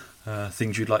comments,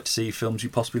 things you'd like to see, films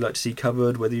you'd possibly like to see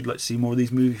covered, whether you'd like to see more of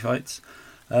these movie fights.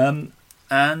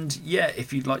 And yeah,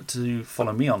 if you'd like to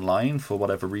follow me online for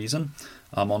whatever reason,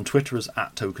 I'm on Twitter as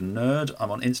 @TokenNerd.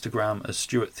 I'm on Instagram as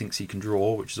Stuart Thinks He Can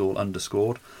Draw, which is all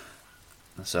underscored,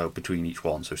 so between each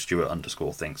one, so Stuart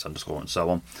 _thinks_ and so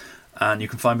on. And you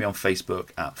can find me on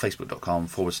Facebook at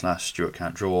facebook.com/Stuart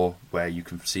Can't Draw, where you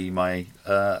can see my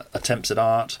attempts at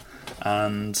art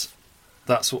and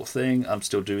that sort of thing. I'm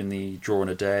still doing the drawing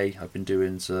a day. I've been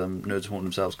doing some Nerds Who Haunt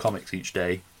Themselves comics each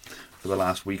day for the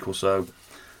last week or so,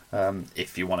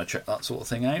 if you want to check that sort of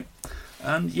thing out.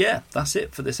 And yeah, that's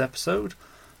it for this episode.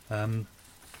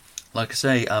 Like I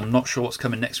say, I'm not sure what's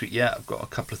coming next week yet. I've got a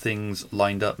couple of things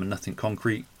lined up and nothing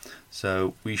concrete,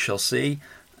 so we shall see.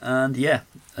 And yeah,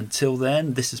 until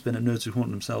then, this has been a Nerds Who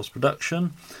Haunt Themselves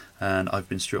production, and I've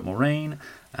been Stuart Moraine,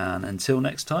 and until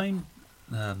next time,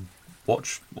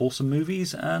 watch awesome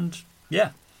movies, and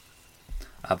yeah,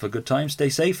 have a good time, stay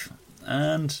safe,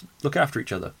 and look after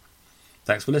each other.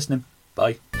 Thanks for listening.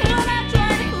 Bye.